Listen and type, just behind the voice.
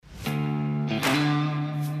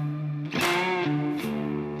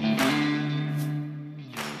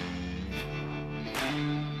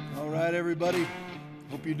everybody.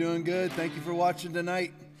 Hope you're doing good. Thank you for watching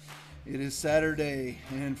tonight. It is Saturday,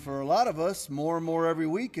 and for a lot of us, more and more every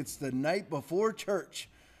week, it's the night before church.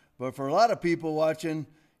 But for a lot of people watching,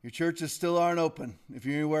 your churches still aren't open. If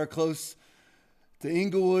you're anywhere close to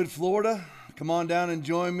Inglewood, Florida, come on down and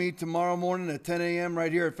join me tomorrow morning at 10 a.m.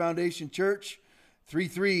 right here at Foundation Church,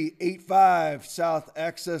 3385 South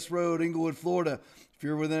Access Road, Inglewood, Florida. If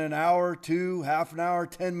you're within an hour, two, half an hour,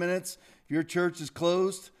 10 minutes, if your church is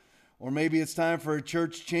closed, or maybe it's time for a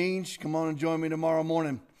church change, come on and join me tomorrow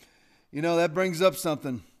morning. You know, that brings up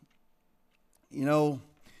something. You know,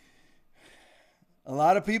 a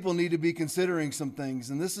lot of people need to be considering some things,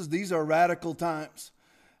 and these are radical times,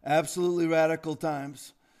 absolutely radical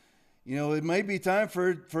times. You know, it may be time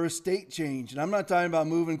for a state change, and I'm not talking about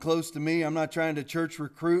moving close to me. I'm not trying to church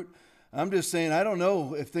recruit. I'm just saying I don't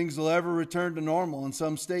know if things will ever return to normal in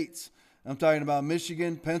some states. I'm talking about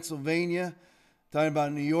Michigan, Pennsylvania, talking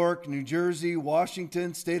about New York, New Jersey,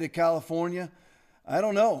 Washington, state of California. I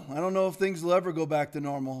don't know. I don't know if things will ever go back to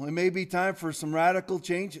normal. It may be time for some radical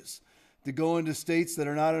changes to go into states that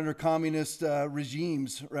are not under communist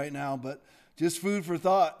regimes right now, but just food for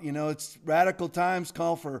thought. You know, it's radical times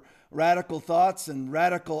call for radical thoughts and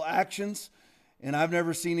radical actions. And I've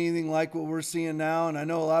never seen anything like what we're seeing now. And I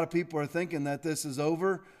know a lot of people are thinking that this is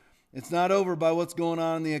over. It's not over by what's going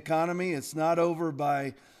on in the economy. It's not over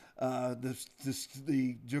by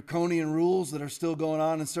the draconian rules that are still going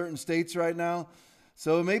on in certain states right now.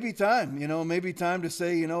 So it may be time, to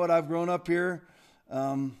say, you know what, I've grown up here,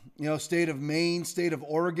 state of Maine, state of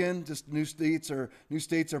Oregon, just new states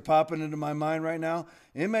are popping into my mind right now.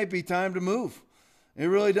 It may be time to move. It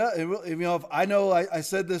really does. I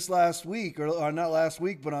said this last week, or not last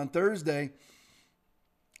week, but on Thursday,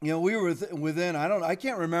 we were within, I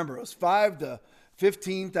can't remember, it was 5,000 to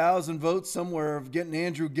 15,000 votes somewhere of getting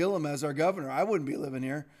Andrew Gillum as our governor. I wouldn't be living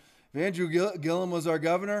here. If Andrew Gillum was our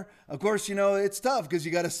governor, of course, it's tough because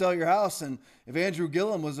you got to sell your house. And if Andrew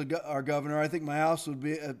Gillum was our governor, I think my house would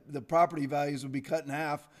be, the property values would be cut in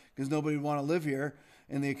half because nobody would want to live here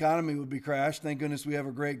and the economy would be crashed. Thank goodness we have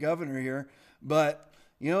a great governor here. But,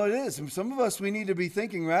 it is. And some of us, we need to be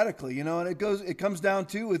thinking radically, and it comes down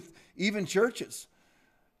to with even churches.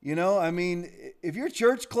 If your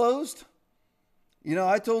church closed,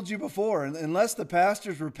 I told you before, unless the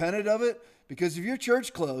pastors repented of it, because if your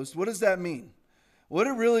church closed, what does that mean? What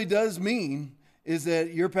it really does mean is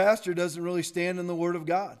that your pastor doesn't really stand in the Word of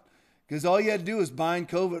God. Because all you had to do is bind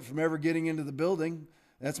COVID from ever getting into the building.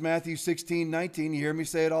 That's Matthew 16:19. You hear me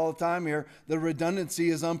say it all the time here. The redundancy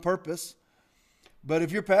is on purpose. But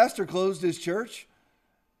if your pastor closed his church,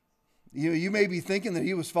 you may be thinking that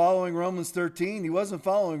he was following Romans 13. He wasn't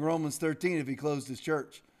following Romans 13 if he closed his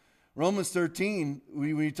church. Romans 13,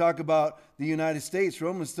 when you talk about the United States,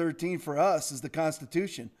 Romans 13 for us is the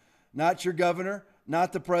Constitution. Not your governor,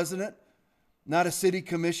 not the president, not a city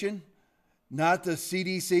commission, not the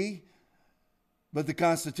CDC, but the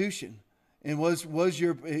Constitution. And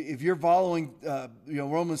if you're following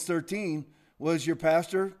Romans 13, was your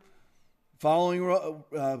pastor following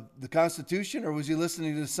the Constitution, or was he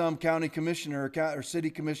listening to some county commissioner or city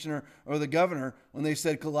commissioner or the governor when they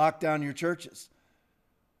said lock down your churches?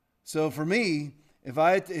 So for me,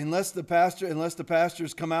 unless the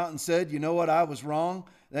pastors come out and said, you know what, I was wrong,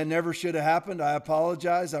 that never should have happened, I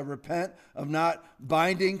apologize, I repent of not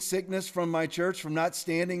binding sickness from my church, from not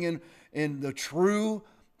standing in the true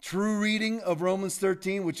reading of Romans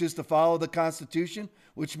 13, which is to follow the Constitution,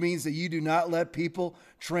 which means that you do not let people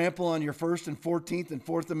trample on your First and 14th and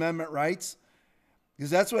Fourth Amendment rights.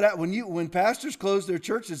 Because that's what when pastors closed their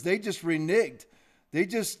churches, they just reneged. They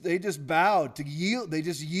just bowed to yield. They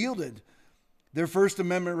just yielded their First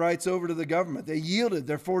Amendment rights over to the government. They yielded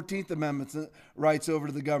their 14th Amendment rights over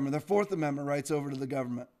to the government, their Fourth Amendment rights over to the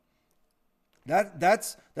government.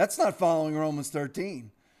 That's not following Romans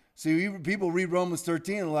 13. See, people read Romans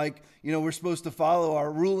 13 like, we're supposed to follow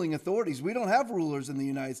our ruling authorities. We don't have rulers in the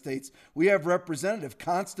United States. We have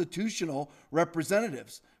constitutional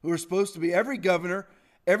representatives who are supposed to be every governor,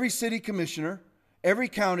 every city commissioner, every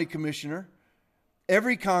county commissioner,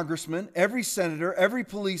 every congressman, every senator, every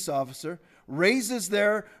police officer raises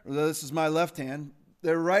this is my left hand,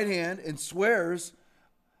 their right hand and swears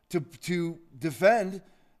to defend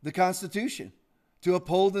the Constitution, to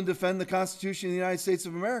uphold and defend the Constitution of the United States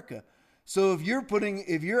of America. So if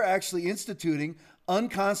you're actually instituting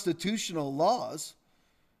unconstitutional laws,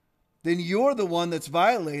 then you're the one that's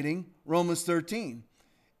violating Romans 13.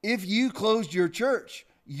 If you closed your church,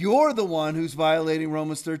 you're the one who's violating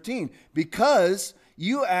Romans 13 because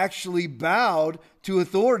you actually bowed to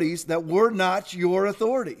authorities that were not your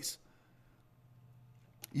authorities.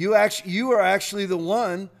 You are actually the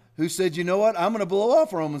one who said, you know what, I'm going to blow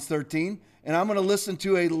off Romans 13, and I'm going to listen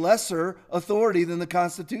to a lesser authority than the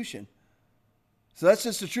Constitution. So that's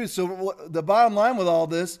just the truth. So the bottom line with all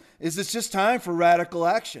this is it's just time for radical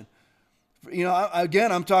action. You know,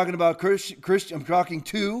 again, I'm talking about I'm talking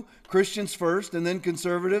to Christians first, and then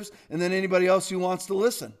conservatives, and then anybody else who wants to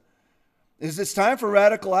listen. It's time for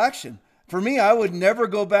radical action. For me, I would never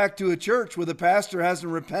go back to a church where the pastor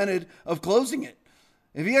hasn't repented of closing it.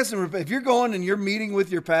 If you're going and you're meeting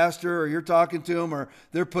with your pastor, or you're talking to him, or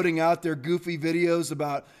they're putting out their goofy videos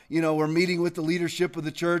about, you know, we're meeting with the leadership of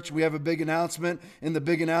the church, we have a big announcement, and the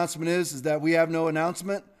big announcement is that we have no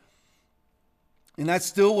announcement. And that's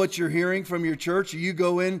still what you're hearing from your church. You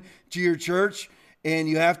go in to your church and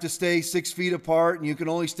you have to stay 6 feet apart, and you can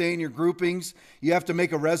only stay in your groupings. You have to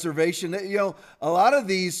make a reservation. You know, a lot of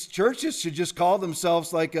these churches should just call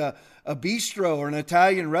themselves like a bistro or an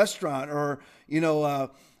Italian restaurant, or, you know,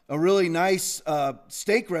 a really nice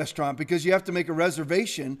steak restaurant, because you have to make a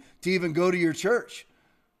reservation to even go to your church.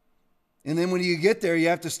 And then when you get there, you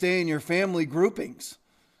have to stay in your family groupings.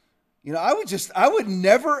 You know, I would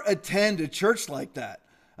never attend a church like that.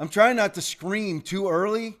 I'm trying not to scream too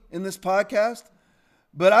early in this podcast,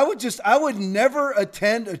 but I would never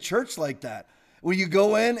attend a church like that, where you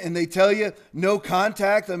go in and they tell you no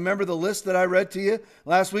contact. I remember the list that I read to you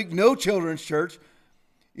last week. No children's church,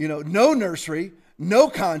 you know, no nursery, no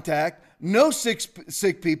contact, no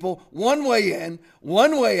sick people, one way in,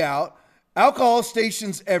 one way out, alcohol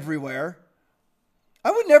stations everywhere.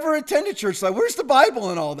 I would never attend a church like, where's the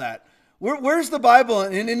Bible in all that? Where's the Bible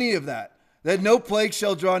in any of that? That no plague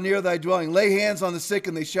shall draw near thy dwelling. Lay hands on the sick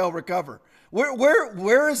and they shall recover.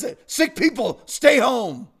 Where is it? Sick people, stay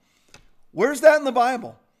home. Where's that in the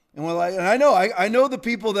Bible? And I know the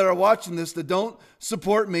people that are watching this that don't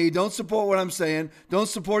support me, don't support what I'm saying, don't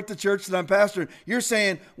support the church that I'm pastoring. You're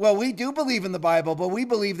saying, well, we do believe in the Bible, but we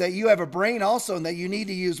believe that you have a brain also and that you need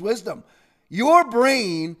to use wisdom. Your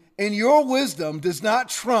brain and your wisdom does not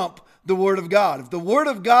trump the Word of God. If the Word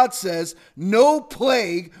of God says no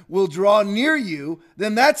plague will draw near you,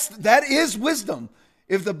 then that is wisdom.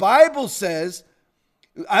 If the Bible says,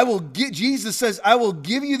 Jesus says, I will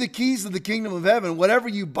give you the keys of the kingdom of heaven. Whatever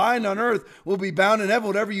you bind on earth will be bound in heaven.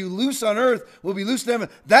 Whatever you loose on earth will be loosed in heaven.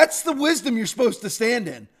 That's the wisdom you're supposed to stand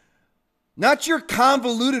in. Not your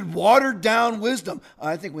convoluted, watered down wisdom.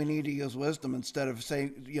 I think we need to use wisdom instead of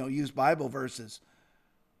saying, use Bible verses.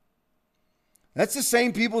 That's the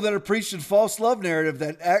same people that are preaching false love narrative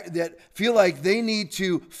that feel like they need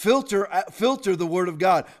to filter the Word of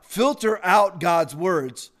God, filter out God's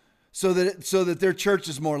words so that their church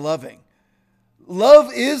is more loving.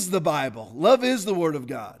 Love is the Bible. Love is the Word of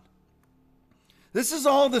God. This is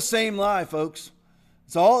all the same lie, folks.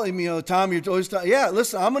 It's all, Tom, you're always talking. Yeah,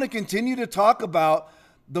 listen, I'm going to continue to talk about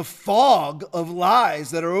the fog of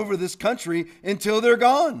lies that are over this country until they're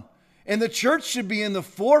gone. And the church should be in the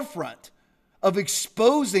forefront of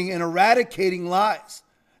exposing and eradicating lies,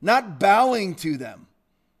 not bowing to them,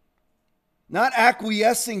 not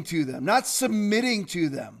acquiescing to them, not submitting to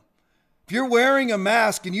them. If you're wearing a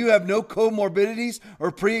mask and you have no comorbidities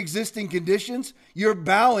or pre-existing conditions, you're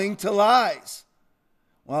bowing to lies.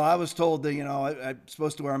 Well, I was told that, I'm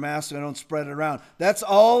supposed to wear a mask so I don't spread it around. That's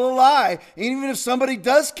all a lie. And even if somebody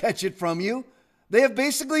does catch it from you, they have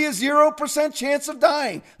basically a 0% chance of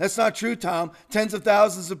dying. That's not true, Tom. Tens of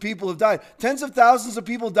thousands of people have died. Tens of thousands of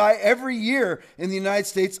people die every year in the United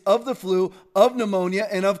States of the flu, of pneumonia,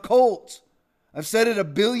 and of colds. I've said it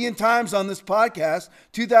 1 billion times on this podcast.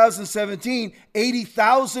 2017,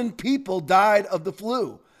 80,000 people died of the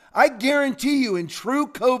flu. I guarantee you in true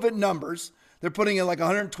COVID numbers, they're putting in like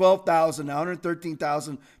 112,000 now,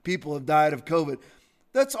 113,000 people have died of COVID.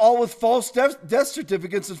 That's all with false death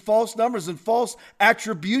certificates and false numbers and false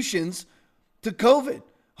attributions to COVID.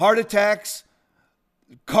 Heart attacks,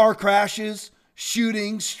 car crashes,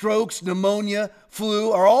 shootings, strokes, pneumonia,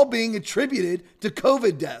 flu are all being attributed to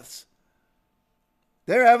COVID deaths.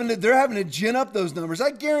 They're having to gin up those numbers.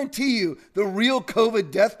 I guarantee you the real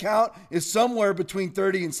COVID death count is somewhere between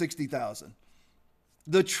 30 and 60,000.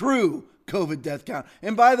 The true COVID death count.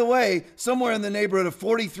 And by the way, somewhere in the neighborhood of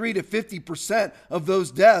 43 to 50% of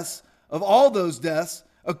those deaths, of all those deaths,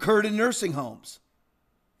 occurred in nursing homes.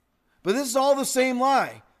 But this is all the same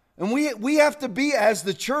lie. And we have to be, as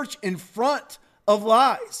the church, in front of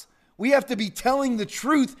lies. We have to be telling the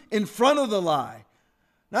truth in front of the lie.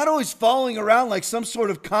 Not always following around like some sort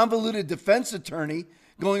of convoluted defense attorney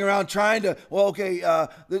going around trying to,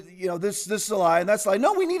 this is a lie and that's a lie.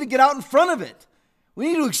 No, we need to get out in front of it. We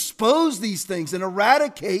need to expose these things and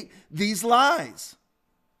eradicate these lies.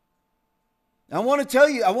 I want to tell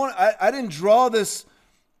you, I didn't draw this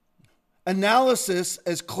analysis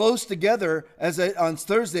as close together on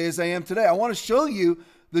Thursday as I am today. I want to show you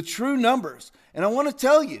the true numbers. And I want to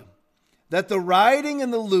tell you that the rioting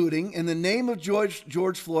and the looting in the name of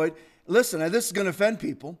George Floyd, listen, this is going to offend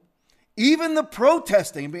people. Even the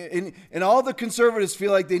protesting, and all the conservatives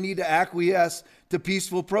feel like they need to acquiesce to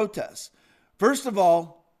peaceful protests. First of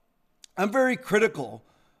all, I'm very critical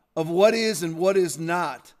of what is and what is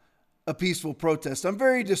not a peaceful protest. I'm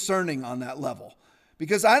very discerning on that level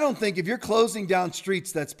because I don't think if you're closing down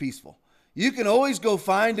streets, that's peaceful. You can always go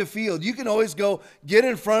find a field. You can always go get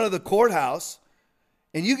in front of the courthouse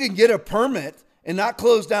and you can get a permit and not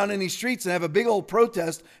close down any streets and have a big old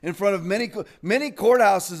protest in front of many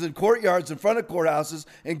courthouses and courtyards in front of courthouses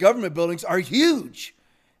and government buildings are huge.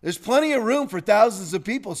 There's plenty of room for thousands of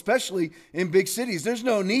people, especially in big cities. There's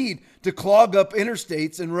no need to clog up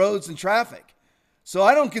interstates and roads and traffic. So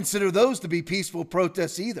I don't consider those to be peaceful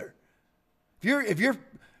protests either. If you're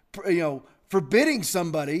forbidding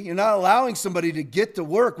somebody, you're not allowing somebody to get to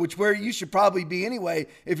work, where you should probably be anyway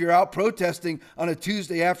if you're out protesting on a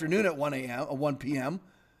Tuesday afternoon at 1 p.m.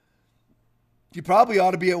 You probably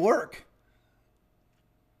ought to be at work.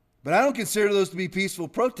 But I don't consider those to be peaceful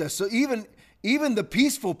protests. So even the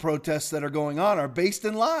peaceful protests that are going on are based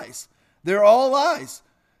in lies. They're all lies.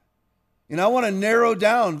 And I want to narrow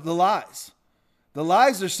down the lies. The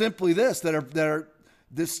lies are simply that are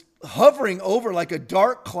this hovering over like a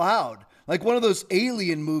dark cloud, like one of those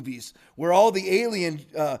alien movies where all the alien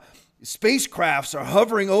spacecrafts are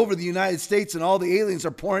hovering over the United States and all the aliens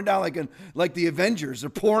are pouring down like the Avengers. They're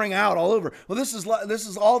pouring out all over. Well, it's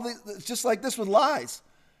just like this with lies.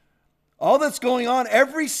 All that's going on,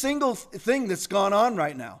 every single thing that's gone on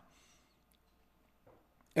right now,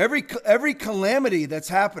 every calamity that's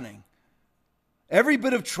happening, every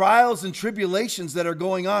bit of trials and tribulations that are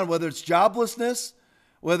going on, whether it's joblessness,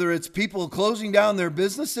 whether it's people closing down their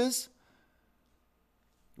businesses,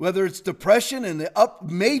 whether it's depression and the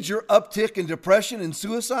major uptick in depression and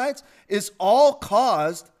suicides, is all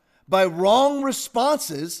caused by wrong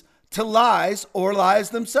responses to lies or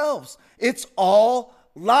lies themselves. It's all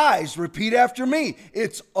lies. Repeat after me.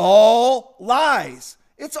 It's all lies.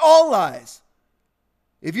 It's all lies.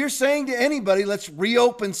 If you're saying to anybody, let's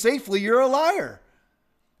reopen safely, you're a liar.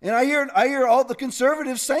 And I hear all the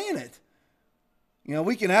conservatives saying it.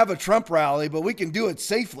 We can have a Trump rally, but we can do it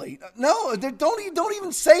safely. No, don't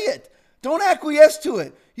even say it. Don't acquiesce to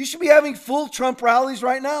it. You should be having full Trump rallies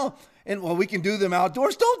right now. And we can do them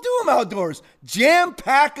outdoors. Don't do them outdoors.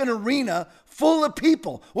 Jam-pack an arena full of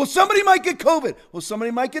people. Well, somebody might get COVID. Well,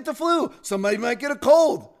 somebody might get the flu. Somebody might get a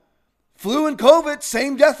cold. Flu and COVID,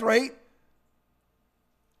 same death rate.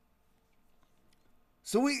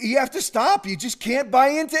 So you have to stop. You just can't buy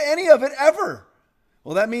into any of it ever.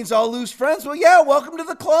 Well, that means I'll lose friends. Well, yeah, welcome to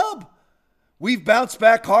the club. We've bounced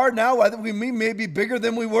back hard now. I think we may be bigger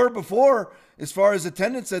than we were before as far as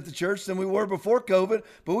attendance at the church than we were before COVID.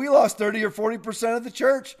 But we lost 30 or 40% of the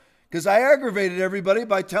church because I aggravated everybody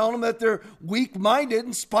by telling them that they're weak-minded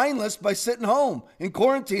and spineless by sitting home and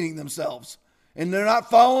quarantining themselves. And they're not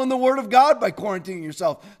following the word of God by quarantining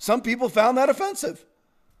yourself. Some people found that offensive.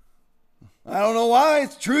 I don't know why.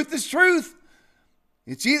 Truth is truth.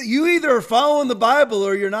 You either are following the Bible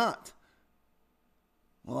or you're not.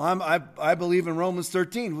 Well, I believe in Romans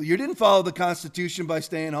 13. Well, you didn't follow the Constitution by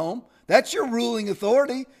staying home. That's your ruling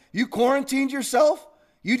authority. You quarantined yourself.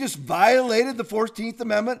 You just violated the 14th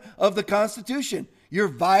Amendment of the Constitution. You're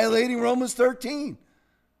violating Romans 13.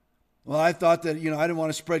 Well, I thought that, I didn't want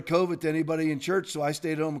to spread COVID to anybody in church, so I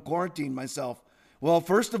stayed home and quarantined myself. Well,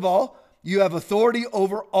 first of all, you have authority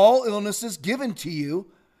over all illnesses given to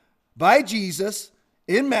you by Jesus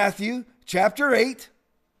in Matthew chapter 8,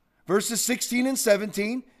 verses 16 and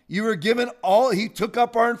 17. You were given he took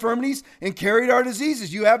up our infirmities and carried our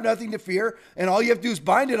diseases. You have nothing to fear, and all you have to do is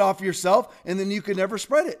bind it off yourself, and then you can never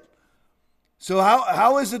spread it. So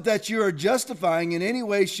how is it that you are justifying in any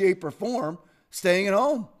way, shape, or form staying at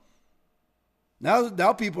home?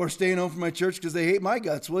 Now people are staying home from my church because they hate my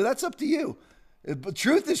guts. Well, that's up to you. But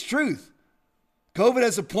truth is truth. COVID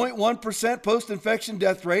has a 0.1% post-infection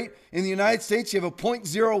death rate. In the United States, you have a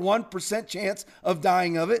 0.01% chance of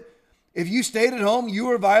dying of it. If you stayed at home, you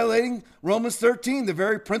were violating Romans 13, the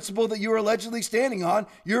very principle that you were allegedly standing on,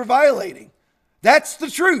 you're violating. That's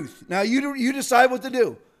the truth. Now, you decide what to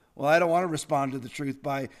do. Well, I don't want to respond to the truth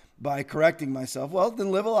by correcting myself. Well,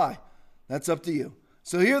 then live a lie. That's up to you.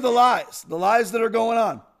 So here are the lies that are going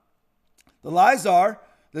on. The lies are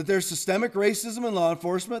that there's systemic racism in law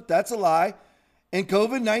enforcement. That's a lie. And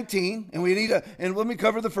COVID-19, and let me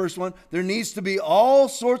cover the first one. There needs to be all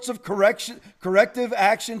sorts of corrective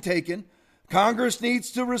action taken. Congress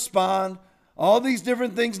needs to respond. All these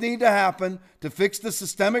different things need to happen to fix the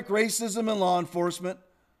systemic racism in law enforcement.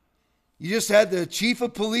 You just had the chief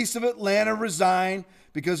of police of Atlanta resign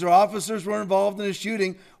because her officers were involved in a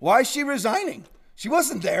shooting. Why is she resigning? She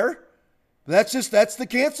wasn't there. That's the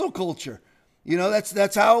cancel culture. You know,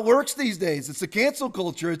 that's how it works these days. It's a cancel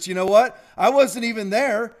culture. It's, you know what? I wasn't even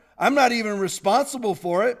there. I'm not even responsible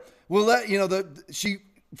for it. We'll let, you know,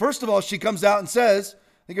 first of all, she comes out and says,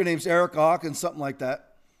 I think her name's Erica Hawkins, something like that.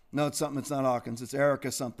 No, it's not Hawkins. It's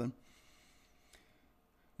Erica something.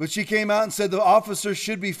 But she came out and said the officers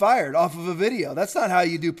should be fired off of a video. That's not how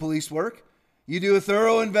you do police work. You do a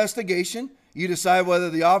thorough investigation. You decide whether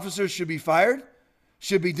the officers should be fired,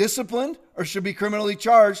 should be disciplined, or should be criminally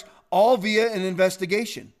charged, all via an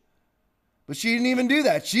investigation. But she didn't even do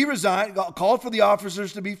that. She resigned, called for the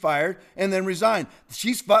officers to be fired, and then resigned.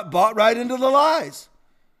 She's bought right into the lies.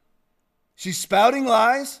 She's spouting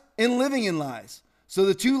lies and living in lies. So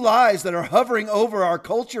the two lies that are hovering over our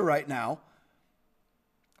culture right now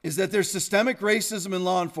is that there's systemic racism in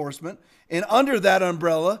law enforcement, and under that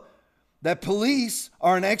umbrella, that police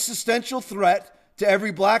are an existential threat to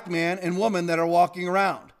every black man and woman that are walking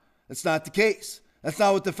around. That's not the case. That's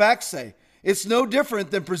not what the facts say. It's no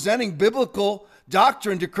different than presenting biblical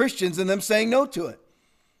doctrine to Christians and them saying no to it.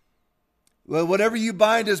 Well, whatever you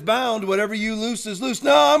bind is bound, whatever you loose is loose.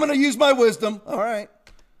 No, I'm going to use my wisdom. All right,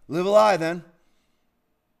 live a lie then.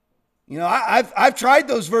 You know, I've tried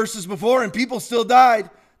those verses before and people still died.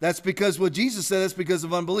 That's because what Jesus said, that's because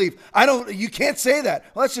of unbelief. You can't say that.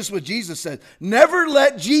 Well, that's just what Jesus said. Never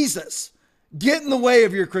let Jesus get in the way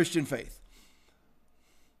of your Christian faith.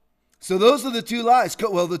 So those are the two lies.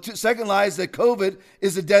 Well, the second lie is that COVID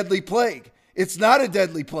is a deadly plague. It's not a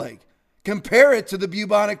deadly plague. Compare it to the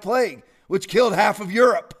bubonic plague, which killed half of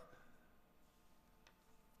Europe.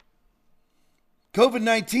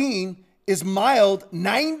 COVID-19 is mild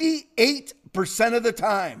 98% of the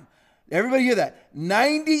time. Everybody hear that?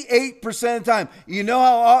 98% of the time. You know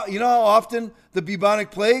how often the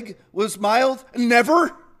bubonic plague was mild?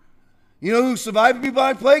 Never. You know who survived the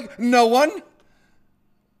bubonic plague? No one.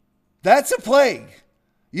 That's a plague.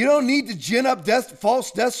 You don't need to gin up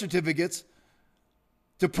false death certificates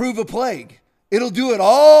to prove a plague. It'll do it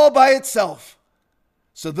all by itself.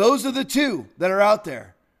 So those are the two that are out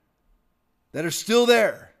there, that are still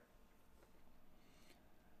there.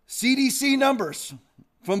 CDC numbers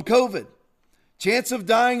from COVID. Chance of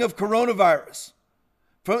dying of coronavirus.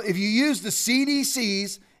 If you use the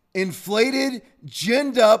CDC's inflated,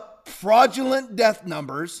 ginned up, fraudulent death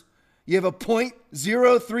numbers, you have a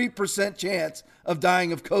 0.03% chance of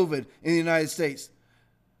dying of COVID in the United States.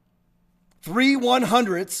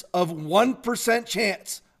 0.03% of 1%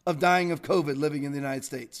 chance of dying of COVID living in the United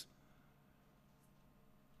States.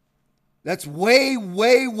 That's way,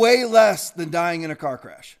 way, way less than dying in a car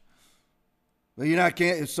crash. But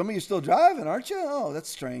some of you still driving, aren't you? Oh, that's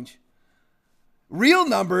strange. Real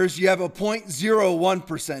numbers, you have a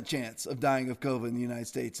 0.01% chance of dying of COVID in the United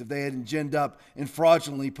States if they hadn't ginned up and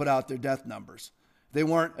fraudulently put out their death numbers. They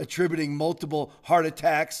weren't attributing multiple heart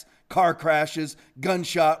attacks, car crashes,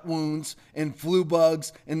 gunshot wounds, and flu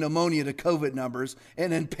bugs and pneumonia to COVID numbers,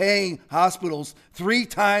 and then paying hospitals 3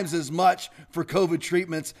 times as much for COVID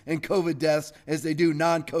treatments and COVID deaths as they do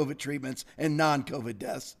non-COVID treatments and non-COVID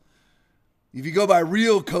deaths. If you go by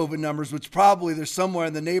real COVID numbers, which probably there's somewhere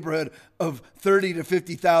in the neighborhood of 30 to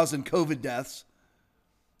 50,000 COVID deaths,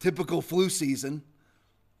 typical flu season,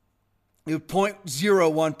 you have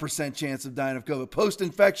 0.01% chance of dying of COVID.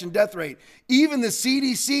 Post-infection death rate. Even the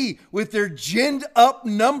CDC with their ginned up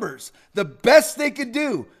numbers, the best they could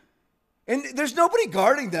do. And there's nobody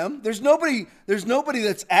guarding them. There's nobody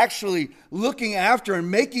that's actually looking after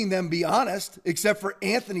and making them be honest, except for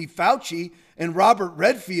Anthony Fauci and Robert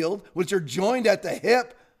Redfield, which are joined at the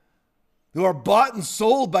hip, who are bought and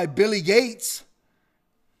sold by Billy Gates.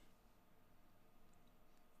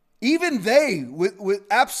 Even they, with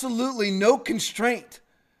absolutely no constraint,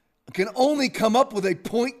 can only come up with a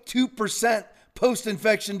 0.2%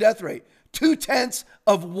 post-infection death rate.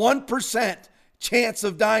 0.2% chance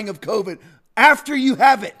of dying of COVID after you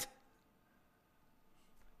have it.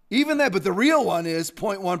 Even that, but the real one is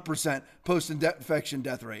 0.1% post-infection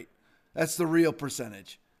death rate. That's the real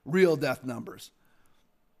percentage, real death numbers.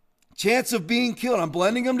 Chance of being killed. I'm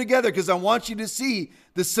blending them together because I want you to see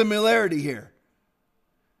the similarity here.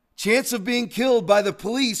 Chance of being killed by the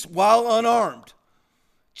police while unarmed.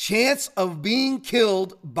 Chance of being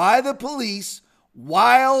killed by the police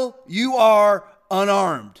while you are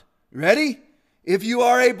unarmed. Ready? If you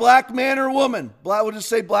are a black man or woman, we'll just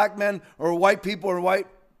say black men, or white people or white,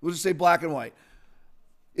 we'll just say black and white.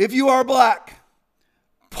 If you are black,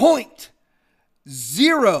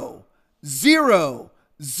 0.0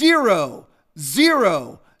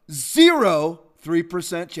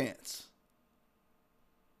 0.00003% chance.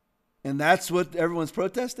 And that's what everyone's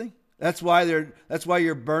protesting. That's why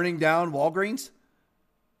you're burning down Walgreens.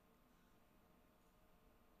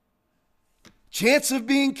 Chance of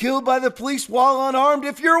being killed by the police while unarmed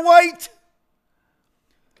if you're white.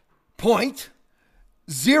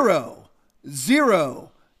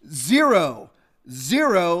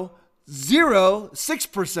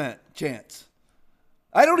 0.00006% chance.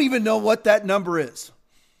 I don't even know what that number is.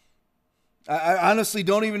 I honestly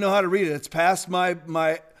don't even know how to read it. It's past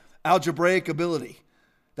my algebraic ability.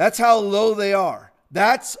 That's how low they are.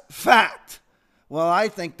 That's fact. Well, I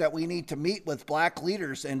think that we need to meet with black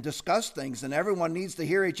leaders and discuss things, and everyone needs to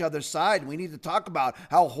hear each other's side. We need to talk about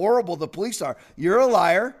how horrible the police are. You're a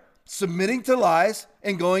liar, submitting to lies,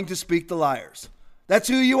 and going to speak to liars. That's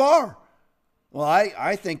who you are. Well,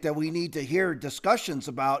 I think that we need to hear discussions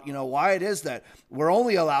about, why it is that we're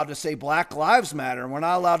only allowed to say Black Lives Matter and we're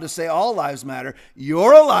not allowed to say all lives matter.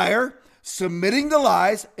 You're a liar, submitting to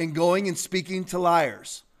lies, and going and speaking to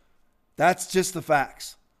liars. That's just the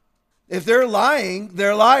facts. If they're lying,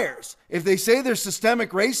 they're liars. If they say there's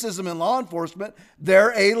systemic racism in law enforcement,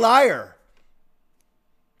 they're a liar.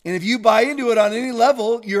 And if you buy into it on any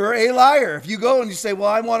level, you're a liar. If you go and you say, well,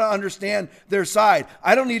 I want to understand their side.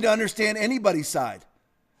 I don't need to understand anybody's side.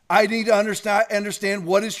 I need to understand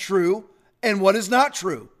what is true and what is not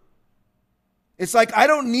true. It's like I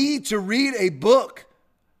don't need to read a book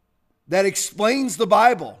that explains the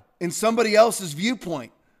Bible in somebody else's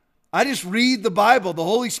viewpoint. I just read the Bible. The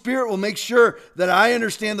Holy Spirit will make sure that I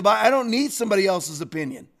understand the Bible. I don't need somebody else's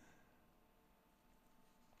opinion.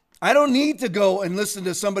 I don't need to go and listen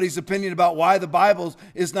to somebody's opinion about why the Bible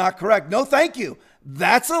is not correct. No, thank you.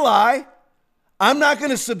 That's a lie. I'm not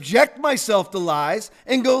going to subject myself to lies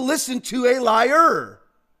and go listen to a liar.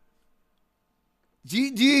 Do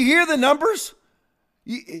you hear the numbers?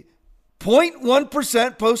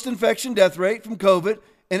 0.1% post-infection death rate from COVID,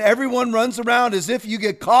 and everyone runs around as if you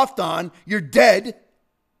get coughed on, you're dead.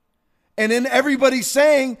 And then everybody's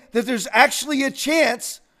saying that there's actually a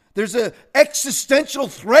chance. There's an existential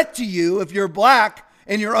threat to you if you're black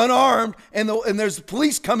and you're unarmed and there's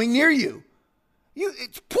police coming near you.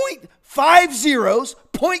 It's 0.50,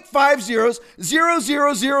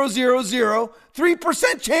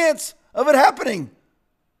 3% chance of it happening.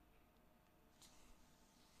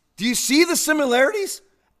 Do you see the similarities?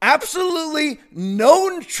 Absolutely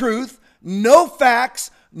no truth, no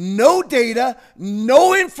facts, no data,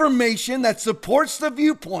 no information that supports the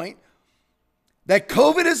viewpoint that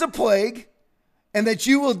COVID is a plague and that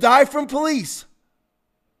you will die from police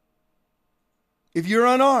if you're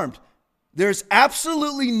unarmed. There's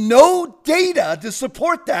absolutely no data to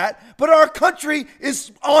support that, but our country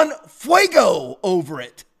is on fuego over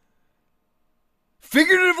it.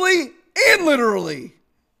 Figuratively and literally.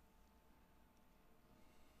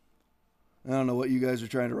 I don't know what you guys are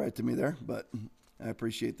trying to write to me there, but I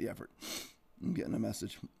appreciate the effort. I'm getting a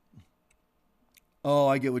message. Oh,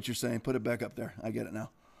 I get what you're saying. Put it back up there. I get it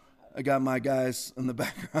now. I got my guys in the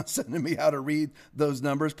background sending me how to read those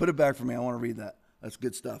numbers. Put it back for me. I want to read that. That's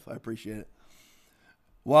good stuff. I appreciate it.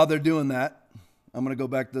 While they're doing that, I'm going to go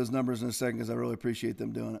back to those numbers in a second because I really appreciate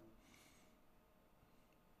them doing it.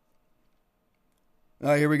 All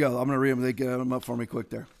right, here we go. I'm going to read them. They get them up for me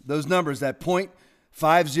quick there. Those numbers, that 0.50,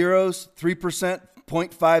 3%,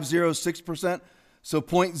 0.506%, so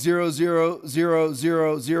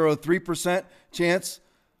 0.00003% chance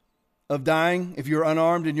of dying if you're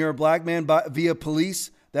unarmed and you're a black man via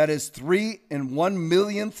police. That is 3 in 1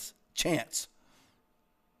 millionth chance.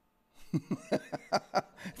 What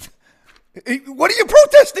are you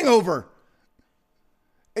protesting over?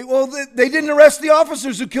 Well, they didn't arrest the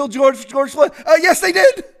officers who killed George Floyd. Yes, they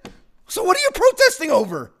did. So what are you protesting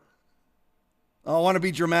over? I want to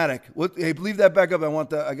be dramatic. Hey, leave that back up.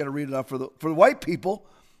 I got to read it off for the white people.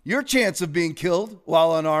 Your chance of being killed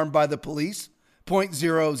while unarmed by the police,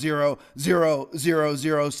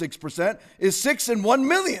 0.00006%, is 6 in 1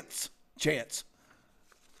 millionth chance.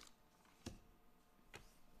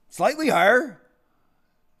 Slightly higher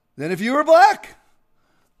than if you were black.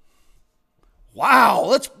 Wow,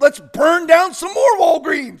 let's burn down some more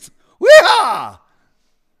Walgreens. Weehaw!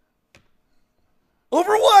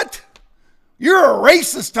 Over what? You're a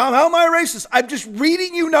racist, Tom. How am I a racist? I'm just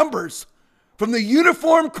reading you numbers from the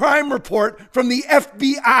Uniform Crime Report from the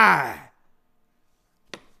FBI.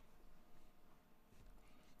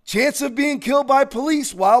 Chance of being killed by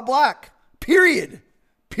police while black. Period.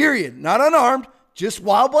 Not unarmed, just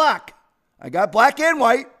while black. I got black and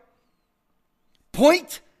white.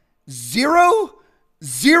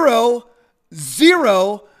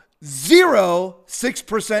 0.00002%.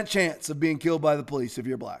 0.06% chance of being killed by the police if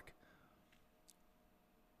you're black.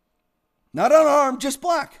 Not unarmed, just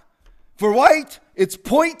black. For white, it's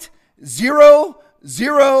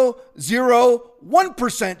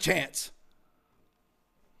 0.0001% chance.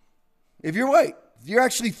 If you're white, you're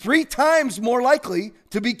actually 3 times more likely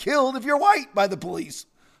to be killed if you're white by the police.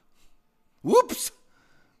 Whoops.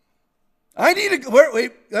 I need to,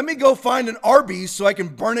 wait, let me go find an Arby's so I can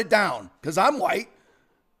burn it down because I'm white.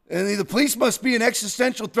 And the police must be an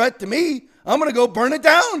existential threat to me. I'm going to go burn it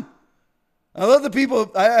down. I love the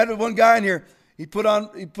people. I had one guy in here. He put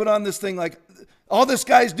on this thing like, all this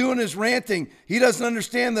guy's doing is ranting. He doesn't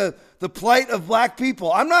understand the plight of black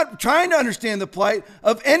people. I'm not trying to understand the plight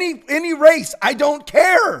of any race. I don't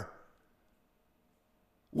care.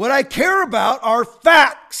 What I care about are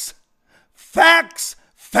facts. Facts,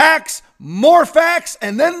 facts, more facts,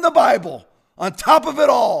 and then the Bible on top of it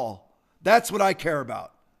all. That's what I care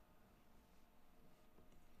about.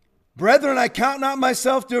 Brethren, I count not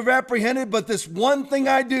myself to have apprehended, but this one thing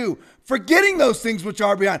I do, forgetting those things which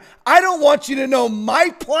are behind. I don't want you to know my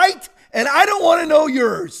plight, and I don't want to know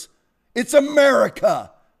yours. It's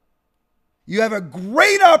America. You have a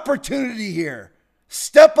great opportunity here.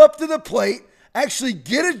 Step up to the plate, actually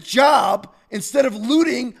get a job instead of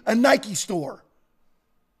looting a Nike store.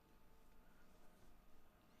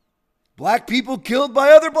 Black people killed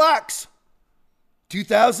by other blacks.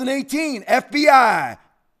 2018, FBI.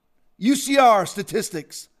 UCR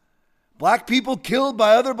statistics. Black people killed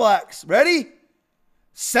by other blacks. Ready?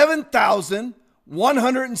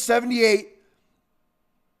 7,178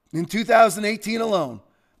 in 2018 alone.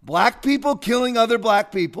 Black people killing other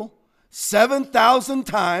black people. 7,000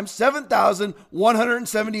 times.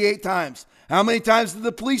 7,178 times. How many times did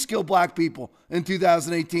the police kill black people in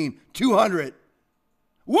 2018? 200.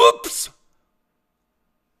 Whoops!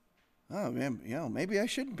 Oh, man, maybe I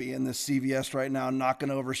shouldn't be in this CVS right now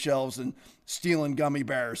knocking over shelves and stealing gummy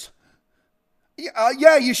bears.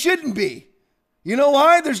 Yeah, you shouldn't be. You know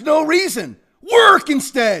why? There's no reason. Work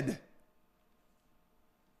instead.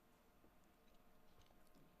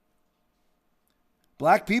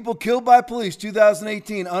 Black people killed by police,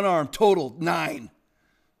 2018, unarmed, total 9.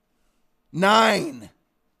 9.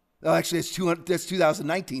 Oh, actually, that's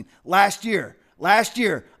 2019. Last year,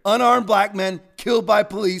 unarmed black men killed by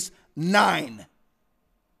police, 9.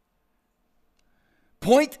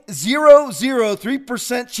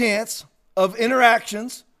 0.003% chance of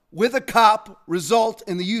interactions with a cop result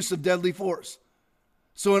in the use of deadly force.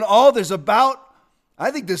 So in all, there's about,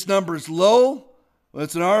 I think this number is low. Well,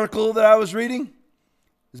 it's an article that I was reading.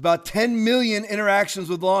 There's about 10 million interactions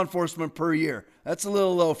with law enforcement per year. That's a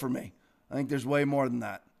little low for me. I think there's way more than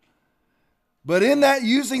that. But in that,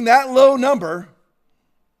 using that low number,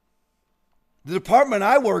 the department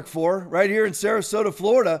I work for, right here in Sarasota,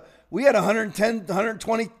 Florida, we had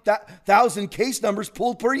 120,000 case numbers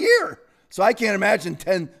pulled per year. So I can't imagine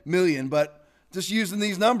 10 million, but just using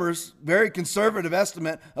these numbers, very conservative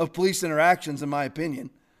estimate of police interactions, in my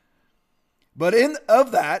opinion. But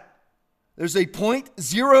of that, there's a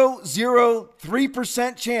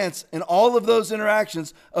 0.003% chance in all of those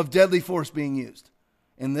interactions of deadly force being used.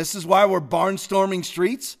 And this is why we're barnstorming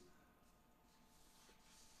streets.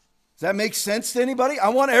 Does that make sense to anybody? I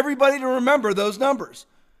want everybody to remember those numbers.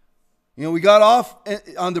 You know, we got off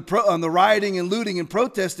on the rioting and looting and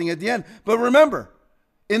protesting at the end. But remember,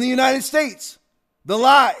 in the United States, the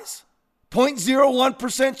lies,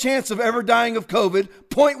 0.01% chance of ever dying of COVID,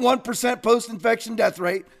 0.1% post-infection death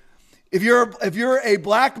rate. If you're a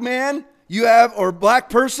black man, or black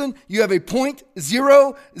person, you have a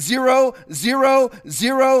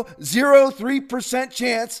 0.00003%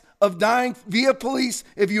 chance of dying via police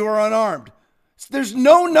if you are unarmed. There's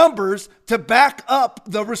no numbers to back up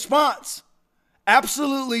the response.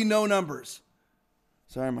 Absolutely no numbers.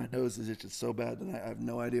 Sorry, my nose is itching so bad that I have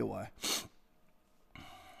no idea why.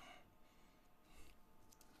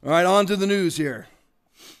 All right, on to the news here.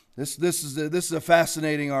 This is a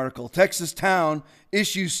fascinating article. Texas town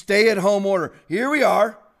issues stay-at-home order. Here we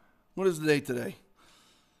are. What is the date today?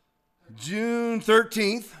 June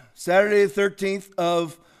 13th, Saturday the 13th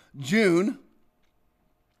of June.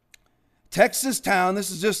 Texas town,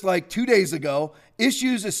 this is just like 2 days ago,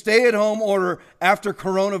 issues a stay-at-home order after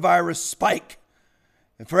coronavirus spike.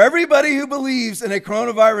 And for everybody who believes in a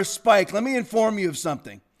coronavirus spike, let me inform you of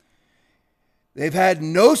something. They've had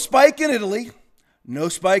no spike in Italy, no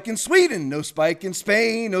spike in Sweden, no spike in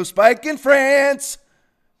Spain, no spike in France,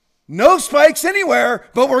 no spikes anywhere,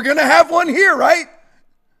 but we're going to have one here, right?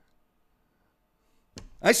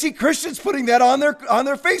 I see Christians putting that on their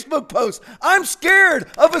Facebook posts. I'm scared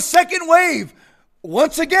of a second wave.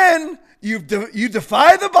 Once again, you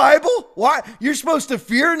defy the Bible. Why? You're supposed to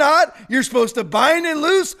fear not. You're supposed to bind and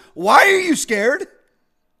loose. Why are you scared?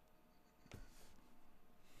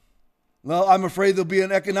 Well, I'm afraid there'll be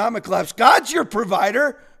an economic collapse. God's your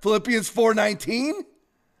provider, Philippians 4:19.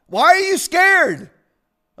 Why are you scared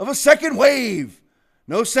of a second wave?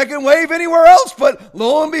 No second wave anywhere else, but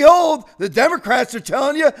lo and behold, the Democrats are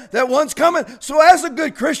telling you that one's coming. So as a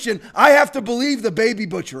good Christian, I have to believe the baby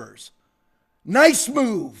butcherers. Nice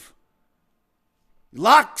move.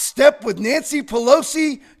 Lockstep with Nancy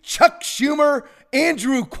Pelosi, Chuck Schumer,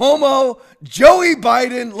 Andrew Cuomo, Joey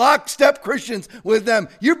Biden, lockstep Christians with them.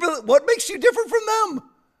 What makes you different from them?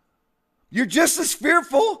 You're just as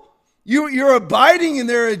fearful. You're abiding in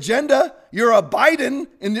their agenda. You're abiding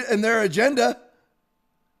in their agenda.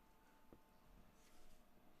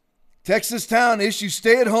 Texas town issues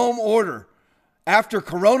stay-at-home order after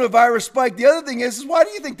coronavirus spike. The other thing is why do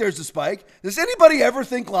you think there's a spike? Does anybody ever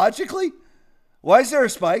think logically? Why is there a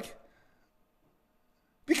spike?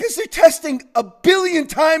 Because they're testing 1 billion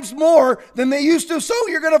times more than they used to, so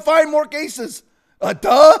you're going to find more cases.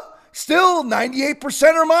 Duh. Still,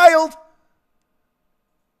 98% are mild.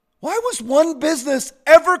 Why was one business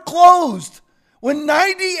ever closed when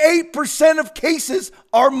 98% of cases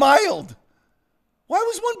are mild? Why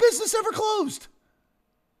was one business ever closed?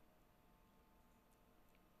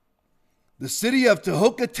 The city of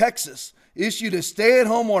Tahoka, Texas, issued a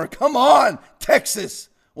stay-at-home order. Come on, Texas.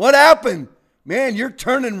 What happened? Man, you're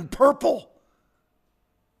turning purple.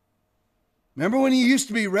 Remember when you used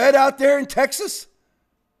to be red out there in Texas?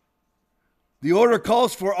 The order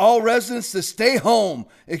calls for all residents to stay home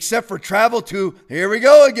except for travel to, here we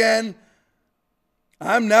go again.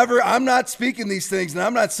 I'm not speaking these things, and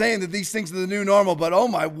I'm not saying that these things are the new normal, but oh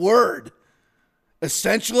my word.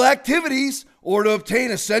 Essential activities or to obtain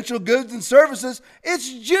essential goods and services,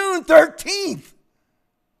 it's June 13th.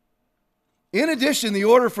 In addition, the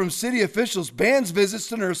order from city officials bans visits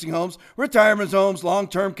to nursing homes, retirement homes,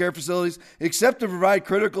 long-term care facilities, except to provide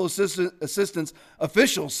critical assistance.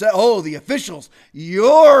 Officials say, the officials,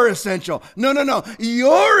 you're essential. No,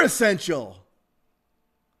 you're essential.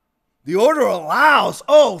 The order allows,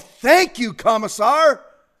 thank you, Commissar.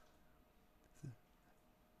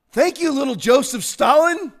 Thank you, little Joseph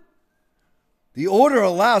Stalin. The order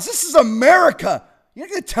allows. This is America. You're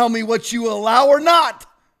going to tell me what you allow or not.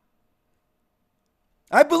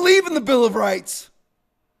 I believe in the Bill of Rights.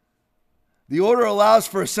 The order allows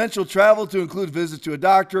for essential travel to include visits to a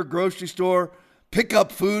doctor, grocery store, pick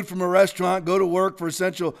up food from a restaurant, go to work for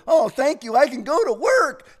essential. Oh, thank you. I can go to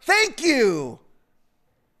work. Thank you.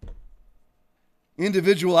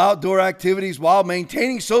 Individual outdoor activities while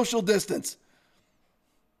maintaining social distance.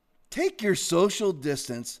 Take your social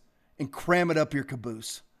distance and cram it up your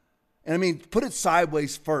caboose. And I mean, put it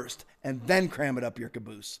sideways first and then cram it up your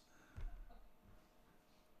caboose.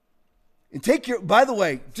 And by the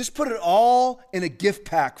way, just put it all in a gift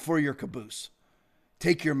pack for your caboose.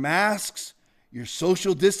 Take your masks, your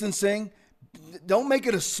social distancing. Don't make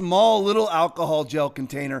it a small little alcohol gel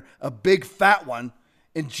container, a big fat one,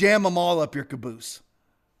 and jam them all up your caboose.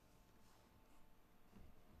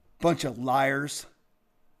 Bunch of liars.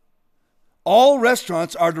 All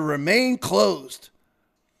restaurants are to remain closed.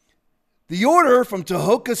 The order from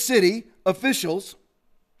Tahoka City officials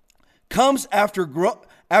comes after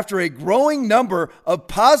a growing number of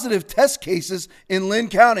positive test cases in Lynn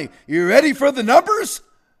County. You ready for the numbers?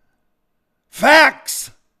 Facts.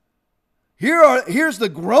 Here's the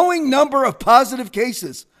growing number of positive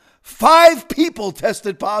cases. 5 people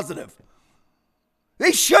tested positive.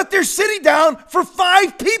 They shut their city down for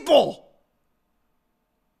 5 people.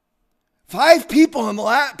 5 people in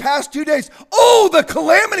the past 2 days. Oh, the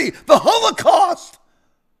calamity, the Holocaust.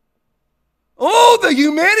 Oh, the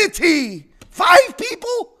humanity. 5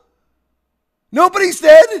 people? Nobody's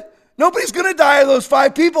dead. Nobody's going to die of those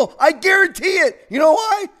 5 people. I guarantee it. You know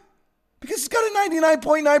why? Because it's got a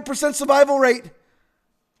 99.9% survival rate.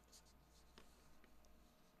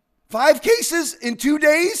 5 cases in 2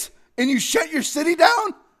 days, and you shut your city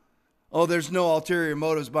down? Oh, there's no ulterior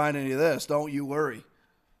motives behind any of this. Don't you worry.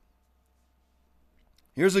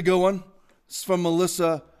 Here's a good one. This is from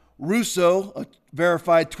Melissa Russo, a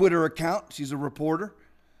verified Twitter account. She's a reporter.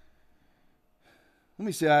 Let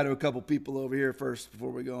me say hi to a couple people over here first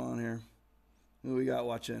before we go on here. Who we got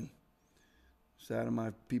watching? Say hi to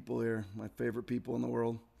my people here, my favorite people in the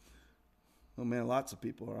world. Oh man, lots of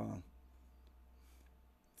people are on.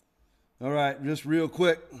 All right, just real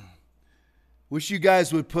quick. Wish you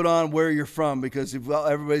guys would put on where you're from, because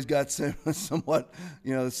everybody's got somewhat,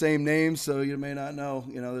 the same names, so you may not know.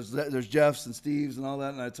 There's Jeffs and Steves and all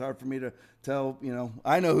that, and it's hard for me to tell.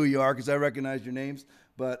 I know who you are because I recognize your names.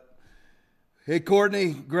 But hey,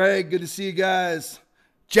 Courtney, Greg, good to see you guys.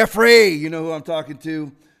 Jeffrey, you know who I'm talking to.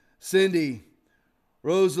 Cindy,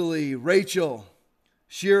 Rosalie, Rachel,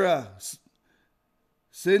 Shira,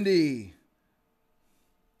 Cindy,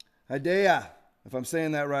 Hidea. If I'm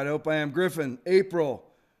saying that right, I hope I am. Griffin, April,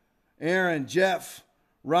 Aaron, Jeff,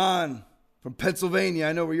 Ron from Pennsylvania.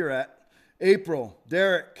 I know where you're at. April,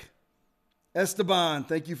 Derek, Esteban,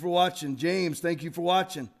 thank you for watching. James, thank you for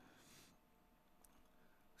watching.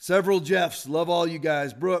 Several Jeffs, love all you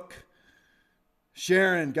guys. Brooke,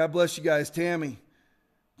 Sharon, God bless you guys. Tammy,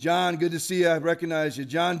 John, good to see you. I recognize you.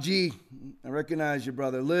 John G, I recognize you,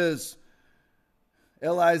 brother. Liz,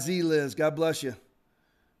 L-I-Z, Liz, God bless you.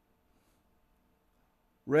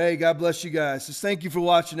 Ray, God bless you guys. Just thank you for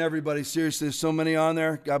watching, everybody. Seriously, there's so many on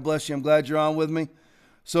there. God bless you. I'm glad you're on with me.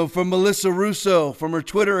 So from Melissa Russo, from her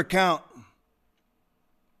Twitter account,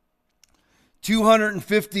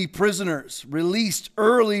 250 prisoners released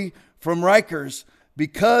early from Rikers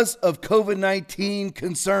because of COVID-19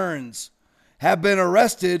 concerns have been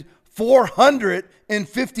arrested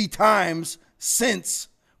 450 times since.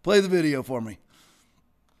 Play the video for me.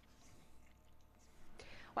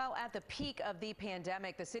 Well, at the peak of the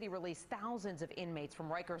pandemic, the city released thousands of inmates from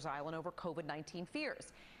Rikers Island over COVID-19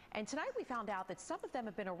 fears. And tonight we found out that some of them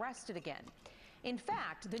have been arrested again. In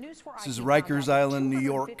fact, the News 4 This is Rikers Island, New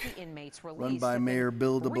York, run by Mayor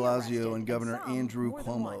Bill de Blasio and Governor Andrew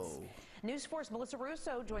Cuomo. News 4's Melissa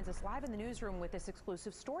Russo joins us live in the newsroom with this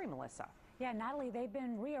exclusive story, Melissa. Yeah, Natalie, they've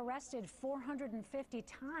been rearrested 450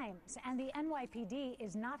 times, and the NYPD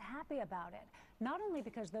is not happy about it. Not only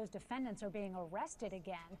because those defendants are being arrested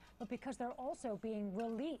again, but because they're also being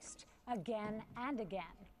released again and again.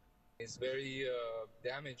 It's very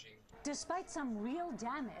damaging. Despite some real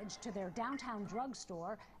damage to their downtown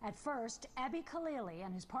drugstore, at first, Ebi Khalili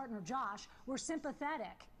and his partner Josh were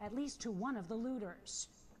sympathetic, at least to one of the looters.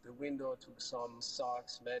 The window took some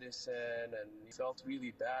socks, medicine, and he felt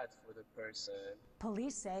really bad for the person.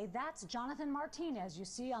 Police say that's Jonathan Martinez you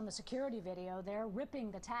see on the security video there, ripping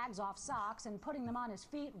the tags off socks and putting them on his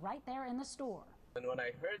feet right there in the store. And when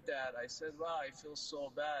I heard that, I said, wow, I feel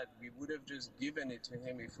so bad. We would have just given it to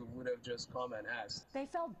him if we would have just come and asked. They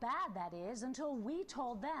felt bad, that is, until we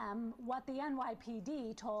told them what the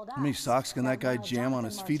NYPD told us. How many socks can that guy jam on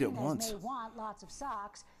his feet at once? May want lots of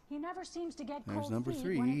socks. He never seems to get There's cold number feet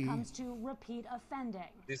 3. when it comes to repeat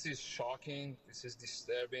offending. This is shocking. This is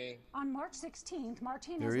disturbing. On March 16th,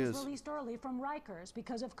 Martinez was released early from Rikers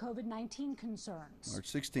because of COVID-19 concerns.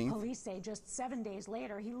 March 16th. Police say just 7 days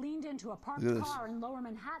later, he leaned into a parked car in Lower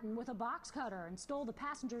Manhattan with a box cutter and stole the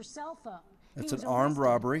passenger's cell phone. That's an armed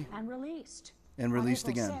robbery. And released. And released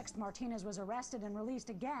on April again. 6th, Martinez was arrested and released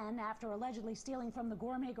again after allegedly stealing from the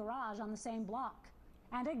Gourmet Garage on the same block.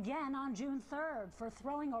 And again on June 3rd for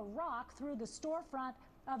throwing a rock through the storefront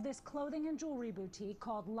of this clothing and jewelry boutique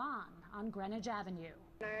called Lan on Greenwich Avenue.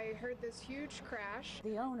 I heard this huge crash.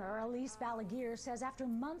 The owner, Elise Balaguer, says after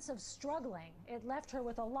months of struggling, it left her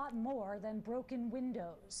with a lot more than broken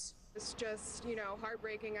windows. It's just,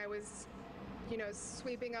 heartbreaking. I was,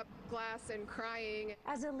 sweeping up glass and crying.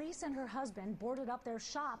 As Elise and her husband boarded up their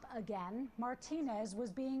shop again, Martinez was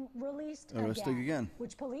being released again,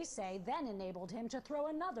 which police say then enabled him to throw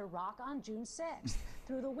another rock on June 6th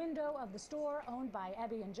through the window of the store owned by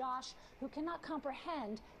Ebi and Josh, who cannot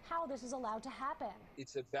comprehend how this is allowed to happen.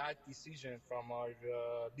 It's a bad decision from our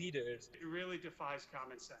leaders. It really defies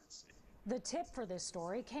common sense. The tip for this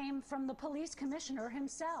story came from the police commissioner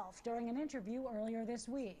himself during an interview earlier this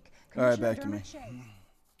week. All right, back to me.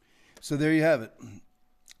 So there you have it.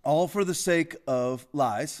 All for the sake of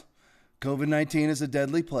lies. COVID-19 is a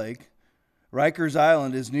deadly plague. Rikers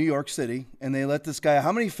Island is New York City, and they let this guy,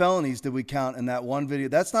 how many felonies did we count in that one video?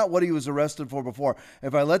 That's not what he was arrested for before.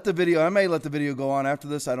 If I let the video, I may let the video go on after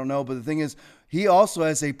this, I don't know. But the thing is, he also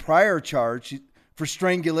has a prior charge for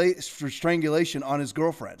strangulation on his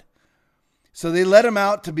girlfriend. So they let him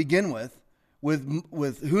out to begin with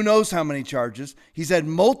who knows how many charges. He's had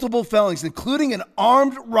multiple felonies, including an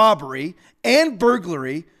armed robbery and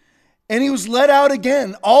burglary, and he was let out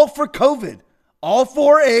again, all for COVID, all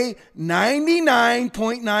for a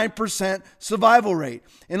 99.9% survival rate.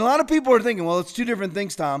 And a lot of people are thinking, well, it's two different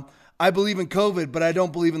things, Tom. I believe in COVID, but I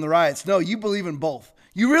don't believe in the riots. No, you believe in both.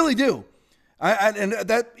 You really do.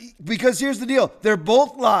 Because here's the deal. They're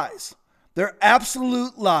both lies. They're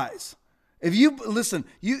absolute lies. If you listen,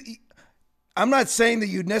 I'm not saying that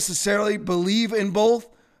you necessarily believe in both,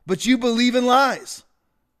 but you believe in lies.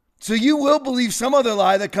 So you will believe some other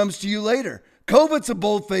lie that comes to you later. COVID's a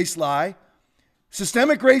bold-faced lie.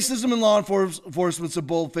 Systemic racism in law enforcement's a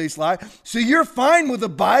bold-faced lie. So you're fine with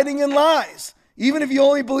abiding in lies. Even if you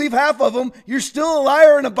only believe half of them, you're still a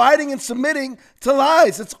liar and abiding and submitting to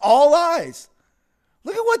lies. It's all lies.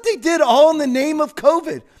 Look at what they did all in the name of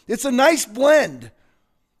COVID. It's a nice blend,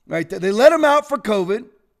 right? They let him out for COVID.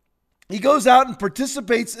 He goes out and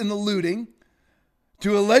participates in the looting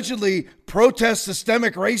to allegedly protest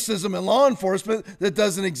systemic racism in law enforcement that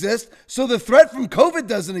doesn't exist. So the threat from COVID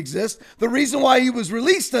doesn't exist. The reason why he was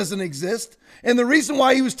released doesn't exist. And the reason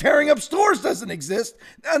why he was tearing up stores doesn't exist.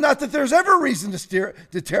 Not that there's ever a reason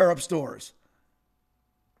to tear up stores.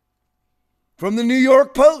 From the New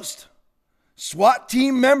York Post, SWAT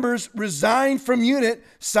team members resigned from unit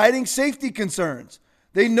citing safety concerns.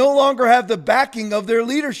 They no longer have the backing of their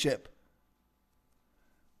leadership.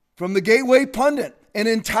 From the Gateway Pundit, an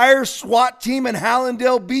entire SWAT team in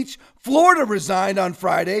Hallandale Beach, Florida resigned on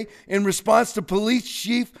Friday in response to Police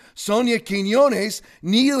Chief Sonia Quinones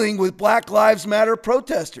kneeling with Black Lives Matter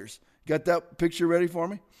protesters. Got that picture ready for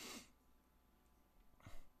me?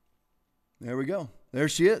 There we go. There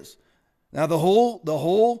she is. Now the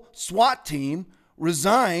whole SWAT team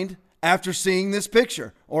resigned after seeing this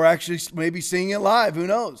picture, or actually maybe seeing it live. Who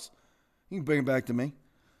knows? You can bring it back to me.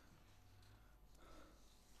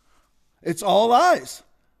 It's all lies.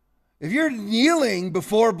 If you're kneeling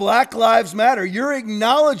before Black Lives Matter, you're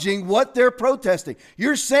acknowledging what they're protesting.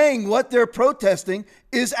 You're saying what they're protesting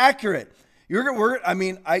is accurate.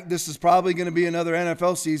 This is probably going to be another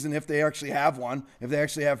NFL season if they actually have one, if they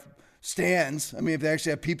actually have stands. If they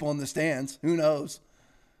actually have people in the stands, who knows?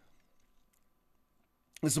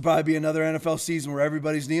 This will probably be another NFL season where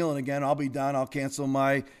everybody's kneeling again. I'll be done. I'll cancel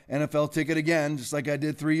my NFL ticket again, just like I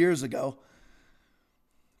did 3 years ago.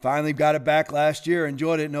 Finally got it back last year,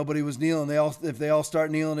 enjoyed it. Nobody was kneeling. If they all start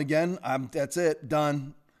kneeling again, that's it,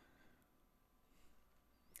 done.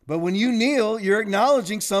 But when you kneel, you're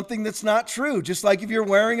acknowledging something that's not true. Just like if you're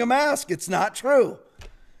wearing a mask, it's not true.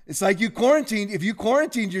 It's like you quarantined. If you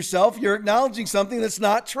quarantined yourself, you're acknowledging something that's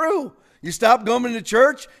not true. You stop going to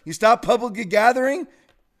church. You stop public gathering.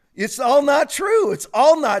 It's all not true. It's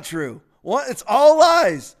all not true. It's all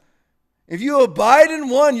lies. If you abide in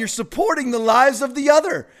one, you're supporting the lies of the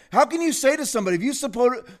other. How can you say to somebody, if you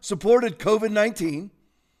supported COVID-19,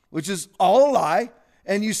 which is all a lie,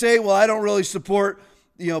 and you say, well, I don't really support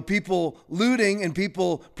people looting and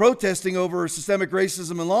people protesting over systemic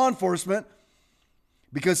racism in law enforcement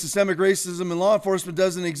because systemic racism in law enforcement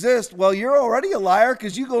doesn't exist, well, you're already a liar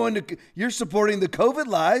because you're supporting the COVID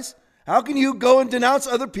lies. How can you go and denounce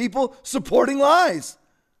other people supporting lies?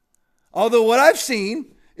 Although what I've seen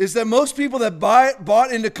is that most people that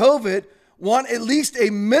bought into COVID want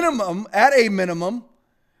at a minimum,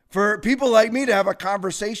 for people like me to have a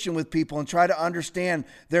conversation with people and try to understand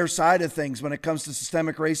their side of things when it comes to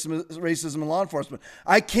systemic racism in law enforcement.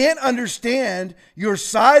 I can't understand your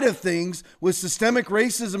side of things with systemic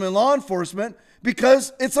racism in law enforcement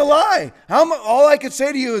because it's a lie. All I could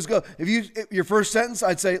say to you is if your first sentence,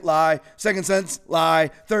 I'd say lie. Second sentence, lie.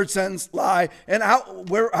 Third sentence, lie. And how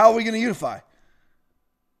are we going to unify?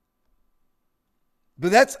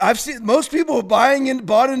 But I've seen most people who bought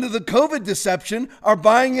into the COVID deception are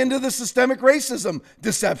buying into the systemic racism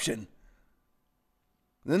deception.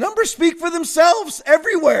 The numbers speak for themselves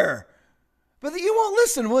everywhere. But you won't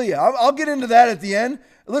listen, will you? I'll get into that at the end.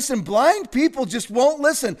 Listen, blind people just won't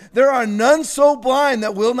listen. There are none so blind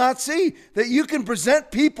that will not see. That you can present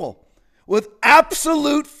people with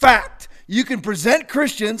absolute fact. You can present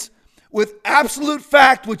Christians with absolute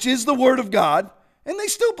fact, which is the Word of God, and they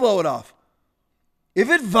still blow it off. If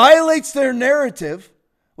it violates their narrative,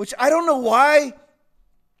 which I don't know why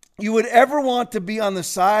you would ever want to be on the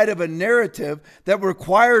side of a narrative that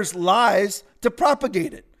requires lies to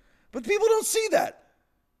propagate it. But people don't see that.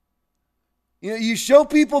 You show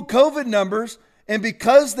people COVID numbers, and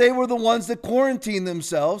because they were the ones that quarantined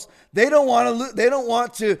themselves, they don't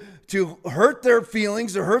want to hurt their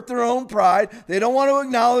feelings or hurt their own pride. They don't want to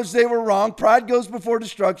acknowledge they were wrong. Pride goes before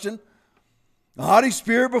destruction. A haughty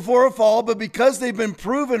spirit before a fall, but because they've been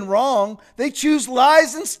proven wrong, they choose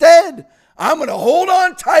lies instead. I'm going to hold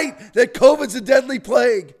on tight that COVID's a deadly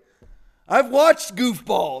plague. I've watched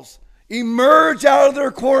goofballs emerge out of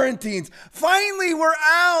their quarantines. Finally, we're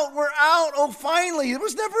out. Oh, finally. It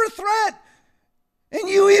was never a threat. And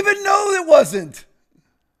you even know it wasn't.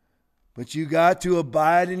 But you got to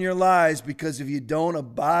abide in your lies, because if you don't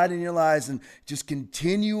abide in your lies and just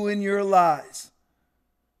continue in your lies,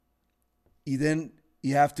 you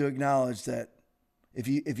have to acknowledge that if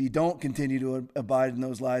you don't continue to abide in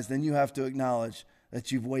those lies, then you have to acknowledge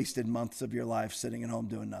that you've wasted months of your life sitting at home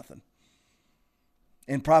doing nothing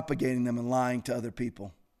and propagating them and lying to other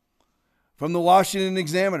people. From the Washington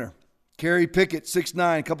Examiner, Carrie Pickett,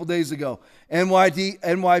 6'9", a couple days ago.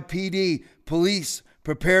 NYPD police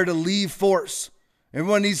prepare to leave force.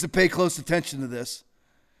 Everyone needs to pay close attention to this.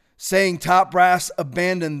 Saying top brass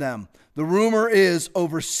abandoned them. The rumor is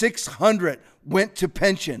over 600 went to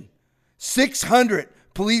pension. 600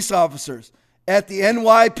 police officers at the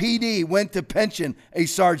NYPD went to pension, a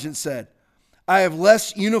sergeant said. I have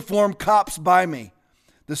less uniformed cops by me.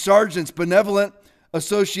 The Sergeants Benevolent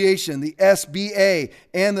Association, the SBA,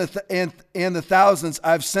 and the thousands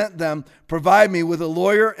I've sent them provide me with a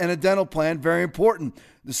lawyer and a dental plan. Very important.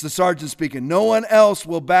 This is the sergeant speaking. No one else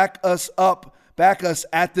will back us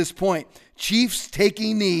at this point. Chiefs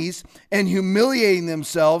taking knees and humiliating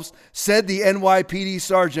themselves, said the NYPD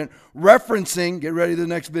sergeant, referencing, get ready to the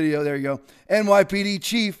next video, there you go, NYPD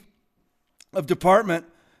chief of department,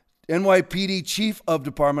 I don't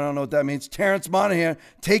know what that means, Terrence Monahan,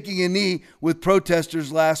 taking a knee with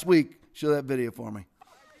protesters last week. Show that video for me.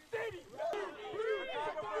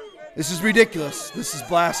 This is ridiculous. This is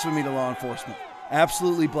blasphemy to law enforcement.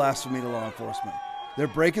 Absolutely blasphemy to law enforcement. They're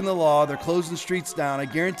breaking the law. They're closing streets down. I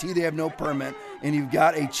guarantee they have no permit. And you've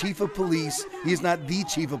got a chief of police. He's not the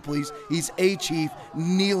chief of police. He's a chief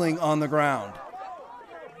kneeling on the ground.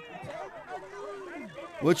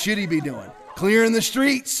 What should he be doing? Clearing the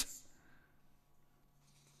streets.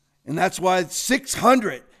 And that's why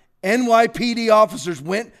 600 NYPD officers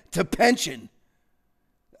went to pension.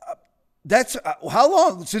 That's how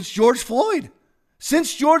long? Since George Floyd.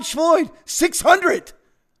 600.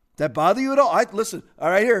 That bother you at all? Listen,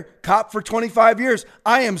 all right here, cop for 25 years.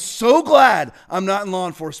 I am so glad I'm not in law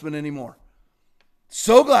enforcement anymore.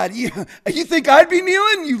 So glad. You think I'd be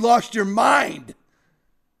kneeling? You lost your mind.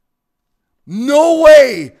 No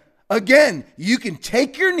way. Again, you can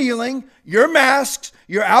take your kneeling, your masks,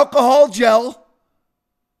 your alcohol gel,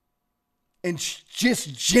 and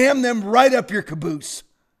just jam them right up your caboose.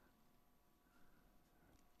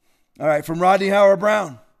 All right, from Rodney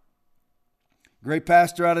Howard-Browne, great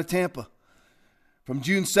pastor out of Tampa. From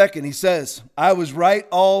June 2nd, he says, I was right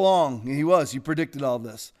all along. He was. He predicted all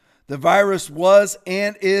this. The virus was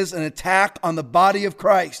and is an attack on the body of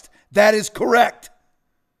Christ. That is correct.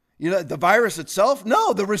 You know, the virus itself?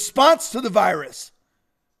 No, the response to the virus.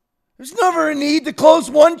 There's never a need to close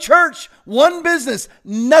one church, one business,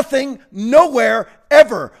 nothing, nowhere,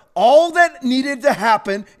 ever. All that needed to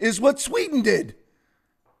happen is what Sweden did.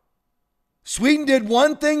 Sweden did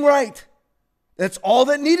one thing right. That's all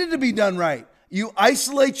that needed to be done right. You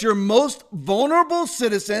isolate your most vulnerable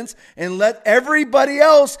citizens and let everybody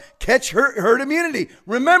else catch herd immunity.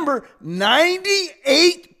 Remember,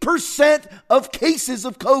 98% of cases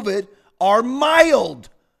of COVID are mild.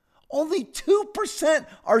 Only 2%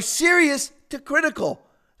 are serious to critical.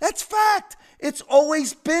 That's fact. It's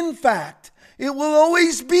always been fact. It will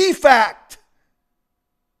always be fact.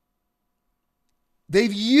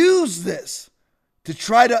 They've used this to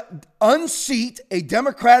try to unseat a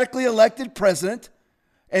democratically elected president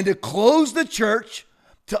and to close the church,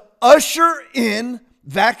 to usher in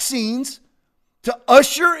vaccines, to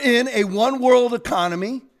usher in a one world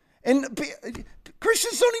economy. And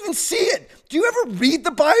Christians don't even see it. Do you ever read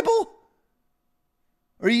the Bible?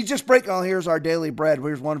 Or you just break, oh, here's our daily bread.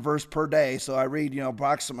 Here's one verse per day. So I read,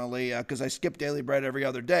 approximately, because I skip daily bread every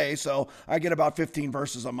other day. So I get about 15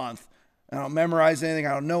 verses a month. I don't memorize anything.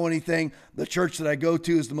 I don't know anything. The church that I go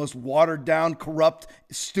to is the most watered down, corrupt,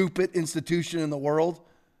 stupid institution in the world.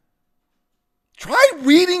 Try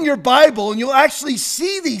reading your Bible and you'll actually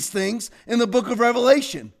see these things in the book of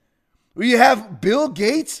Revelation. Where you have Bill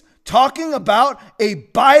Gates talking about a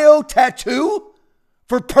bio tattoo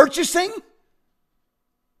for purchasing.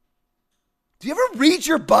 Do you ever read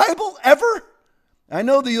your Bible ever? I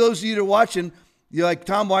know that those of you that are watching, you're like,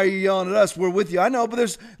 Tom, why are you yelling at us? We're with you. I know, but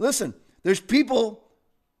there's people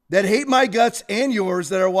that hate my guts and yours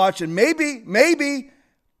that are watching. Maybe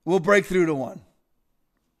we'll break through to one.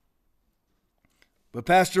 But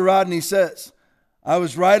Pastor Rodney says, I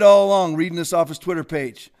was right all along reading this off his Twitter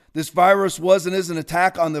page. This virus was and is an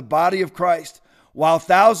attack on the body of Christ. While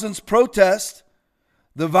thousands protest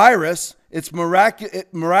the virus, it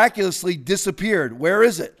miraculously disappeared. Where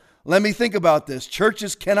is it? Let me think about this.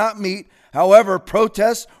 Churches cannot meet. However,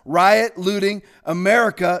 protests, riot, looting,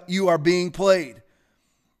 America, you are being played.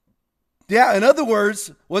 Yeah, in other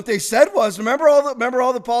words, what they said was, remember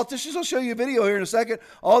all the politicians? I'll show you a video here in a second.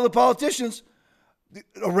 All the politicians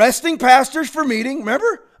arresting pastors for meeting.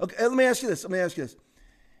 Remember? Okay, let me ask you this.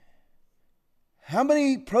 How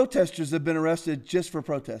many protesters have been arrested just for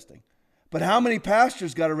protesting? But how many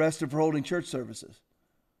pastors got arrested for holding church services?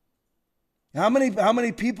 How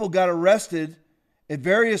many people got arrested at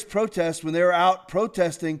various protests when they were out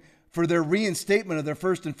protesting for their reinstatement of their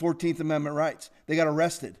First and 14th Amendment rights? They got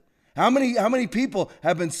arrested. How many people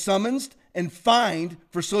have been summoned and fined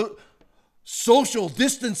for social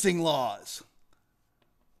distancing laws?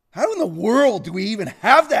 How in the world do we even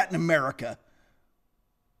have that in America?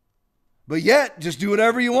 But yet, just do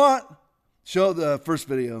whatever you want. Show the first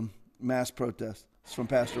video, mass protest. It's from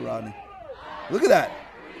Pastor Rodney. Look at that.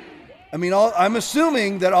 I mean, I'm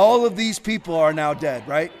assuming that all of these people are now dead,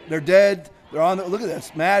 right? They're dead. They're on. Look at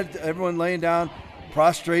this. Mad. Everyone laying down,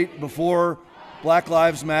 prostrate before Black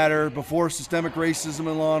Lives Matter, before systemic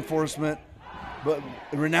racism in law enforcement, but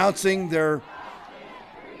renouncing their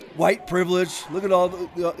white privilege. Look at all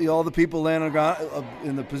the people laying on the ground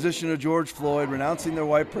in the position of George Floyd, renouncing their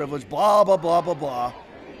white privilege. Blah blah blah blah blah.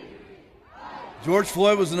 George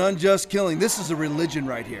Floyd was an unjust killing. This is a religion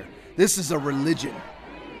right here. This is a religion.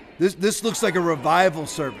 This looks like a revival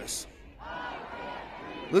service.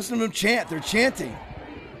 Listen to them chant. They're chanting.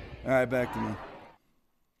 All right, back to me.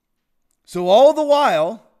 So all the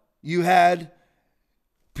while, you had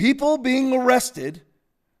people being arrested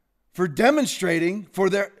for demonstrating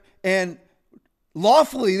for their, and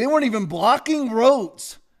lawfully, they weren't even blocking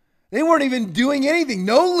roads. They weren't even doing anything.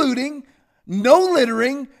 No looting, no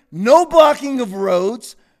littering, no blocking of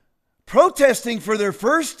roads, protesting for their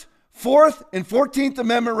First, Fourth, and 14th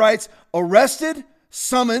Amendment rights, arrested,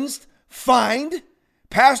 summoned, fined,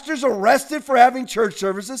 pastors arrested for having church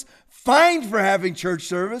services, fined for having church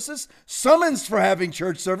services, summons for having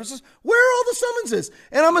church services. Where are all the summonses?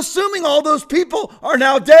 And I'm assuming all those people are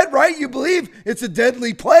now dead, right? You believe it's a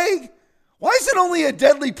deadly plague. Why is it only a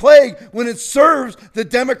deadly plague when it serves the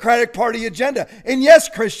Democratic Party agenda? And yes,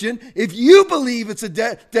 Christian, if you believe it's a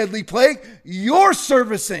deadly plague, you're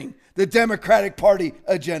servicing the Democratic Party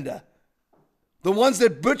agenda. The ones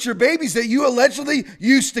that butcher babies that you allegedly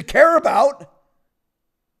used to care about.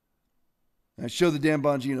 I show the Dan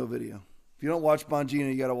Bongino video. If you don't watch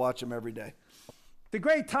Bongino, you got to watch him every day. The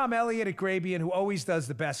great Tom Elliott at Grabian, who always does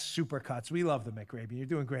the best supercuts. We love them at Grabian. You're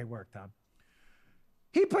doing great work, Tom.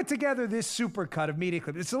 He put together this supercut of media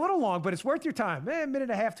clip. It's a little long, but it's worth your time. A minute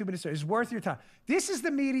and a half, 2 minutes. It's worth your time. This is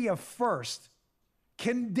the media first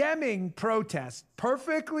condemning protests,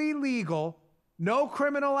 perfectly legal. No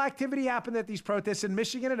criminal activity happened at these protests in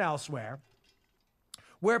Michigan and elsewhere,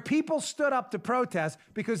 where people stood up to protest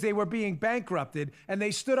because they were being bankrupted, and they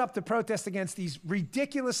stood up to protest against these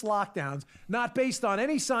ridiculous lockdowns, not based on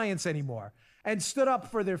any science anymore, and stood up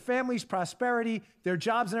for their families' prosperity, their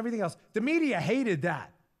jobs, and everything else. The media hated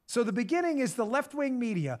that. So the beginning is the left-wing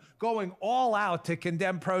media going all out to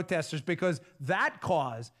condemn protesters because that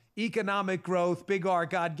caused economic growth, big R,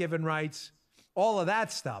 God-given rights, all of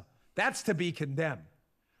that stuff. That's to be condemned.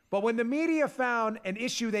 But when the media found an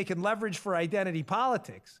issue they can leverage for identity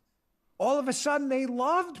politics, all of a sudden they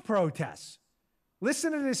loved protests.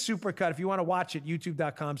 Listen to this supercut. If you want to watch it,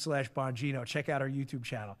 youtube.com/Bongino. Check out our YouTube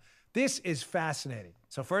channel. This is fascinating.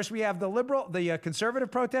 So first we have the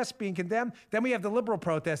conservative protests being condemned. Then we have the liberal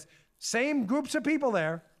protests. Same groups of people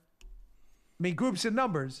there. I mean, groups in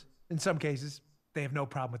numbers in some cases. They have no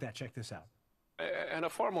problem with that. Check this out. And a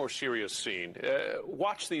far more serious scene.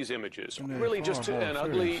 Watch these images. Really just an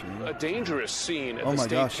ugly, dangerous scene at the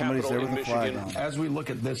state capitol in Michigan. As we look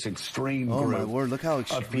at this extreme group my word, look how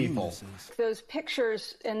extreme this is. Those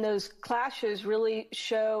pictures and those clashes really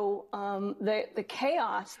show the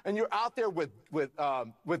chaos. And you're out there with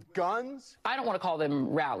guns? I don't want to call them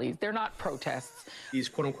rallies. They're not protests. These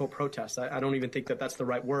quote-unquote protests, I don't even think that that's the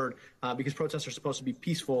right word, because protests are supposed to be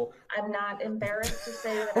peaceful. I'm not embarrassed to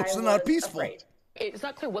say that I was not peaceful. afraid. It's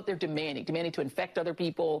not clear what they're demanding to infect other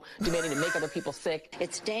people, demanding to make other people sick.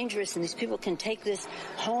 It's dangerous, and these people can take this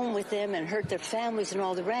home with them and hurt their families and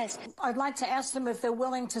all the rest. I'd like to ask them if they're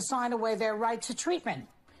willing to sign away their right to treatment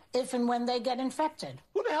if and when they get infected.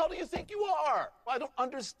 Who the hell do you think you are? I don't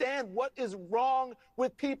understand what is wrong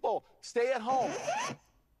with people. Stay at home.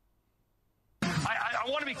 I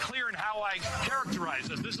want to be clear in how I characterize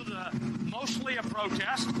this. This is mostly a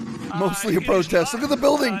protest. Mostly a protest. Look at the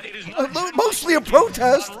building. Mostly a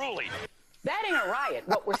protest. That ain't a riot,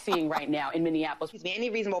 what we're seeing right now in Minneapolis. Any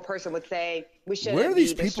reasonable person would say we shouldn't Where are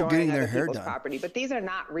these be people destroying getting their other hair people's done? property, but these are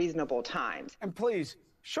not reasonable times. And please,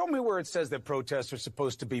 show me where it says that protests are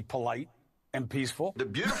supposed to be polite and peaceful. The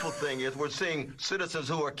beautiful thing is we're seeing citizens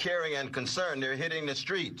who are caring and concerned. They're hitting the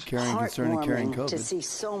streets. Caring, concerned, and carrying COVID. To see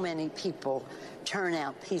so many people turn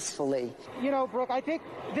out peacefully. You know, Brooke, I think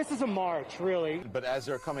this is a march, really. But as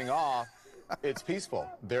they're coming off, It's peaceful.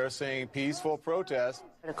 They're saying peaceful protest.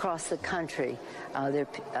 Across the country,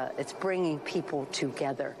 it's bringing people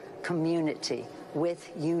together, community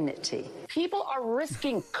with unity. People are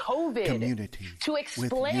risking COVID Community to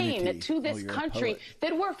explain to this country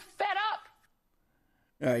that we're fed up.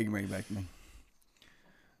 All right, you can bring it back to me.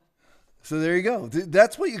 So there you go.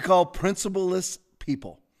 That's what you call principleless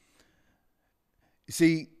people. You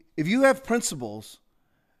see, if you have principles,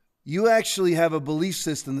 you actually have a belief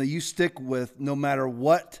system that you stick with no matter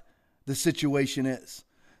what the situation is.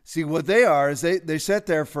 See, what they are is they sat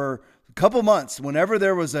there for a couple months whenever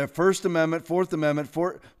there was a First Amendment, Fourth Amendment,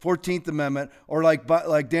 14th Amendment, or like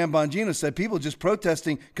Dan Bongino said, people just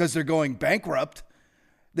protesting because they're going bankrupt.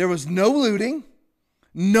 There was no looting,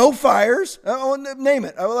 no fires. Oh, name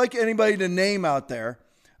it. I would like anybody to name out there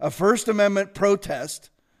a First Amendment protest,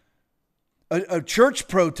 a church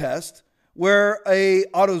protest, where a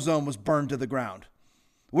AutoZone was burned to the ground.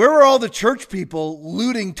 Where were all the church people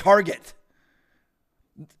looting Target?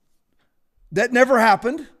 That never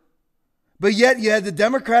happened. But yet you had the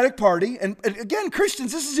Democratic Party. And again,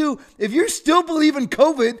 Christians, this is who, if you still believe in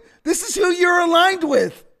COVID, this is who you're aligned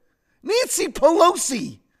with. Nancy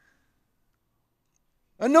Pelosi.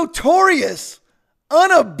 A notorious,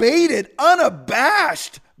 unabated,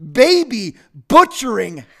 unabashed, baby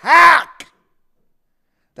butchering hack.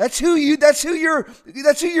 That's who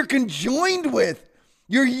you're conjoined with.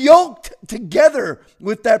 You're yoked together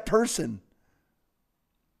with that person.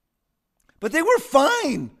 But they were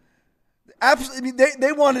fine. Absolutely.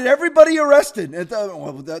 They wanted everybody arrested.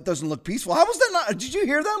 Well, that doesn't look peaceful. How was that not? Did you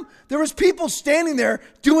hear them? There was people standing there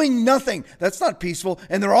doing nothing. That's not peaceful.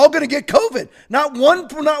 And they're all going to get COVID. Not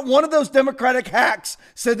one of those Democratic hacks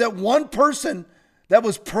said that one person that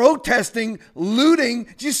was protesting, looting.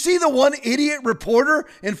 Did you see the one idiot reporter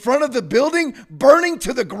in front of the building burning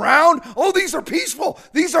to the ground? Oh, these are peaceful.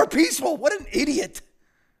 These are peaceful. What an idiot.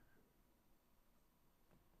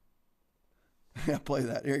 Yeah, play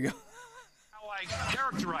that. Here you go. How I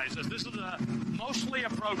characterize this. This is mostly a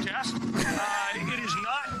protest.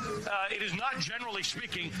 It is not generally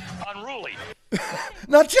speaking unruly.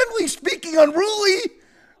 Not generally speaking unruly.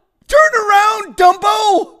 Turn around,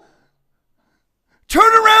 Dumbo.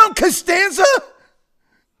 Turn around, Costanza.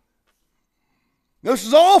 This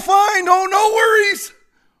is all fine. Oh, no worries.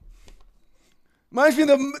 Reminds me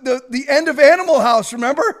of the end of Animal House,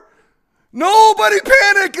 remember? Nobody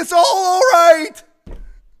panic. It's all right.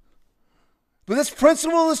 But that's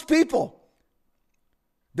principleless people.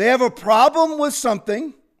 They have a problem with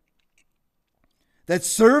something that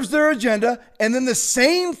serves their agenda, and then the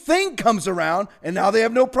same thing comes around, and now they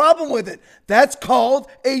have no problem with it. That's called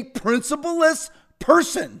a principleless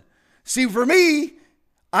person. See, for me,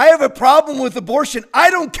 I have a problem with abortion.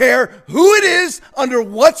 I don't care who it is, under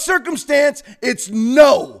what circumstance. It's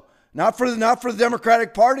no. Not for the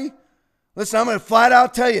Democratic Party. Listen, I'm going to flat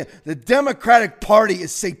out tell you, the Democratic Party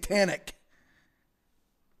is satanic.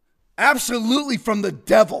 Absolutely from the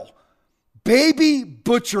devil. Baby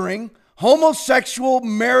butchering, homosexual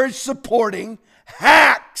marriage supporting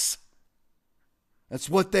hacks. That's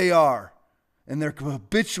what they are. And they're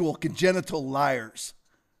habitual congenital liars.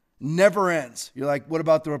 Never ends. You're like, what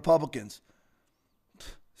about the Republicans?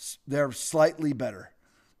 They're slightly better.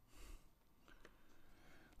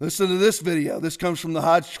 Listen to this video. This comes from the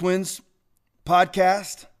Hodge Twins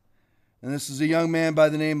podcast. And this is a young man by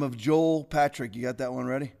the name of Joel Patrick. You got that one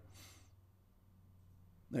ready?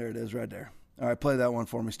 There it is right there. All right, play that one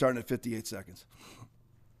for me, starting at 58 seconds.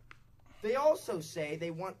 They also say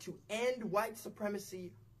they want to end white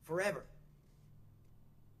supremacy forever.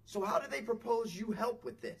 So how do they propose you help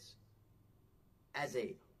with this? As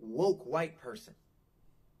a woke white person,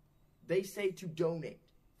 they say to donate,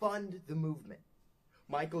 fund the movement.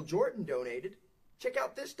 Michael Jordan donated. Check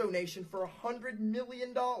out this donation for $100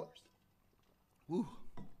 million. Ooh,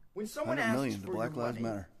 when someone 100 million asks to for Black your Lives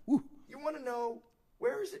money, Matter. Ooh. You want to know,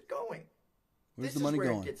 where is it going? Where's This the money is where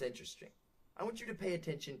going? it gets interesting. I want you to pay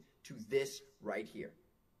attention to this right here.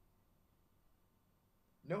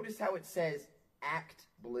 Notice how it says Act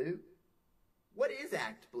Blue? What is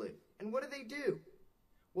Act Blue? And what do?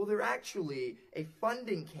 Well, they're actually a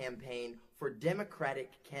funding campaign for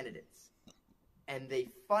Democratic candidates. And they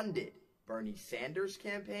funded Bernie Sanders'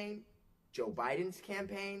 campaign, Joe Biden's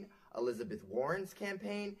campaign, Elizabeth Warren's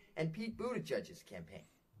campaign, and Pete Buttigieg's campaign.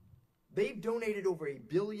 They've donated over $1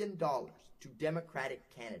 billion to Democratic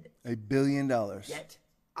candidates. $1 billion. Yet,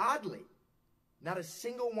 oddly, not a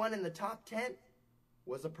single one in the top 10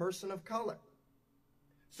 was a person of color.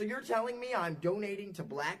 So you're telling me I'm donating to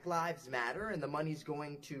Black Lives Matter and the money's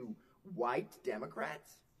going to white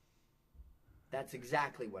Democrats? That's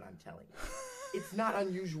exactly what I'm telling you. It's not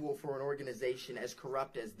unusual for an organization as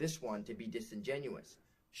corrupt as this one to be disingenuous.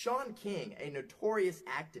 Sean King, a notorious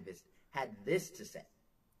activist, had this to say.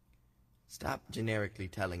 Stop generically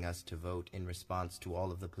telling us to vote in response to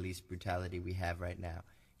all of the police brutality we have right now.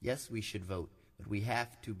 Yes, we should vote, but we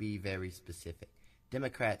have to be very specific.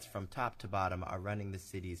 Democrats from top to bottom are running the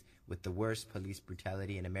cities with the worst police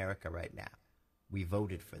brutality in America right now. We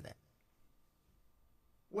voted for them.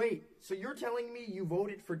 Wait, so you're telling me you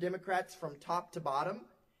voted for Democrats from top to bottom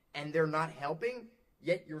and they're not helping,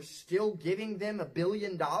 yet you're still giving them $1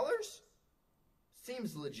 billion?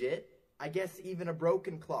 Seems legit. I guess even a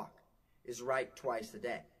broken clock is right twice a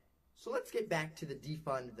day. So let's get back to the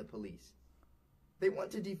defund the police. They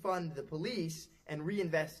want to defund the police and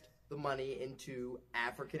reinvest the money into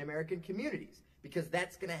African American communities because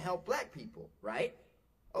that's going to help black people, right?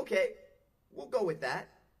 Okay, we'll go with that.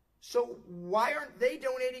 So why aren't they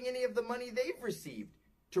donating any of the money they've received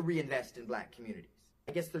to reinvest in black communities?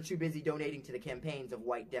 I guess they're too busy donating to the campaigns of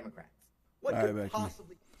white Democrats. What could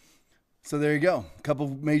possibly... So there you go. A couple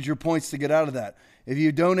major points to get out of that. If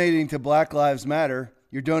you're donating to Black Lives Matter,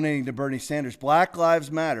 you're donating to Bernie Sanders. Black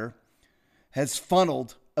Lives Matter has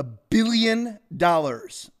funneled $1 billion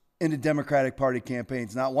into Democratic Party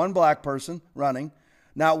campaigns. Not one black person running,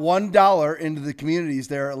 not $1 into the communities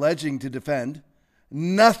they're alleging to defend.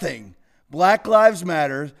 Nothing. Black Lives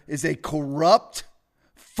Matter is a corrupt,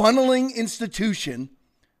 funneling institution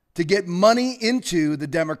to get money into the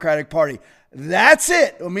Democratic Party. That's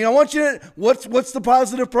it. I mean, I want you to, what's the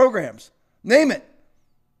positive programs? Name it.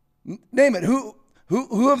 Name it.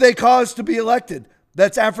 Who have they caused to be elected?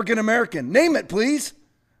 That's African American. Name it, please.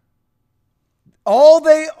 All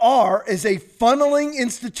they are is a funneling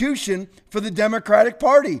institution for the Democratic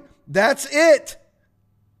Party. That's it.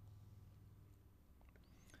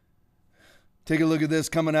 Take a look at this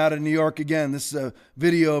coming out of New York again. This is a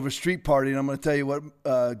video of a street party, and I'm going to tell you what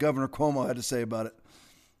Governor Cuomo had to say about it.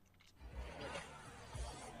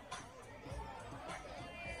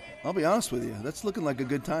 I'll be honest with you. That's looking like a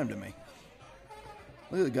good time to me.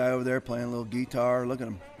 Look at the guy over there playing a little guitar. Look at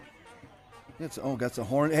him. Got the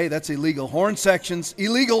horn. Hey, that's illegal. Horn sections,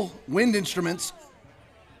 illegal. Wind instruments.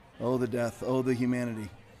 Oh, the death. Oh, the humanity.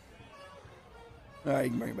 All right, you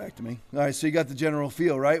can bring it back to me. All right, so you got the general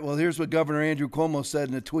feel, right? Well, here's what Governor Andrew Cuomo said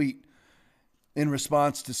in a tweet in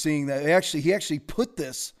response to seeing that. He actually put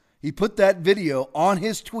this. He put that video on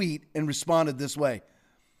his tweet and responded this way.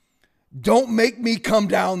 Don't make me come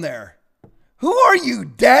down there. Who are you,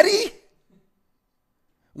 Daddy?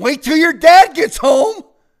 Wait till your dad gets home.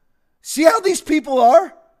 See how these people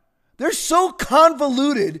are? They're so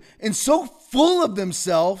convoluted and so full of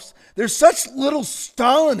themselves. They're such little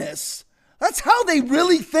Stalinists. That's how they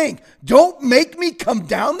really think. Don't make me come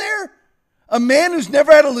down there? A man who's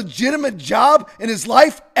never had a legitimate job in his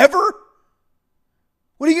life ever?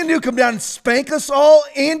 What are you going to do? Come down and spank us all,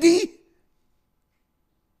 Andy?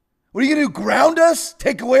 What are you going to do? Ground us?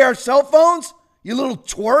 Take away our cell phones? You little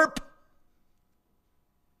twerp?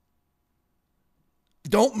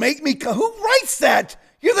 Don't make me come. Who writes that?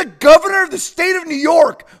 You're the governor of the state of New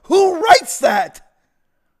York. Who writes that?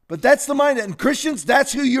 But that's the mindset. And Christians,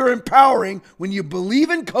 that's who you're empowering when you believe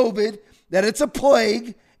in COVID, that it's a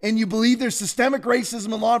plague, and you believe there's systemic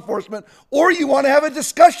racism in law enforcement, or you want to have a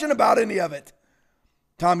discussion about any of it.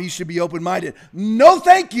 Tom, you should be open-minded. No,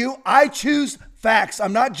 thank you. I choose facts.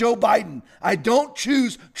 I'm not Joe Biden. I don't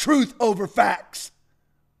choose truth over facts.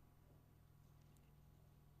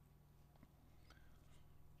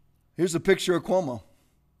 Here's a picture of Cuomo.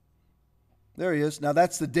 There he is. Now,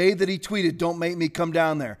 that's the day that he tweeted, don't make me come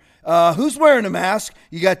down there. Who's wearing a mask?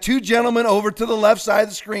 You got two gentlemen over to the left side of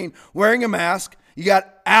the screen wearing a mask. You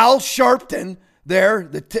got Al Sharpton there,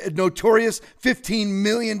 the notorious $15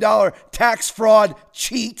 million tax fraud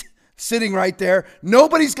cheat sitting right there.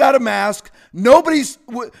 Nobody's got a mask. Nobody's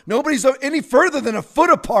any further than a foot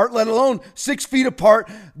apart, let alone 6 feet apart.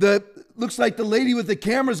 Looks like the lady with the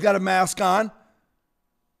camera's got a mask on.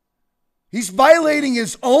 He's violating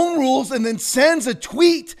his own rules and then sends a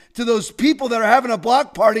tweet to those people that are having a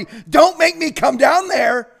block party. Don't make me come down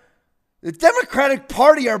there. The Democratic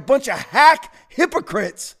Party are a bunch of hack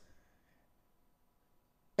hypocrites.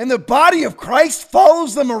 And the body of Christ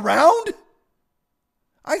follows them around?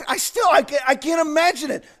 I can't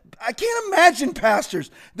imagine it. I can't imagine pastors.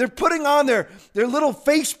 They're putting on their little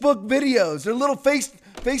Facebook videos, their little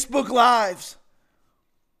Facebook lives.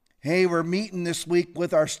 Hey, we're meeting this week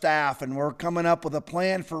with our staff and we're coming up with a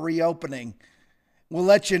plan for reopening. We'll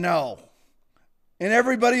let you know. And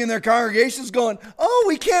everybody in their congregation's going, oh,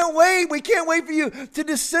 we can't wait. We can't wait for you to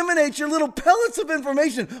disseminate your little pellets of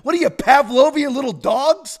information. What are you, Pavlovian little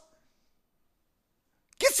dogs?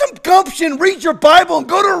 Get some gumption, read your Bible, and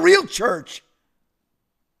go to a real church.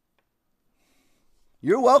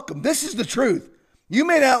 You're welcome. This is the truth. You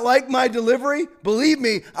may not like my delivery. Believe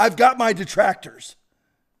me, I've got my detractors.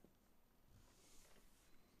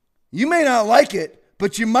 You may not like it,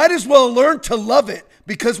 but you might as well learn to love it,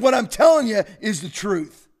 because what I'm telling you is the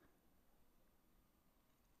truth.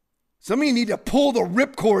 Some of you need to pull the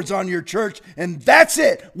ripcords on your church, and that's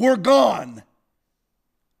it. We're gone.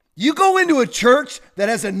 You go into a church that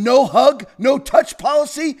has a no hug, no touch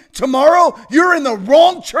policy tomorrow, you're in the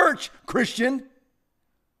wrong church, Christian.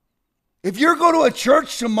 If you're going to a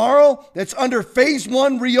church tomorrow that's under phase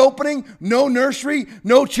 1 reopening, no nursery,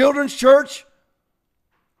 no children's church,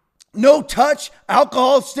 no touch,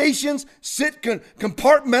 alcohol stations, sit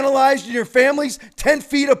compartmentalized in your families, 10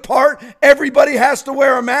 feet apart, everybody has to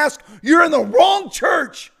wear a mask, you're in the wrong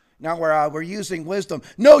church. Now we're using wisdom.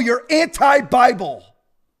 No, you're anti-Bible.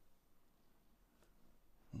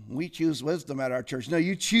 We choose wisdom at our church. No,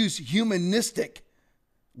 you choose humanistic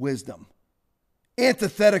wisdom,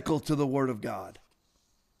 antithetical to the Word of God.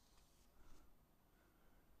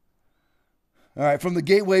 All right, from the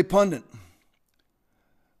Gateway Pundit.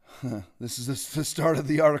 This is the start of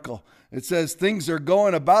the article. It says, things are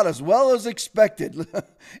going about as well as expected.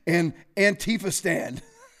 And Antifa stand.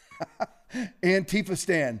 Antifa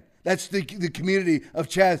stand. That's the community of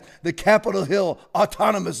Chaz, the Capitol Hill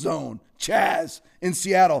Autonomous Zone, Chaz, in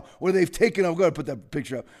Seattle, where they've taken over, go ahead and put that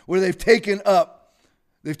picture up, where they've taken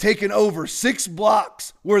over 6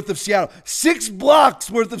 blocks worth of Seattle. 6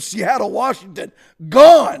 blocks worth of Seattle, Washington,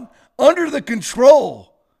 gone under the control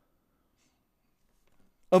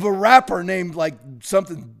of a rapper named like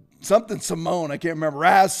something Simone. I can't remember.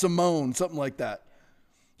 Raz Simone, something like that.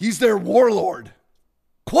 He's their warlord.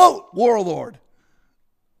 Quote, warlord.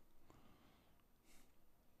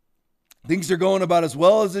 Things are going about as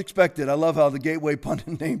well as expected. I love how the Gateway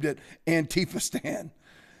Pundit named it Antifa Stand.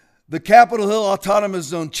 The Capitol Hill Autonomous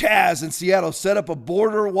Zone, Chaz, in Seattle, set up a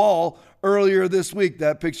border wall earlier this week.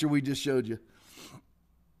 That picture we just showed you.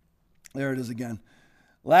 There it is again.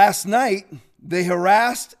 Last night, they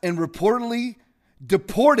harassed and reportedly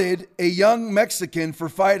deported a young Mexican for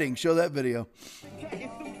fighting. Show that video.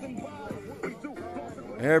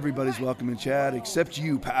 Everybody's welcome in chat except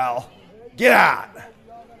you, pal. Get out.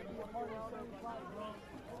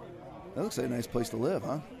 That looks like a nice place to live,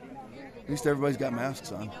 huh? At least everybody's got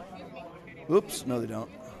masks on. Oops, no they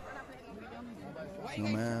don't. No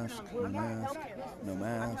mask, no mask, no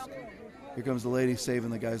mask. Here comes the lady saving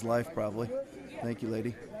the guy's life, probably. Thank you,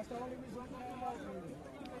 lady.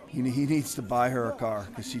 He needs to buy her a car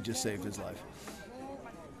because she just saved his life.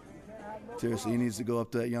 Seriously, he needs to go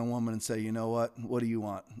up to that young woman and say, you know what? What do you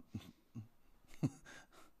want?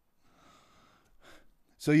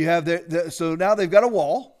 So you have so now they've got a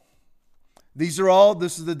wall. This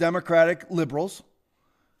is the Democratic liberals,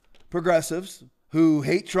 progressives, who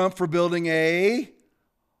hate Trump for building a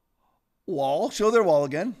wall. Show their wall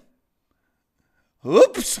again.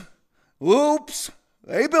 Oops.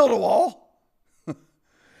 They built a wall.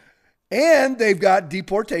 And they've got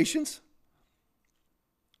deportations.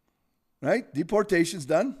 Right? Deportations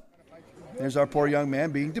done. There's our poor young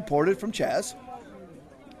man being deported from Chaz.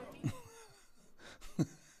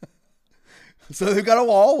 So they've got a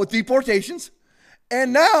wall with deportations.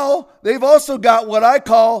 And now they've also got what I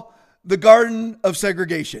call the garden of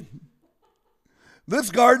segregation.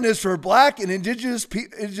 This garden is for black and indigenous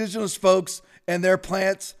folks and their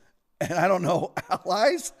plants. And I don't know,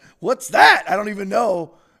 allies? What's that? I don't even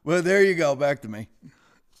know. Well, there you go. Back to me.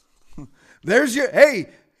 There's your, hey,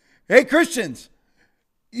 Christians,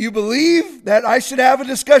 you believe that I should have a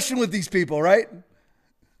discussion with these people, right?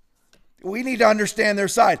 We need to understand their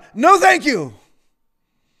side. No, thank you.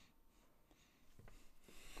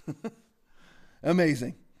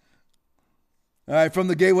 Amazing. All right, from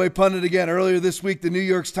the Gateway Pundit again. Earlier this week, the New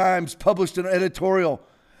York Times published an editorial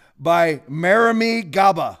by Marami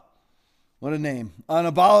Gaba. What a name. On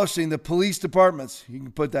abolishing the police departments. You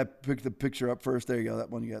can pick the picture up first. There you go. That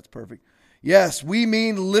one you got is perfect. Yes, we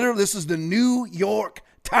mean literally, this is the New York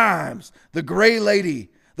Times, the gray lady,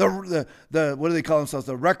 the what do they call themselves?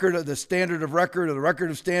 The standard of record, or the record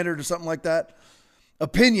of standard, or something like that.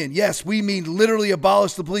 Opinion. Yes, we mean literally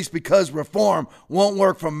abolish the police because reform won't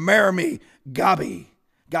work, from Marami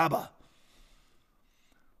Gaba.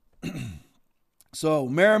 So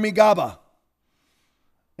Marami Gaba,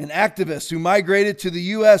 an activist who migrated to the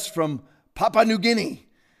U.S. from Papua New Guinea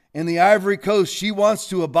in the Ivory Coast. She wants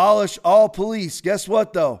to abolish all police. Guess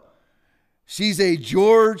what, though? She's a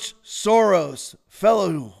George Soros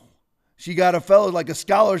fellow. She got a fellow, like a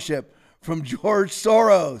scholarship from George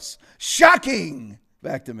Soros. Shocking.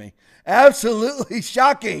 back to me. Absolutely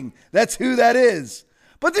shocking. That's who that is.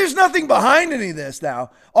 But there's nothing behind any of this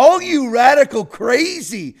now. All you radical,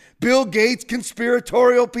 crazy Bill Gates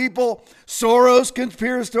conspiratorial people, Soros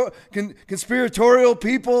conspiratorial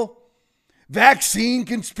people, vaccine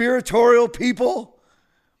conspiratorial people,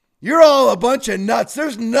 you're all a bunch of nuts.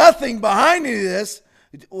 There's nothing behind any of this.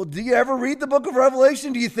 Well, do you ever read the book of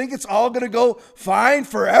Revelation? Do you think it's all going to go fine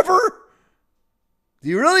forever? Do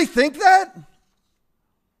you really think that?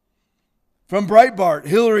 From Breitbart,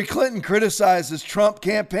 Hillary Clinton criticizes Trump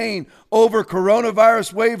campaign over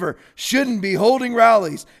coronavirus waiver, shouldn't be holding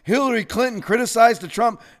rallies. Hillary Clinton criticized the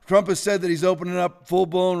Trump. Trump has said that he's opening up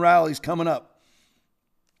full-blown rallies coming up,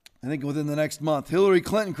 I think within the next month. Hillary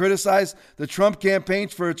Clinton criticized the Trump campaign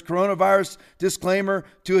for its coronavirus disclaimer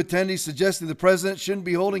to attendees, suggesting the president shouldn't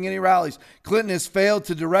be holding any rallies. Clinton has failed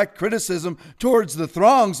to direct criticism towards the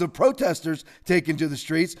throngs of protesters taken to the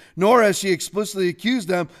streets, nor has she explicitly accused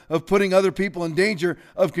them of putting other people in danger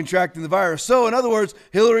of contracting the virus. So, in other words,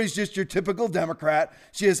 Hillary's just your typical Democrat.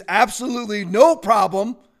 She has absolutely no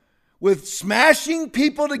problem with smashing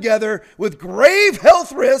people together with grave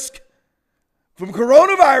health risk from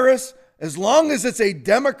coronavirus, as long as it's a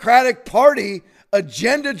Democratic Party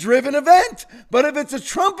agenda-driven event. But if it's a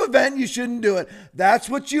Trump event, you shouldn't do it. That's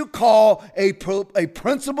what you call a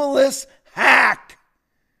principleless hack.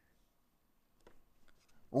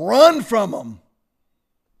 Run from them.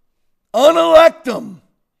 Unelect them.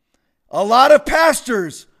 A lot of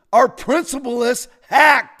pastors are principleless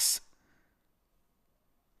hacks.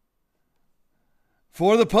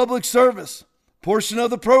 For the public service portion of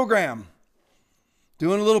the program,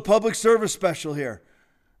 doing a little public service special here.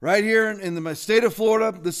 Right here in the state of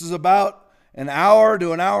Florida, this is about an hour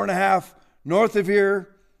to an hour and a half north of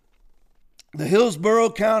here. The Hillsborough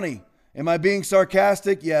County. Am I being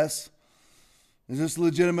sarcastic? Yes. Is this a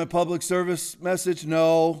legitimate public service message?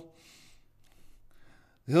 No.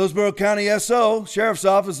 The Hillsborough County SO, Sheriff's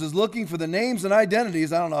Office, is looking for the names and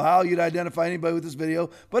identities. I don't know how you'd identify anybody with this video,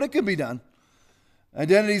 but it can be done.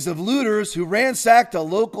 Identities of looters who ransacked a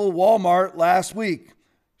local Walmart last week.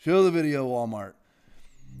 Show the video, Walmart.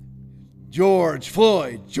 George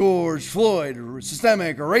Floyd,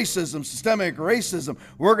 systemic racism.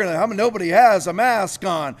 Nobody has a mask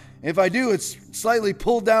on. If I do, it's slightly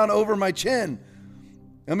pulled down over my chin.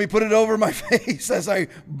 Let me put it over my face as I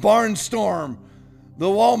barnstorm the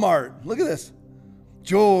Walmart. Look at this.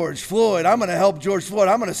 George Floyd, I'm going to help George Floyd.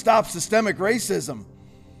 I'm going to stop systemic racism.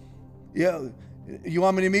 Yeah. You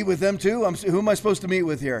want me to meet with them too? Who am I supposed to meet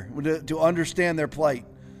with here to understand their plight?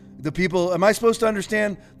 The people, am I supposed to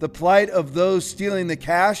understand the plight of those stealing the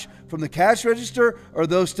cash from the cash register or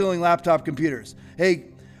those stealing laptop computers? Hey,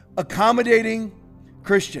 accommodating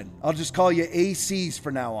Christian, I'll just call you ACs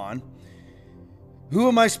for now on. Who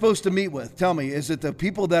am I supposed to meet with? Tell me, is it the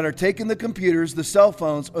people that are taking the computers, the cell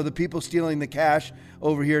phones, or the people stealing the cash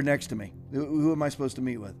over here next to me? Who am I supposed to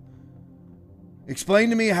meet with? Explain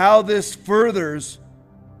to me how this furthers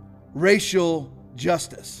racial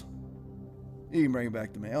justice. You can bring it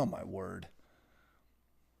back to me. Oh, my word.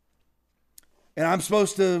 And I'm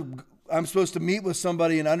supposed to meet with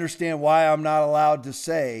somebody and understand why I'm not allowed to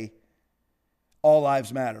say all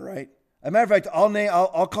lives matter, right? As a matter of fact,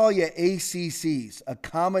 I'll call you ACCs,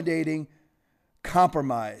 accommodating,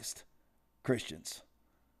 compromised Christians.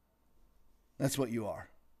 That's what you are.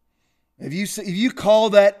 If you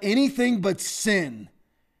call that anything but sin,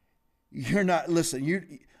 you're not,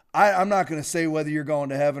 listen, I'm not going to say whether you're going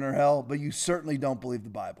to heaven or hell, but you certainly don't believe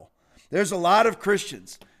the Bible. There's a lot of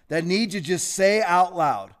Christians that need to just say out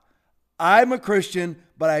loud, I'm a Christian,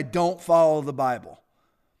 but I don't follow the Bible.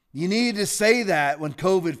 You needed to say that when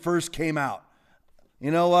COVID first came out.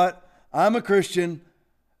 You know what? I'm a Christian,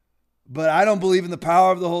 but I don't believe in the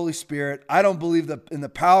power of the Holy Spirit. I don't believe in the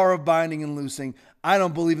power of binding and loosing. I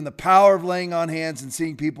don't believe in the power of laying on hands and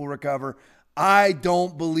seeing people recover. I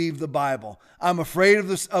don't believe the Bible. I'm afraid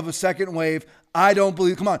of a second wave. I don't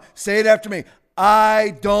believe. Come on, say it after me.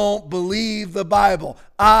 I don't believe the Bible.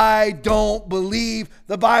 I don't believe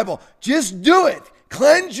the Bible. Just do it.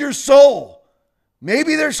 Cleanse your soul.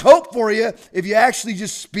 Maybe there's hope for you if you actually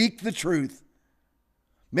just speak the truth.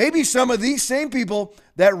 Maybe some of these same people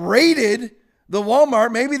that raided the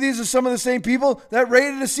Walmart, maybe these are some of the same people that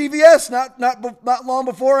raided a CVS not long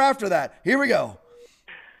before or after that. Here we go.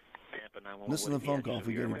 Listen to the phone call if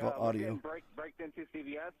we get any audio. Look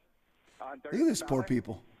at these poor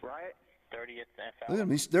people. Look at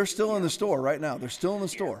them. They're still in the store right now. They're still in the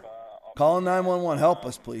store. Calling 911. Help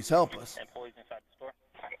us, please. Help us.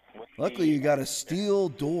 Luckily, you got a steel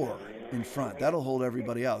door in front. That'll hold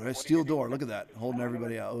everybody out. Right? Steel door. Look at that. Holding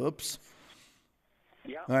everybody out. Oops.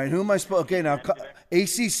 All right. Who am I supposed? Okay, now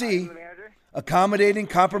ACC, accommodating,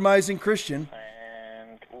 compromising Christian.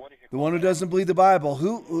 The one who doesn't believe the Bible.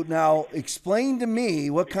 Who now explain to me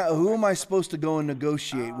who am I supposed to go and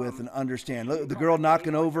negotiate with and understand? The girl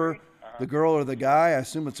knocking over the girl or the guy? I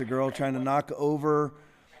assume it's a girl trying to knock over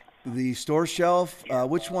the store shelf.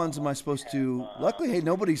 Which ones am I supposed to? Luckily, hey,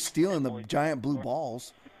 nobody's stealing the giant blue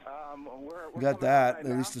balls. We got that. At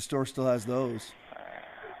least the store still has those.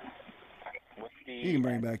 You can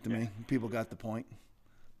bring it back to me. People got the point.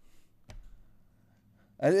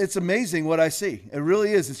 It's amazing what I see. It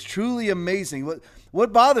really is. It's truly amazing.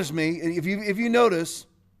 What bothers me, if you notice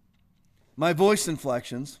my voice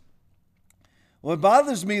inflections, what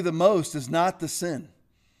bothers me the most is not the sin.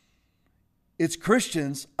 It's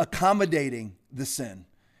Christians accommodating the sin.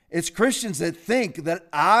 It's Christians that think that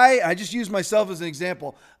I just use myself as an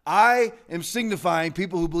example. I am signifying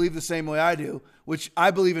people who believe the same way I do, which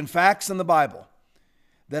I believe in facts in the Bible,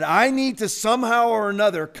 that I need to somehow or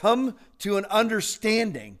another come to an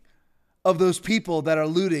understanding of those people that are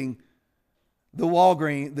looting the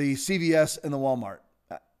Walgreens, the CVS, and the Walmart.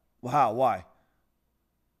 How? Why?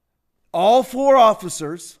 All 4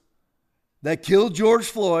 officers that killed George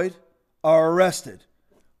Floyd are arrested.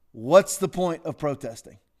 What's the point of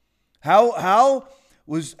protesting? How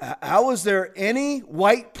was there any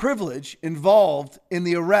white privilege involved in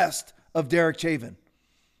the arrest of Derek Chauvin,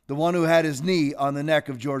 the one who had his knee on the neck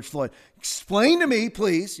of George Floyd? Explain to me,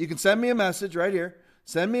 please. You can send me a message right here.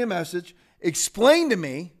 Send me a message. Explain to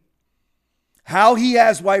me how he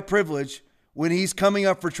has white privilege when he's coming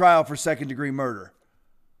up for trial for second-degree murder.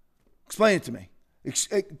 Explain it to me.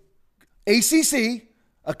 ACC,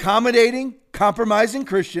 accommodating, compromising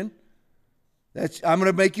Christian. I'm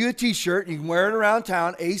going to make you a t-shirt. You can wear it around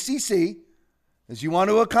town. ACC, as you want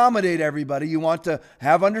to accommodate everybody. You want to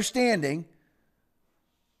have understanding.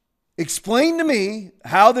 Explain to me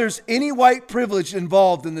how there's any white privilege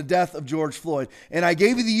involved in the death of George Floyd. And I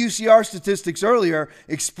gave you the UCR statistics earlier.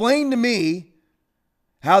 Explain to me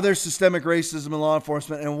how there's systemic racism in law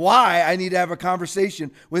enforcement and why I need to have a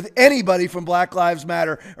conversation with anybody from Black Lives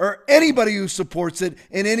Matter or anybody who supports it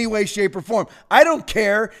in any way, shape, or form. I don't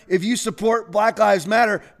care if you support Black Lives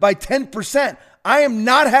Matter by 10%. I am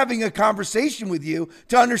not having a conversation with you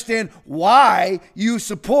to understand why you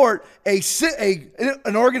support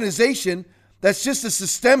an organization that's just a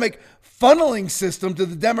systemic funneling system to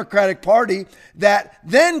the Democratic Party that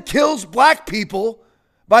then kills black people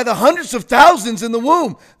by the hundreds of thousands in the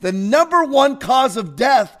womb. The number one cause of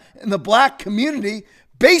death in the black community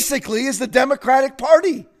basically is the Democratic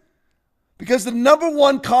Party. Because the number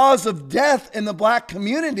one cause of death in the black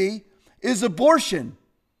community is abortion.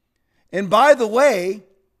 And by the way,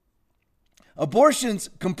 abortions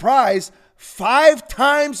comprise 5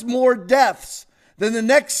 times more deaths than the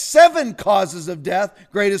next 7 causes of death,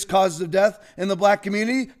 greatest causes of death in the black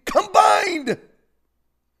community combined.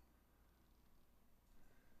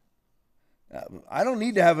 I don't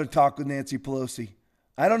need to have a talk with Nancy Pelosi.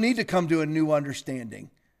 I don't need to come to a new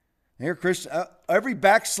understanding. Here, every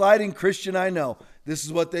backsliding Christian I know, this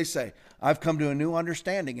is what they say. I've come to a new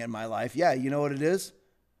understanding in my life. Yeah, you know what it is?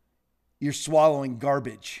 You're swallowing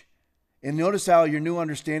garbage. And notice how your new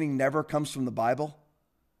understanding never comes from the Bible.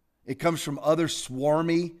 It comes from other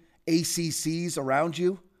swarmy ACCs around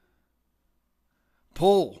you.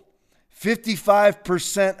 Poll: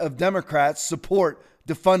 55% of Democrats support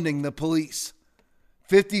defunding the police.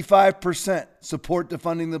 55% support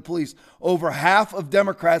defunding the police. Over half of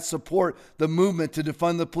Democrats support the movement to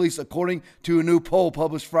defund the police, according to a new poll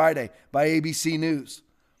published Friday by ABC News.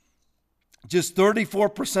 Just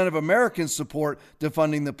 34% of Americans support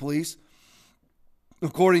defunding the police,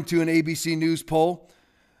 according to an ABC News poll.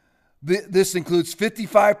 This includes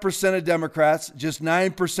 55% of Democrats, just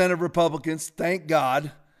 9% of Republicans. Thank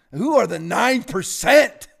God. Who are the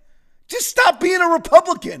 9%? Just stop being a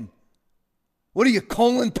Republican. What are you,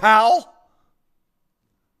 Colin Powell?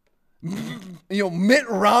 Mitt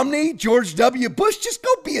Romney, George W. Bush? Just go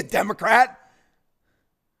be a Democrat.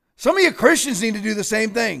 Some of you Christians need to do the same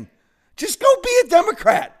thing. Just go be a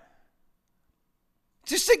Democrat.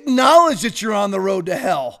 Just acknowledge that you're on the road to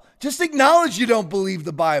hell. Just acknowledge you don't believe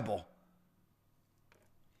the Bible.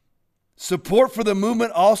 Support for the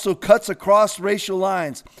movement also cuts across racial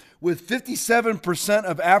lines, with 57%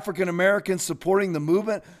 of African Americans supporting the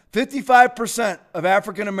movement. 55% of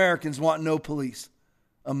African Americans want no police.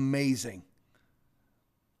 Amazing.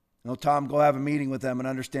 No, Tom, go have a meeting with them and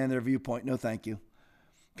understand their viewpoint. No, thank you.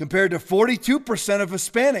 Compared to 42% of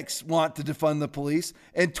Hispanics want to defund the police,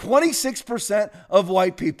 and 26% of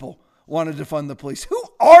white people want to defund the police. Who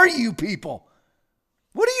are you people?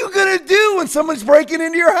 What are you going to do when someone's breaking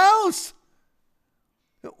into your house?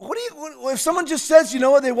 What are you If someone just says, you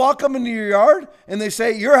know what, they walk up into your yard and they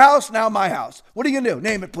say, your house, now my house. What are you going to do?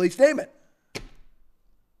 Name it, please. Name it.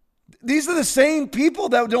 These are the same people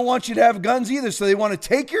that don't want you to have guns either. So they want to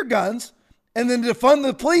take your guns and then defund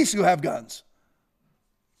the police who have guns.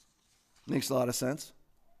 Makes a lot of sense.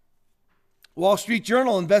 Wall Street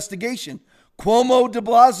Journal investigation. Cuomo de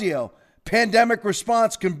Blasio. Pandemic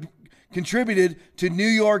response contributed to New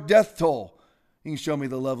York death toll. You can show me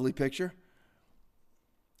the lovely picture.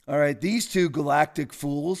 All right, these two galactic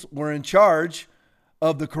fools were in charge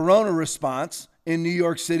of the corona response in New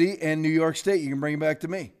York City and New York State. You can bring it back to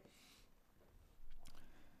me.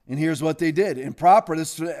 And here's what they did. Improper,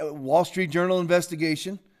 this Wall Street Journal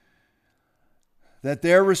investigation, that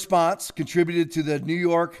their response contributed to the New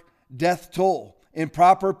York death toll.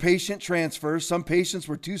 Improper patient transfers. Some patients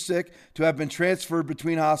were too sick to have been transferred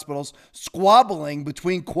between hospitals. Squabbling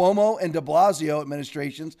between Cuomo and de Blasio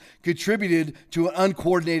administrations contributed to an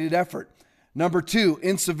uncoordinated effort. Number 2,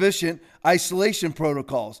 insufficient isolation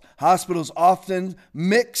protocols. Hospitals often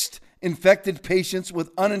mixed infected patients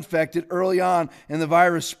with uninfected early on, and the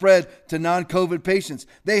virus spread to non-COVID patients.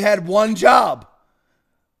 They had one job.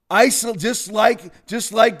 Just like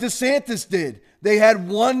DeSantis did. They had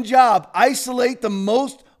one job, isolate the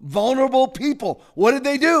most vulnerable people. What did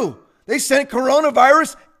they do? They sent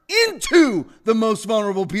coronavirus into the most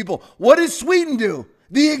vulnerable people. What did Sweden do?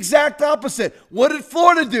 The exact opposite. What did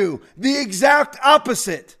Florida do? The exact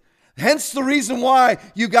opposite. Hence the reason why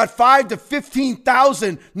you got 5,000 to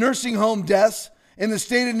 15,000 nursing home deaths in the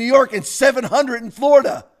state of New York and 700 in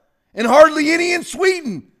Florida and hardly any in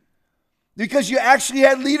Sweden. Because you actually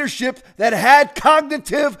had leadership that had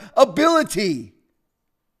cognitive ability,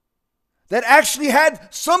 that actually had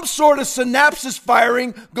some sort of synapses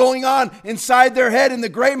firing going on inside their head in the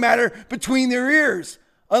gray matter between their ears.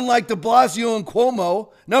 Unlike de Blasio and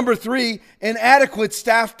Cuomo. Number 3, inadequate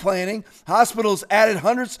staff planning. Hospitals added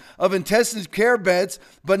hundreds of intensive care beds,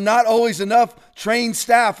 but not always enough trained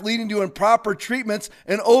staff, leading to improper treatments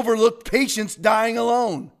and overlooked patients dying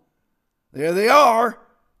alone. There they are.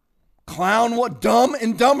 Clown, what? Dumb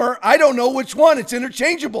and dumber. I don't know which one. It's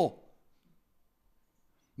interchangeable.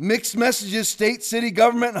 Mixed messages. State, city,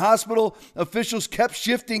 government, and hospital officials kept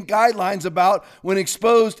shifting guidelines about when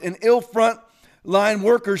exposed and ill front-line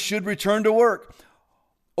workers should return to work.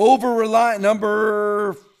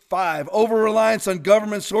 Number 5, over-reliance on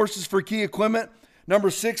government sources for key equipment. Number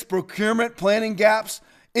 6, procurement planning gaps.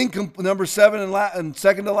 Number 7 and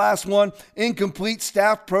second to last one, incomplete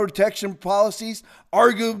staff protection policies.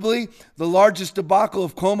 Arguably, the largest debacle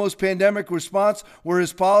of Cuomo's pandemic response were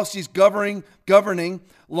his policies governing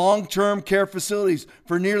long-term care facilities.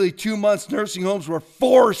 For nearly 2 months, nursing homes were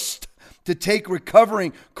forced to take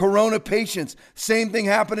recovering corona patients. Same thing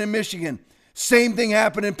happened in Michigan. Same thing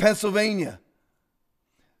happened in Pennsylvania.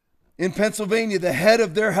 In Pennsylvania, the head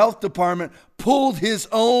of their health department pulled his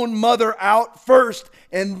own mother out first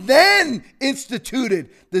and then instituted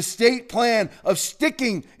the state plan of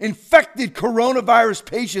sticking infected coronavirus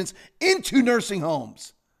patients into nursing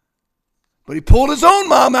homes. But he pulled his own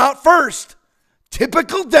mom out first.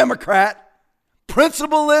 Typical Democrat,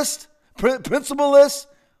 principleless,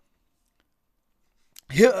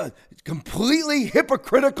 completely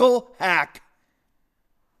hypocritical hack.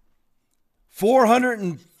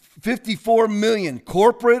 454 million.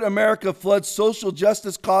 Corporate America floods social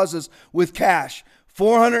justice causes with cash.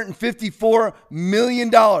 $454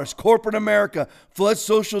 million. Corporate America floods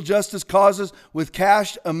social justice causes with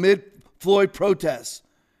cash amid Floyd protests.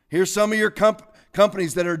 Here's some of your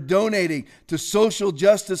companies that are donating to social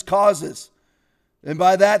justice causes. And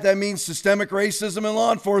by that means systemic racism in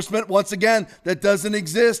law enforcement. Once again, that doesn't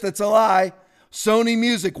exist. That's a lie. Sony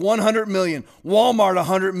Music, $100 million. Walmart,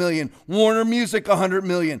 $100 million. Warner Music, $100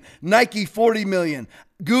 million. Nike, $40 million.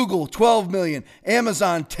 Google, $12 million.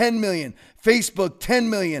 Amazon, $10 million. Facebook, $10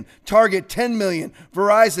 million. Target, $10 million.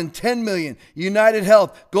 Verizon, $10 million. United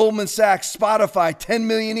Health, Goldman Sachs, Spotify, $10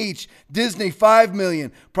 million each. Disney, $5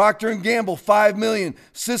 million. Procter & Gamble, $5 million.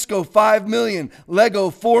 Cisco, $5 million. Lego,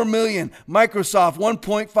 $4 million. Microsoft,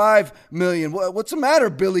 $1.5 million. What's the matter,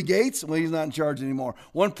 Billy Gates? Well, he's not in charge anymore.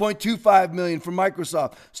 $1.25 million from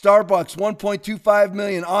Microsoft. Starbucks, $1.25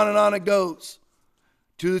 million. On it goes.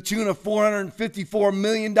 To the tune of $454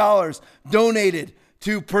 million donated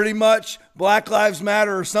to pretty much Black Lives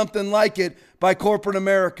Matter or something like it by corporate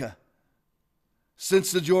America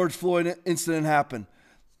since the George Floyd incident happened.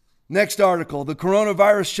 Next article, the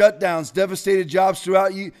coronavirus shutdowns devastated jobs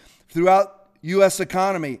throughout U.S.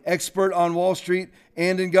 economy. Expert on Wall Street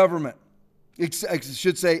and in government.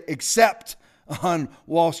 Except on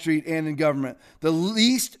Wall Street and in government. The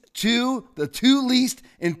two least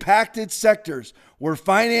impacted sectors were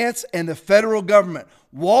finance and the federal government.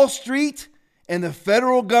 Wall Street and the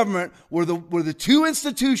federal government were the two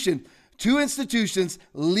institutions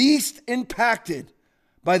least impacted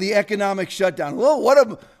by the economic shutdown. Whoa, what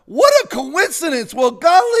a coincidence. Well,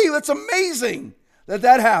 golly, that's amazing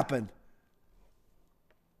that happened.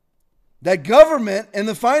 That government and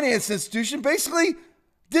the finance institution basically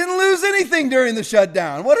didn't lose anything during the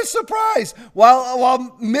shutdown. What a surprise.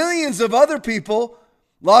 While millions of other people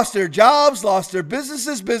lost their jobs, lost their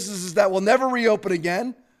businesses that will never reopen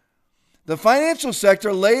again, the financial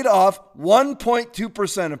sector laid off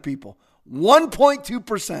 1.2% of people,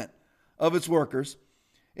 1.2% of its workers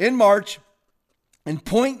in March and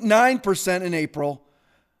 0.9% in April.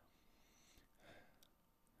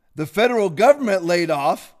 The federal government laid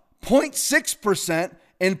off 0.6%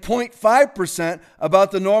 and 0.5%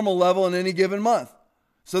 about the normal level in any given month.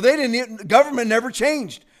 So government never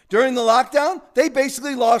changed. During the lockdown, they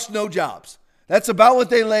basically lost no jobs. That's about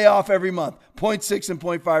what they lay off every month, 0.6 and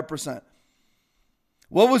 0.5%.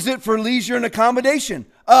 What was it for leisure and accommodation?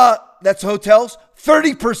 That's hotels,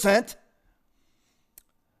 30%.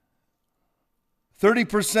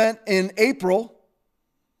 30% in April,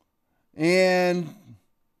 and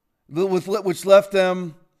which left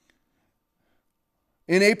them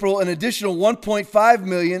in April an additional 1.5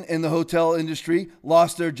 million in the hotel industry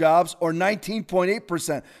lost their jobs, or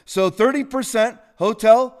 19.8%. So 30%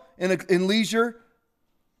 hotel in leisure,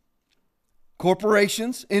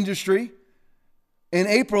 corporations, industry. In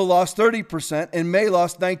April lost 30%, and May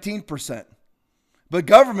lost 19%. But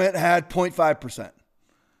government had 0.5%.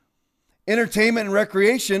 Entertainment and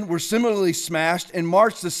recreation were similarly smashed. In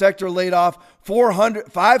March, the sector laid off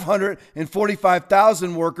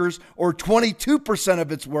 545,000 workers, or 22% of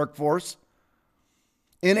its workforce.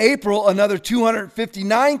 In April, another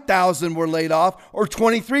 259,000 were laid off, or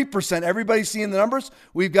 23%. Everybody seeing the numbers?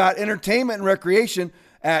 We've got entertainment and recreation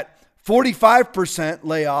at 45%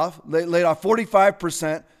 laid off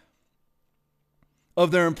 45%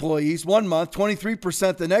 of their employees one month,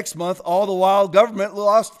 23% the next month, all the while government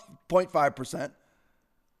lost 0.5%.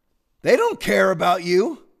 They don't care about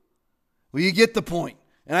you. Well, you get the point.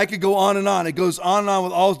 And I could go on and on. It goes on and on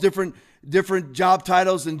with all different job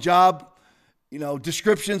titles and job,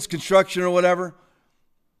 descriptions, construction or whatever.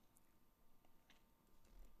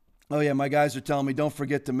 Oh yeah, my guys are telling me don't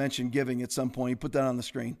forget to mention giving at some point. You put that on the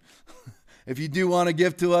screen. If you do want to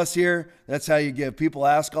give to us here, that's how you give. People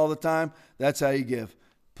ask all the time. That's how you give.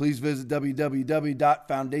 Please visit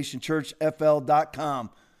www.foundationchurchfl.com.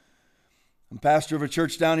 I'm pastor of a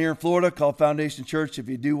church down here in Florida called Foundation Church. If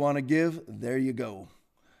you do want to give, there you go.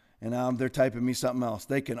 And now they're typing me something else.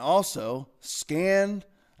 They can also scan,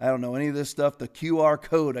 I don't know any of this stuff, the QR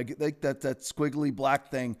code. I think that squiggly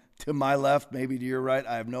black thing to my left, maybe to your right.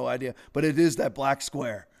 I have no idea. But it is that black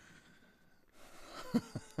square.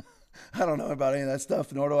 I don't know about any of that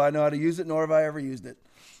stuff, nor do I know how to use it, nor have I ever used it.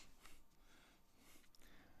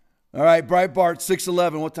 All right, Breitbart,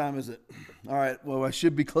 6:11. What time is it? All right, well, I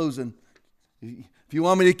should be closing. If you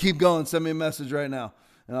want me to keep going, send me a message right now,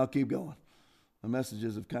 and I'll keep going. The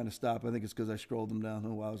messages have kind of stopped. I think it's because I scrolled them down.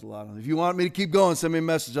 Oh, wow, there's a lot of them. If you want me to keep going, send me a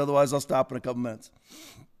message. Otherwise, I'll stop in a couple minutes.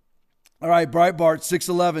 All right, Breitbart,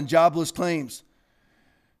 6:11, jobless claims.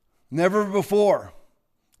 Never before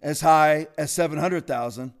as high as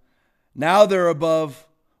 700,000. Now they're above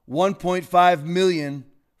 1.5 million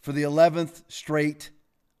for the 11th straight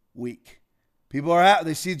week. People are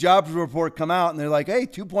they see jobs report come out and they're like, hey,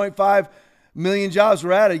 2.5 million jobs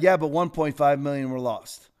were added. Yeah, but 1.5 million were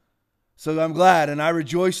lost. So I'm glad, and I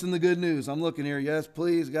rejoice in the good news. I'm looking here. Yes,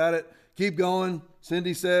 please, got it. Keep going.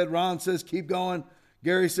 Cindy said, Ron says, keep going.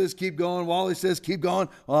 Gary says, keep going. Wally says, keep going.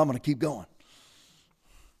 Well, I'm going to keep going.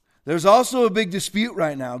 There's also a big dispute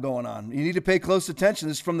right now going on. You need to pay close attention.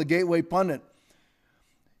 This is from the Gateway Pundit.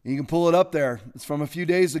 You can pull it up there. It's from a few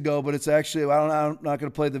days ago, but it's actually, I'm not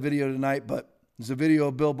going to play the video tonight, but there's a video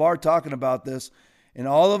of Bill Barr talking about this. And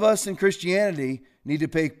all of us in Christianity need to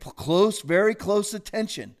pay very close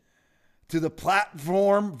attention to the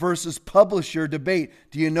platform versus publisher debate.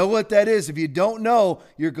 Do you know what that is? If you don't know,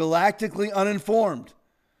 you're galactically uninformed.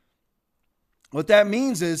 What that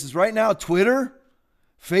means is right now, Twitter,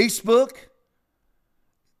 Facebook,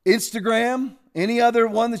 Instagram, any other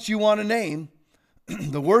one that you want to name,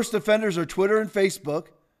 the worst offenders are Twitter and Facebook.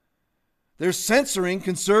 They're censoring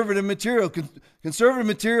conservative material. Conservative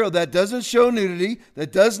material that doesn't show nudity,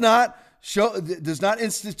 that does not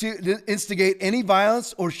instigate any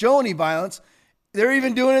violence or show any violence. They're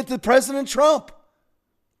even doing it to President Trump.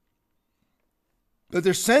 But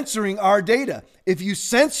they're censoring our data. If you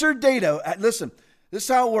censor data, listen, this is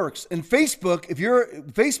how it works. In Facebook,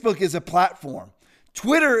 Facebook is a platform.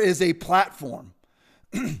 Twitter is a platform.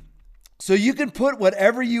 So you can put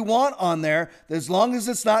whatever you want on there as long as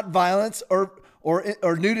it's not violence or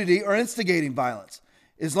nudity or instigating violence.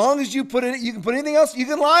 As long as you put in it, you can put anything else. You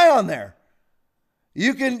can lie on there.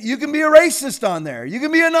 You can be a racist on there. You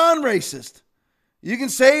can be a non-racist. You can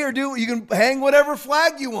say or do, you can hang whatever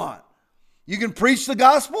flag you want. You can preach the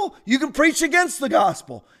gospel. You can preach against the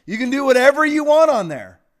gospel. You can do whatever you want on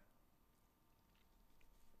there.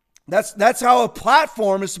 That's how a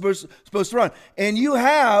platform is supposed to run. And you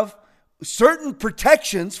have certain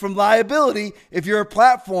protections from liability if you're a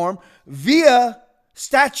platform via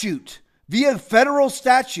statute, via federal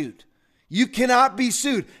statute. You cannot be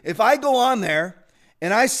sued. If I go on there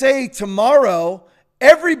and I say tomorrow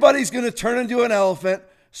everybody's going to turn into an elephant,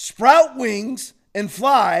 sprout wings, and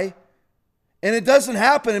fly, and it doesn't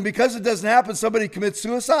happen, and because it doesn't happen, somebody commits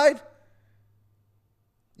suicide,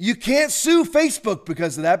 you can't sue Facebook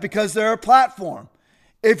because of that, because they're a platform.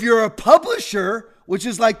 If you're a publisher, which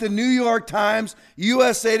is like the New York Times,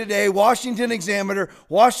 USA Today, Washington Examiner,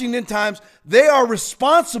 Washington Times, they are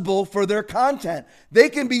responsible for their content. They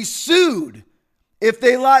can be sued if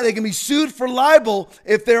they lie. They can be sued for libel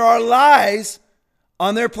if there are lies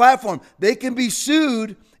on their platform. They can be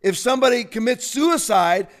sued if somebody commits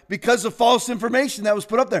suicide because of false information that was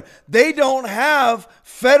put up there. They don't have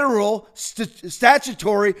federal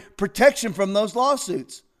statutory protection from those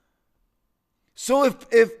lawsuits. So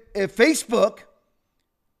if Facebook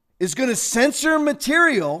is going to censor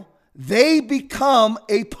material, they become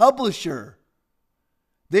a publisher.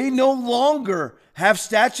 They no longer have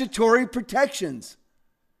statutory protections.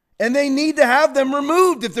 And they need to have them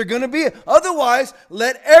removed if they're going to be. Otherwise,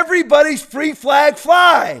 let everybody's free flag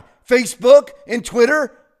fly. Facebook and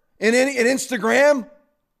Twitter and Instagram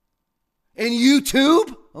and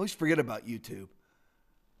YouTube. Always forget about YouTube.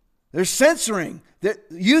 They're censoring.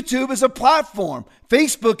 YouTube is a platform.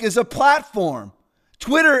 Facebook is a platform.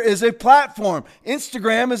 Twitter is a platform.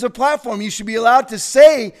 Instagram is a platform. You should be allowed to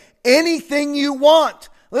say anything you want.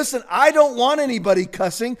 Listen, I don't want anybody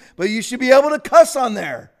cussing, but you should be able to cuss on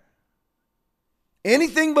there.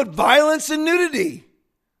 Anything but violence and nudity.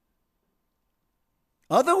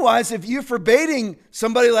 Otherwise, if you're forbidding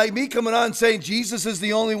somebody like me coming on saying Jesus is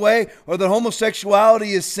the only way or that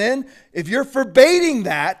homosexuality is sin, if you're forbidding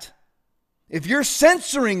that, if you're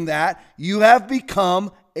censoring that, you have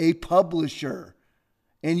become a publisher.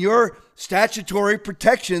 And your statutory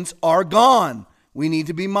protections are gone. We need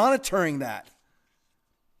to be monitoring that.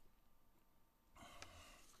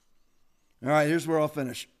 All right, here's where I'll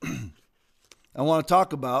finish. I want to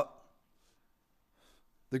talk about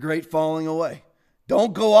the great falling away.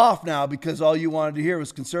 Don't go off now because all you wanted to hear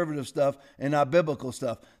was conservative stuff and not biblical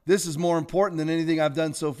stuff. This is more important than anything I've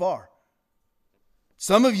done so far.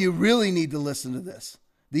 Some of you really need to listen to this.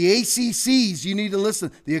 The ACCs, you need to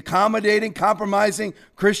listen. The accommodating, compromising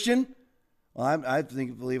Christian. Well, I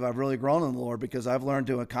believe I've really grown in the Lord because I've learned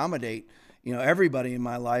to accommodate everybody in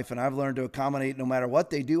my life, and I've learned to accommodate no matter what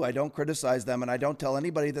they do. I don't criticize them, and I don't tell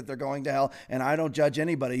anybody that they're going to hell, and I don't judge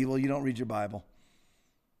anybody. Well, you don't read your Bible,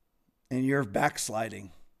 and you're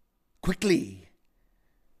backsliding quickly.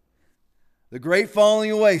 The great falling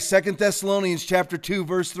away, 2 Thessalonians chapter 2,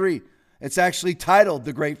 verse 3. It's actually titled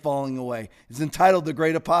The Great Falling Away. It's entitled The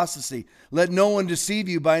Great Apostasy. Let no one deceive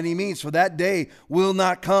you by any means, for that day will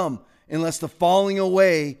not come unless the falling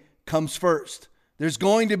away comes first. There's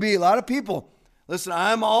going to be a lot of people. Listen,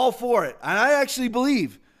 I'm all for it. And I actually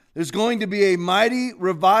believe there's going to be a mighty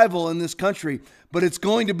revival in this country, but it's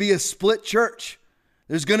going to be a split church.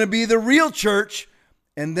 There's going to be the real church,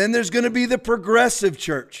 and then there's going to be the progressive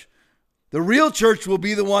church. The real church will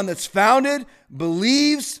be the one that's founded,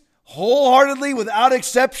 believes wholeheartedly, without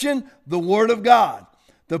exception, the Word of God.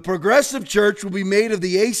 The progressive church will be made of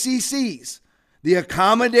the ACCs, the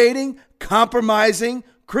accommodating, compromising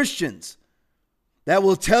Christians. That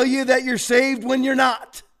will tell you that you're saved when you're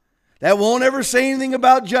not. That won't ever say anything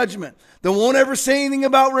about judgment. That won't ever say anything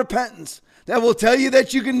about repentance. That will tell you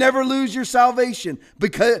that you can never lose your salvation.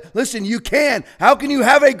 Because, listen, you can. How can you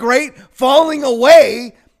have a great falling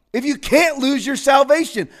away if you can't lose your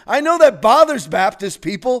salvation? I know that bothers Baptist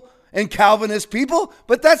people and Calvinist people,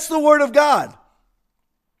 but that's the Word of God.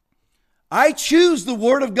 I choose the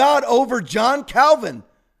Word of God over John Calvin.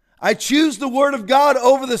 I choose the Word of God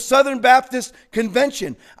over the Southern Baptist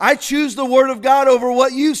Convention. I choose the Word of God over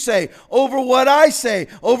what you say, over what I say,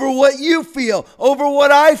 over what you feel, over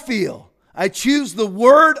what I feel. I choose the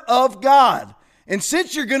Word of God. And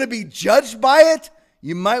since you're going to be judged by it,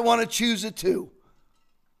 you might want to choose it too.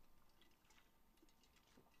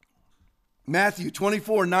 Matthew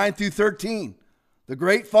 24, 9 through 13. The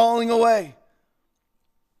great falling away.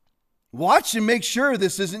 Watch and make sure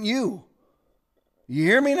this isn't you. You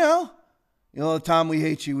hear me now? You know, Tom, we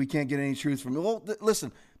hate you. We can't get any truth from you. Well,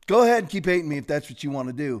 listen, go ahead and keep hating me if that's what you want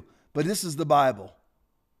to do. But this is the Bible.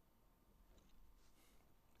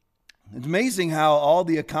 It's amazing how all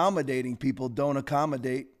the accommodating people don't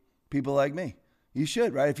accommodate people like me. You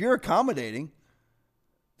should, right? If you're accommodating,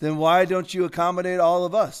 then why don't you accommodate all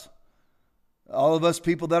of us? All of us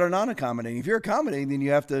people that are non-accommodating. If you're accommodating, then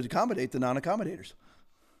you have to accommodate the non-accommodators.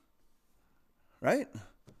 Right?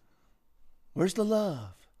 Where's the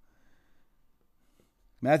love?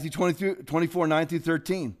 Matthew 24, 9 through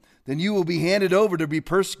 13. Then you will be handed over to be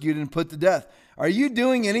persecuted and put to death. Are you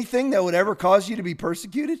doing anything that would ever cause you to be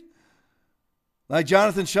persecuted? Like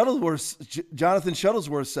Jonathan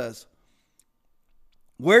Shuttlesworth says,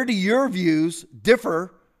 where do your views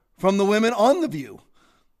differ from the women on The View?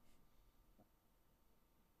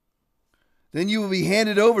 Then you will be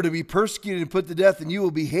handed over to be persecuted and put to death, and you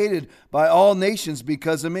will be hated by all nations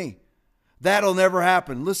because of me. That'll never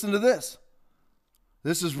happen. Listen to this.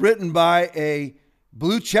 This is written by a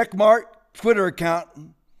blue checkmark Twitter account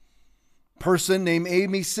person named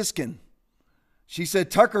Amy Siskin. She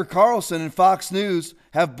said, Tucker Carlson and Fox News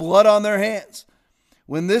have blood on their hands.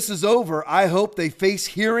 When this is over, I hope they face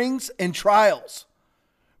hearings and trials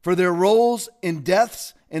for their roles in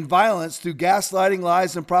deaths and violence through gaslighting,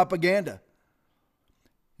 lies, and propaganda.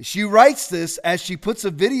 She writes this as she puts a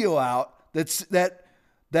video out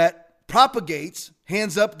that propagates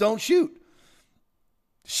hands up, don't shoot.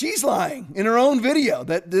 She's lying in her own video.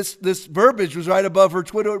 That this verbiage was right above her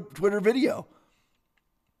Twitter video,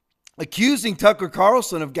 accusing Tucker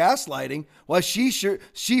Carlson of gaslighting while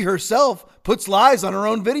she herself puts lies on her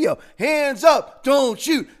own video. Hands up, don't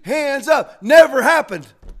shoot. Hands up, never happened.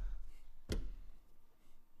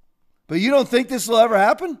 But you don't think this will ever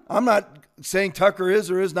happen? I'm not saying Tucker is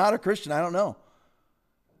or is not a Christian. I don't know.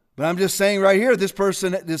 But I'm just saying right here, this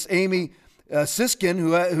person, this Amy Siskin,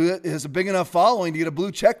 who has a big enough following to get a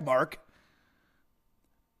blue check mark,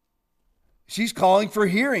 she's calling for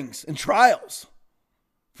hearings and trials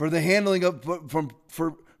for the handling of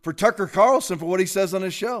for Tucker Carlson for what he says on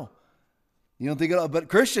his show. You don't think but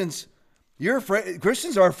Christians,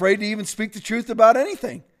 Christians are afraid to even speak the truth about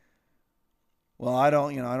anything. Well, I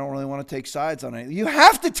don't really want to take sides on anything. You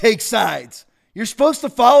have to take sides. You're supposed to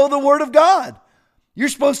follow the word of God. You're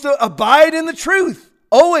supposed to abide in the truth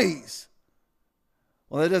always.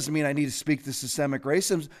 Well, that doesn't mean I need to speak to systemic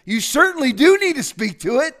racism. You certainly do need to speak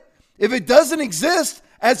to it. If it doesn't exist,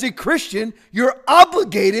 as a Christian, you're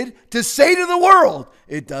obligated to say to the world,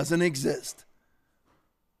 it doesn't exist.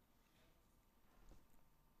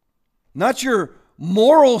 Not your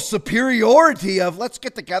moral superiority of let's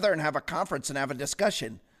get together and have a conference and have a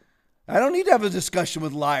discussion. I don't need to have a discussion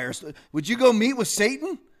with liars. Would you go meet with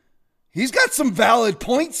Satan? He's got some valid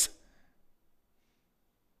points.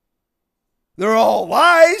 They're all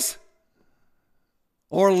lies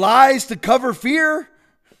or lies to cover fear.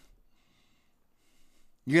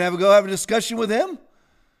 You're going to go have a discussion with him?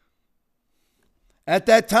 At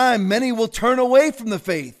that time, many will turn away from the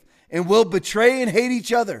faith and will betray and hate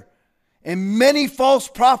each other. And many false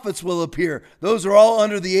prophets will appear. Those are all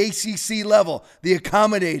under the ACC level, the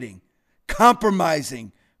accommodating,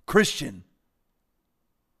 compromising Christian.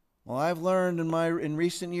 Well, I've learned in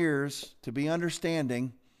recent years to be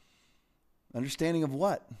understanding. Understanding of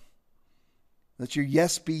what? That your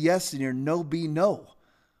yes be yes and your no be no.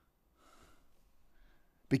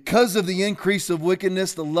 Because of the increase of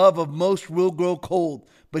wickedness, the love of most will grow cold,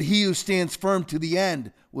 but he who stands firm to the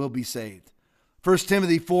end will be saved. 1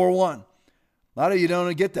 Timothy 4:1. A lot of you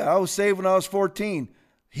don't get that. I was saved when I was 14.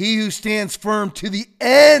 He who stands firm to the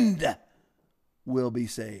end will be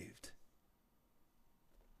saved.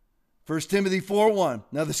 1 Timothy 4:1.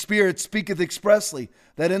 Now the Spirit speaketh expressly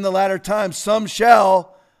that in the latter times some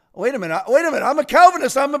shall... Wait a minute. I'm a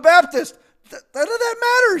Calvinist. I'm a Baptist. None of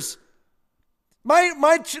that matters.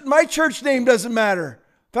 My church name doesn't matter.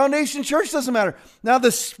 Foundation Church doesn't matter. Now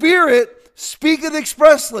the Spirit speaketh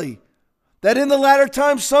expressly that in the latter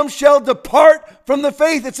times some shall depart from the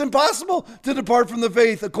faith. It's impossible to depart from the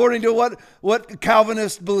faith according to what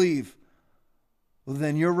Calvinists believe. Well,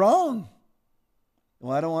 then you're wrong.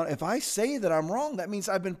 Well, I don't want. If I say that I'm wrong, that means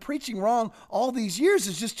I've been preaching wrong all these years.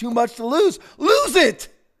 It's just too much to lose. Lose it.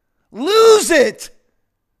 Lose it.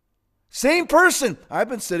 Same person. I've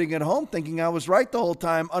been sitting at home thinking I was right the whole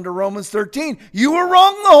time under Romans 13. You were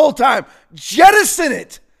wrong the whole time. Jettison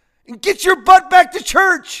it and get your butt back to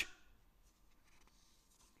church.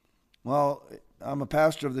 Well, I'm a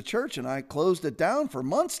pastor of the church and I closed it down for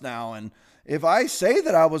months now. And if I say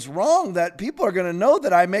that I was wrong, that people are going to know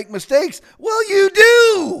that I make mistakes. Well, you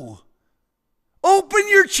do. Open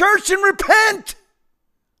your church and repent.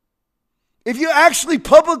 If you actually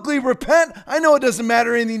publicly repent, I know it doesn't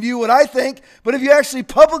matter anything to you what I think, but if you actually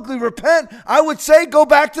publicly repent, I would say go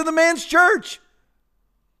back to the man's church.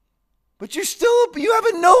 But you have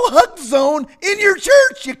a no hug zone in your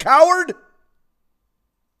church, you coward.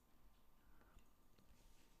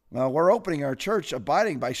 Well, we're opening our church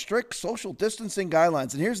abiding by strict social distancing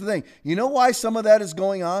guidelines. And here's the thing. You know why some of that is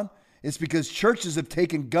going on? It's because churches have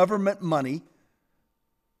taken government money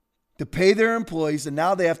to pay their employees, and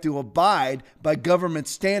now they have to abide by government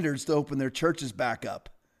standards to open their churches back up.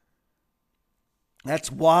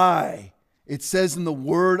 That's why it says in the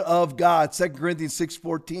Word of God, 2 Corinthians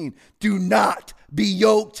 6:14, do not be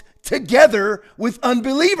yoked together with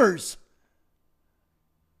unbelievers.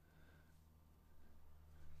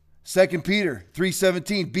 2 Peter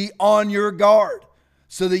 3:17, be on your guard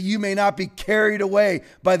so that you may not be carried away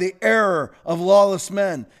by the error of lawless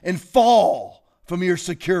men and fall from your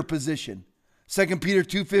secure position. 2 Peter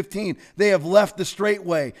 2:15, they have left the straight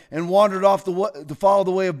way and wandered off to follow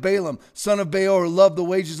the way of Balaam, son of Beor, who loved the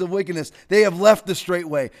wages of wickedness. They have left the straight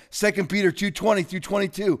way. 2 Peter 2:20 through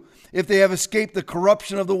 22, if they have escaped the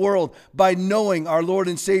corruption of the world by knowing our Lord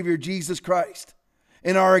and Savior Jesus Christ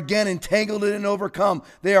and are again entangled in and overcome,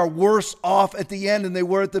 they are worse off at the end than they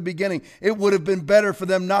were at the beginning. It would have been better for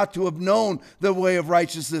them not to have known the way of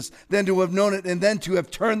righteousness than to have known it and then to have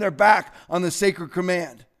turned their back on the sacred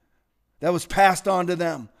command that was passed on to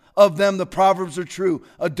them. Of them, the proverbs are true.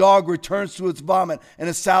 A dog returns to its vomit, and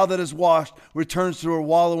a sow that is washed returns to her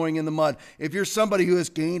wallowing in the mud. If you're somebody who has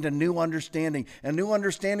gained a new understanding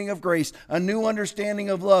of grace, a new understanding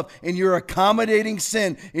of love, and you're accommodating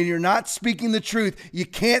sin, and you're not speaking the truth, you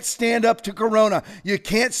can't stand up to Corona. You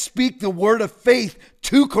can't speak the word of faith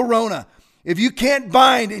to Corona. If you can't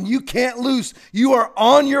bind and you can't loose, you are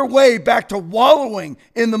on your way back to wallowing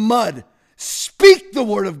in the mud. Speak the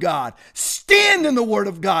word of God. Stand in the word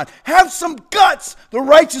of God. Have some guts. The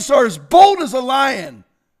righteous are as bold as a lion.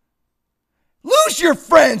 Lose your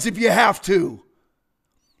friends if you have to.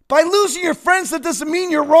 By losing your friends, that doesn't mean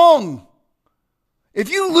you're wrong. If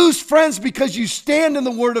you lose friends because you stand in the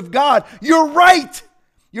word of God, you're right.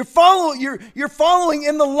 You're following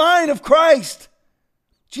in the line of Christ.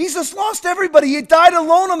 Jesus lost everybody. He died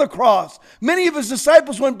alone on the cross. Many of his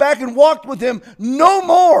disciples went back and walked with him no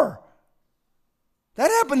more. That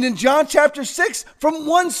happened in John chapter 6 from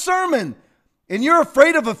one sermon. And you're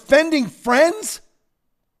afraid of offending friends?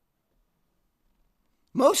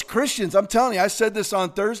 Most Christians, I'm telling you, I said this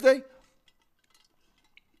on Thursday.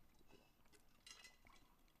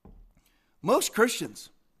 Most Christians,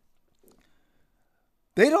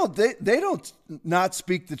 they don't not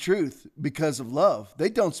speak the truth because of love. They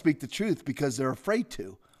don't speak the truth because they're afraid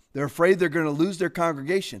to. They're afraid they're going to lose their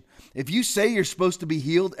congregation. If you say you're supposed to be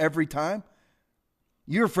healed every time,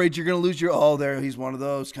 you're afraid you're going to lose he's one of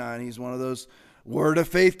those kind. He's one of those word of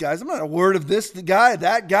faith guys. I'm not a word of this guy,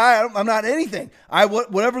 that guy. I'm not anything.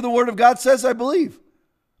 Whatever the word of God says, I believe.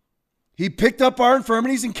 He picked up our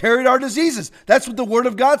infirmities and carried our diseases. That's what the word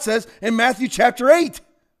of God says in Matthew chapter 8.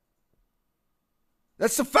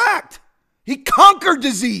 That's the fact. He conquered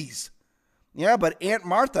disease. Yeah, but Aunt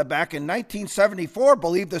Martha back in 1974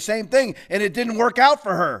 believed the same thing and it didn't work out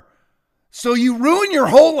for her. So you ruin your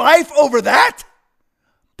whole life over that?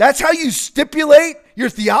 That's how you stipulate your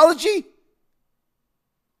theology?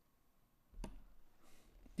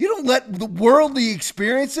 You don't let the worldly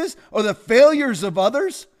experiences or the failures of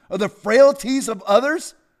others or the frailties of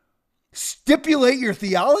others stipulate your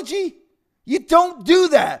theology? You don't do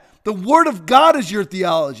that. The word of God is your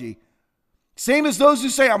theology. Same as those who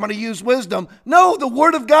say, I'm going to use wisdom. No, the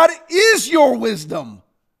word of God is your wisdom.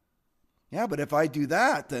 Yeah, but if I do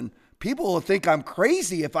that, then people will think I'm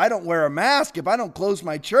crazy if I don't wear a mask, if I don't close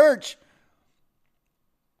my church.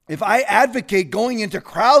 If I advocate going into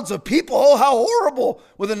crowds of people, oh, how horrible,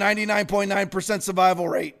 with a 99.9% survival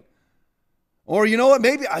rate. Or you know what,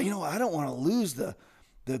 maybe, I don't want to lose the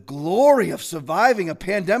glory of surviving a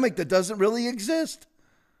pandemic that doesn't really exist.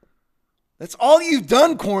 That's all you've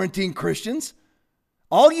done, quarantine Christians.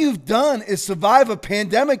 All you've done is survive a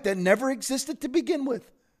pandemic that never existed to begin with.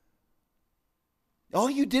 All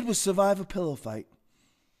you did was survive a pillow fight.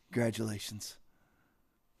 Congratulations.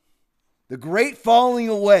 The great falling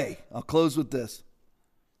away. I'll close with this.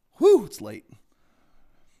 Whew, it's late.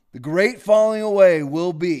 The great falling away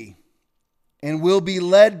will be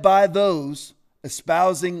led by those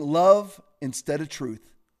espousing love instead of truth.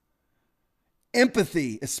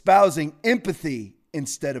 Espousing empathy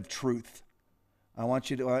instead of truth. I want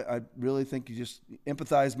you to, I really think you just,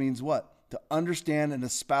 empathize means what? To understand and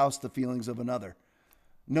espouse the feelings of another.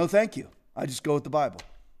 No, thank you. I just go with the Bible.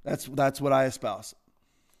 That's what I espouse.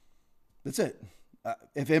 That's it.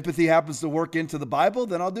 If empathy happens to work into the Bible,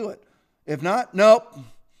 then I'll do it. If not, nope.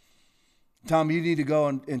 Tom, you need to go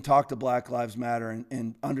and talk to Black Lives Matter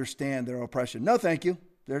and understand their oppression. No, thank you.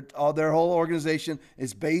 Their whole organization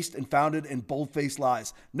is based and founded in bold-faced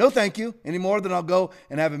lies. No, thank you. Any more than I'll go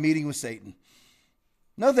and have a meeting with Satan.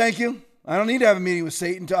 No, thank you. I don't need to have a meeting with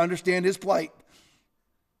Satan to understand his plight.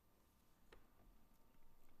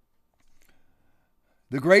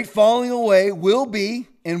 The great falling away will be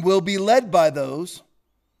led by those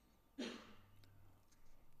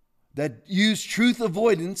that use truth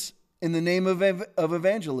avoidance in the name of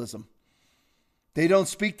evangelism. They don't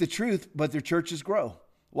speak the truth, but their churches grow.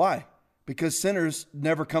 Why? Because sinners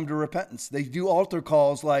never come to repentance. They do altar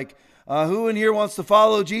calls like, who in here wants to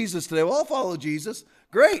follow Jesus today? Well, I'll follow Jesus.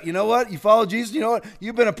 Great. You know what? You follow Jesus. You know what?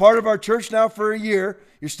 You've been a part of our church now for a year.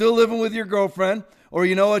 You're still living with your girlfriend. Or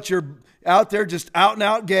you know what? You're out there just out and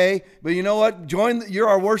out gay. But you know what? You're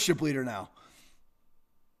our worship leader now.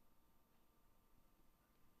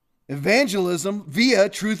 Evangelism via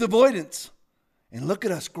truth avoidance. And look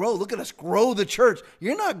at us grow. Look at us grow the church.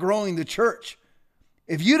 You're not growing the church.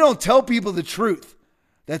 If you don't tell people the truth,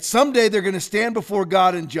 that someday they're going to stand before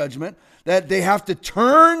God in judgment, that they have to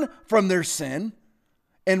turn from their sin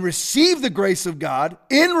and receive the grace of God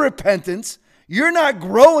in repentance, you're not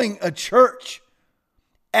growing a church.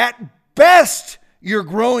 At best, you're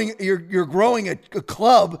growing a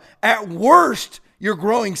club. At worst, you're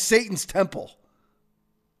growing Satan's temple.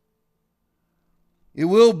 It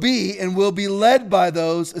will be and will be led by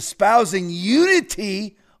those espousing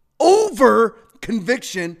unity over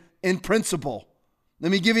conviction in principle.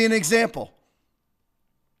 Let me give you an example.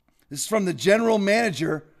 This is from the general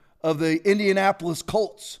manager of the Indianapolis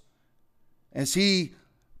Colts as he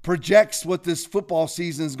projects what this football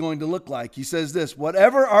season is going to look like. He says this: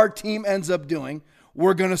 whatever our team ends up doing,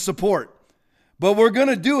 we're going to support, but we're going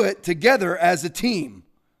to do it together as a team.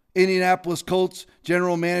 Indianapolis Colts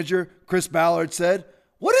general manager Chris Ballard said,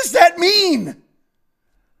 "What does that mean?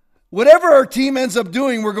 Whatever our team ends up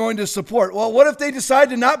doing, we're going to support." Well, what if they decide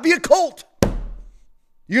to not be a Colt?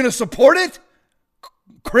 You're going to support it,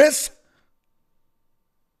 Chris?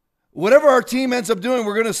 Whatever our team ends up doing,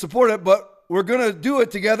 we're going to support it, but we're going to do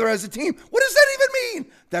it together as a team. What does that even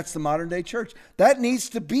mean? That's the modern day church. That needs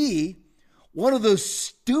to be one of those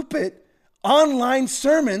stupid online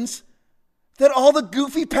sermons that all the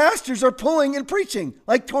goofy pastors are pulling and preaching,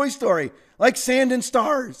 like Toy Story, like Sand and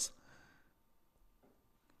Stars,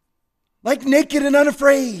 like Naked and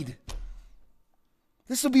Unafraid.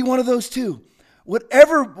 This will be one of those too.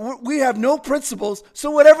 Whatever, we have no principles,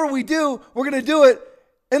 so whatever we do, we're going to do it,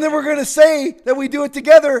 and then we're going to say that we do it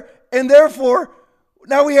together, and therefore,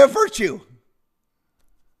 now we have virtue.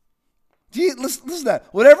 Gee, listen to that.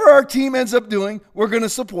 Whatever our team ends up doing, we're going to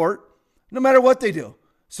support, no matter what they do.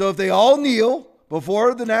 So if they all kneel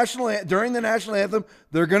before during the national anthem,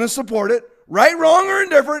 they're going to support it, right, wrong, or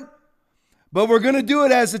indifferent. But we're going to do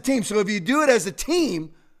it as a team. So if you do it as a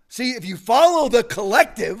team, see, if you follow the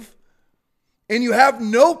collective and you have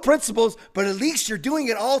no principles, but at least you're doing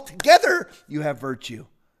it all together, you have virtue.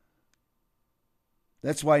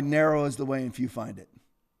 That's why narrow is the way and few find it.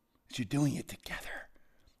 But you're doing it together.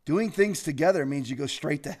 Doing things together means you go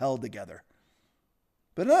straight to hell together.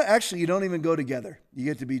 But actually, you don't even go together. You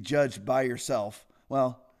get to be judged by yourself.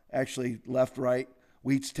 Well, actually, left, right,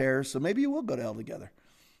 wheats, tares. So maybe you will go to hell together.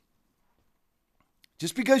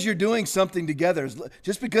 Just because you're doing something together,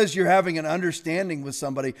 just because you're having an understanding with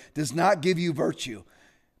somebody, does not give you virtue.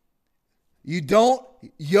 You don't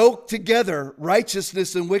yoke together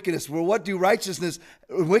righteousness and wickedness. Well, what do righteousness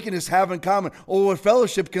and wickedness have in common? Or what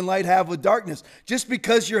fellowship can light have with darkness? Just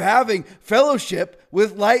because you're having fellowship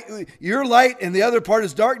with light, your light and the other part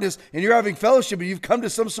is darkness, and you're having fellowship and you've come to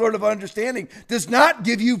some sort of understanding, does not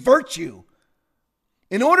give you virtue.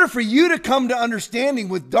 In order for you to come to understanding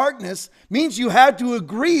with darkness means you had to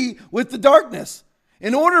agree with the darkness.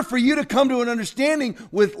 In order for you to come to an understanding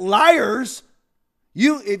with liars,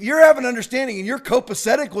 if you're having understanding and you're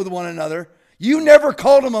copacetic with one another, you never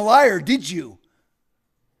called him a liar, did you?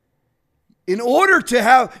 In order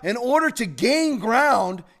to gain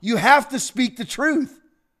ground, you have to speak the truth.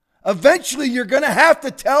 Eventually, you're going to have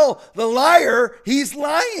to tell the liar he's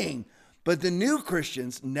lying. But the new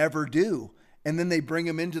Christians never do. And then they bring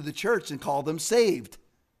them into the church and call them saved.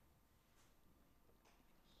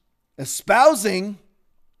 Espousing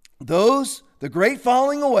the great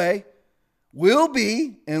falling away will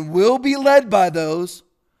be led by those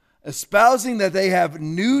espousing that they have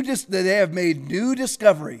made new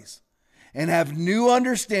discoveries and have new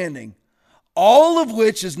understanding, all of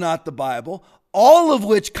which is not the Bible, all of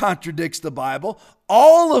which contradicts the Bible,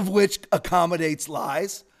 all of which accommodates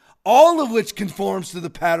lies, all of which conforms to the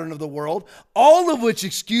pattern of the world, all of which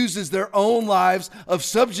excuses their own lives of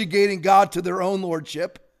subjugating God to their own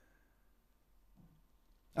lordship.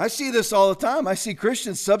 I see this all the time. I see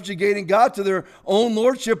Christians subjugating God to their own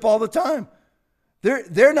lordship all the time.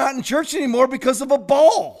 They're not in church anymore because of a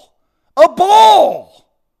ball, a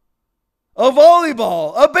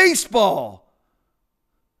volleyball, a baseball,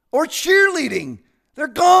 or cheerleading. They're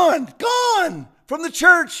gone from the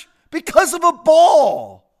church because of a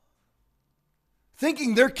ball.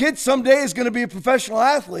 Thinking their kid someday is going to be a professional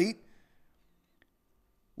athlete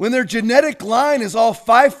when their genetic line is all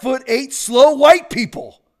 5'8" slow white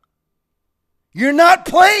people. You're not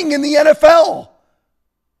playing in the NFL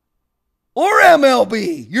or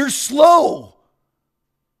MLB. You're slow.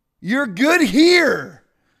 You're good here.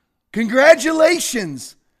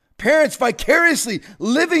 Congratulations. Parents vicariously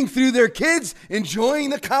living through their kids,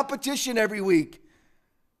 enjoying the competition every week.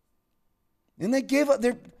 And they gave up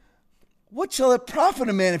their... What shall it profit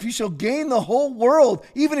a man if he shall gain the whole world,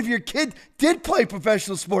 even if your kid did play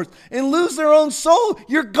professional sports, and lose their own soul?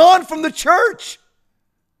 You're gone from the church.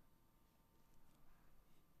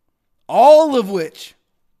 All of which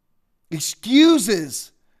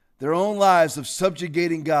excuses their own lives of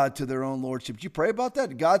subjugating God to their own lordship. Did you pray about that?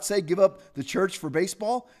 Did God say give up the church for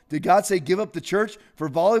baseball? Did God say give up the church for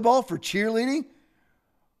volleyball, for cheerleading,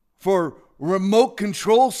 for remote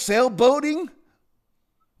control sailboating?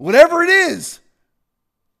 Whatever it is,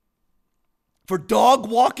 for dog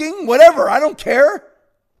walking, whatever, I don't care.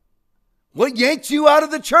 What yanked you out of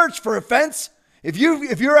the church? For offense? If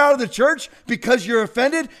you're out of the church because you're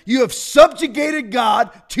offended, you have subjugated God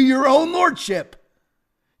to your own lordship.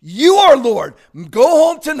 You are Lord. Go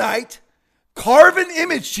home tonight, carve an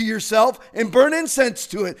image to yourself, and burn incense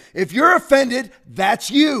to it. If you're offended, that's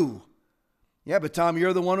you. Yeah, but Tom,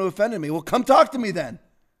 you're the one who offended me. Well, come talk to me then.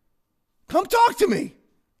 Come talk to me.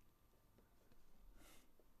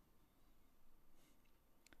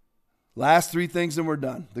 Last three things and we're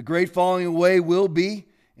done. The great falling away will be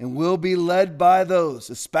led by those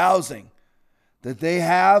espousing that they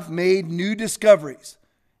have made new discoveries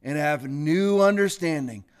and have new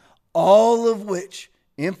understanding, all of which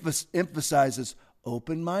emphasizes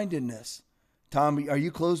open-mindedness. Tom, are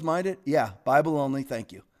you closed-minded? Yeah, Bible only,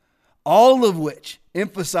 thank you. All of which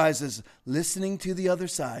emphasizes listening to the other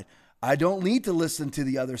side. I don't need to listen to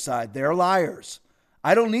the other side. They're liars.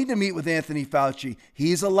 I don't need to meet with Anthony Fauci.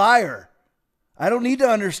 He's a liar. I don't need to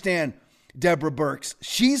understand Deborah Birx.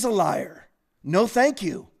 She's a liar. No, thank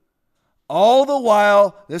you. All the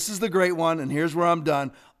while, this is the great one, and here's where I'm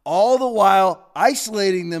done. All the while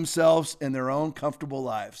isolating themselves in their own comfortable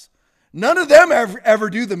lives. None of them ever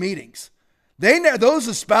do the meetings. Those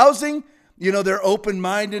espousing, their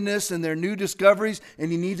open-mindedness and their new discoveries,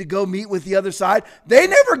 and you need to go meet with the other side. They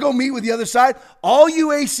never go meet with the other side. All you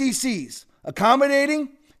ACCs, accommodating,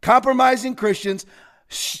 compromising Christians,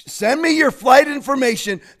 send me your flight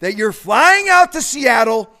information that you're flying out to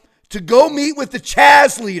Seattle to go meet with the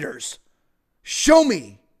Chaz leaders. Show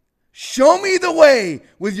me the way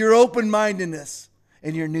with your open-mindedness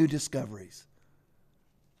and your new discoveries.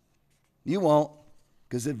 You won't,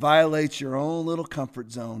 because it violates your own little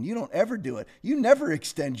comfort zone. You don't ever do it. You never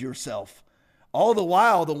extend yourself. All the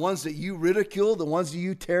while, the ones that you ridicule, the ones that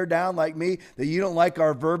you tear down like me, that you don't like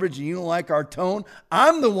our verbiage and you don't like our tone,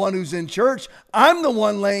 I'm the one who's in church. I'm the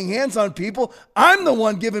one laying hands on people. I'm the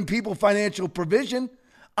one giving people financial provision.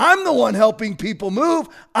 I'm the one helping people move.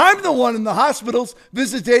 I'm the one in the hospitals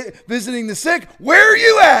visiting the sick. Where are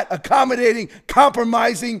you at? Accommodating,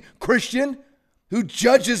 compromising Christian who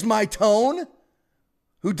judges my tone,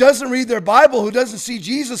 who doesn't read their Bible, who doesn't see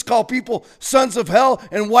Jesus call people sons of hell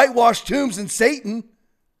and whitewashed tombs and Satan.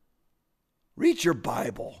 Read your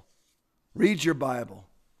Bible. Read your Bible.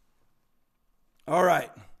 All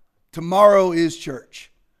right. Tomorrow is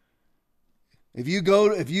church. If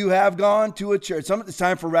you have gone to a church, it's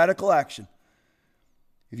time for radical action.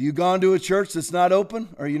 If you've gone to a church that's not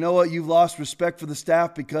open, or you know what, you've lost respect for the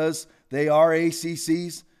staff because they are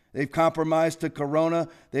ACCs, they've compromised to Corona,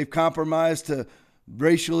 they've compromised to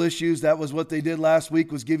racial issues. That was what they did last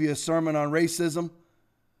week, was give you a sermon on racism.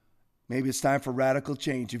 Maybe it's time for radical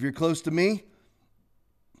change. If you're close to me,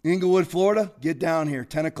 Inglewood, Florida, get down here.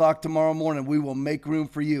 10 o'clock tomorrow morning. We will make room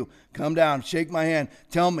for you. Come down, shake my hand.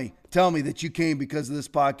 Tell me that you came because of this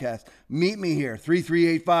podcast. Meet me here,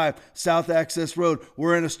 3385 South Access Road.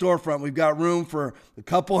 We're in a storefront. We've got room for a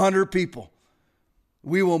couple hundred people.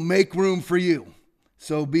 We will make room for you.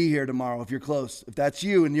 So be here tomorrow if you're close. If that's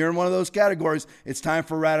you and you're in one of those categories, it's time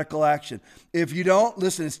for radical action. If you don't,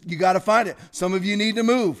 listen, you got to find it. Some of you need to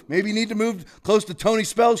move. Maybe you need to move close to Tony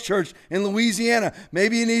Spell's church in Louisiana.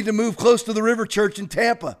 Maybe you need to move close to the River Church in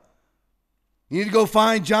Tampa. You need to go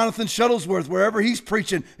find Jonathan Shuttlesworth wherever he's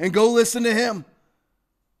preaching and go listen to him.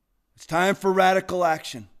 It's time for radical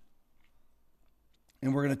action.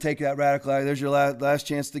 And we're going to take that radical action. There's your last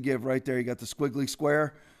chance to give right there. You got the squiggly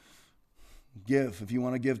square. Give if you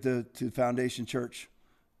want to give to Foundation Church.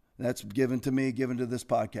 That's given to me, given to this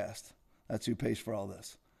podcast. That's who pays for all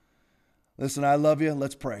this. Listen, I love you.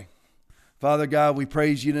 Let's pray. Father God, we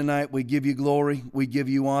praise you tonight. We give you glory. We give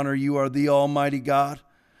you honor. You are the Almighty God.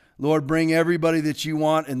 Lord, bring everybody that you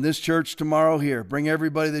want in this church tomorrow here. Bring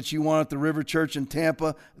everybody that you want at the River Church in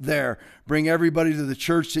Tampa there. Bring everybody to the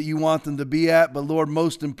church that you want them to be at. But Lord,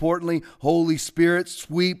 most importantly, Holy Spirit,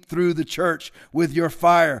 sweep through the church with your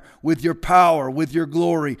fire, with your power, with your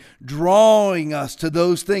glory, drawing us to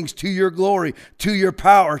those things, to your glory, to your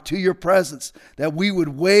power, to your presence, that we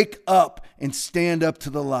would wake up and stand up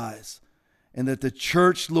to the lies. And that the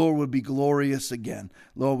church, Lord, would be glorious again.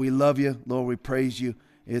 Lord, we love you. Lord, we praise you.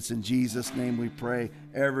 It's in Jesus' name we pray.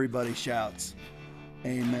 Everybody shouts,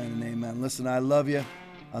 amen and amen. Listen, I love you.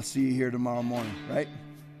 I'll see you here tomorrow morning, right?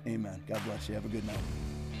 Amen. God bless you. Have a good night.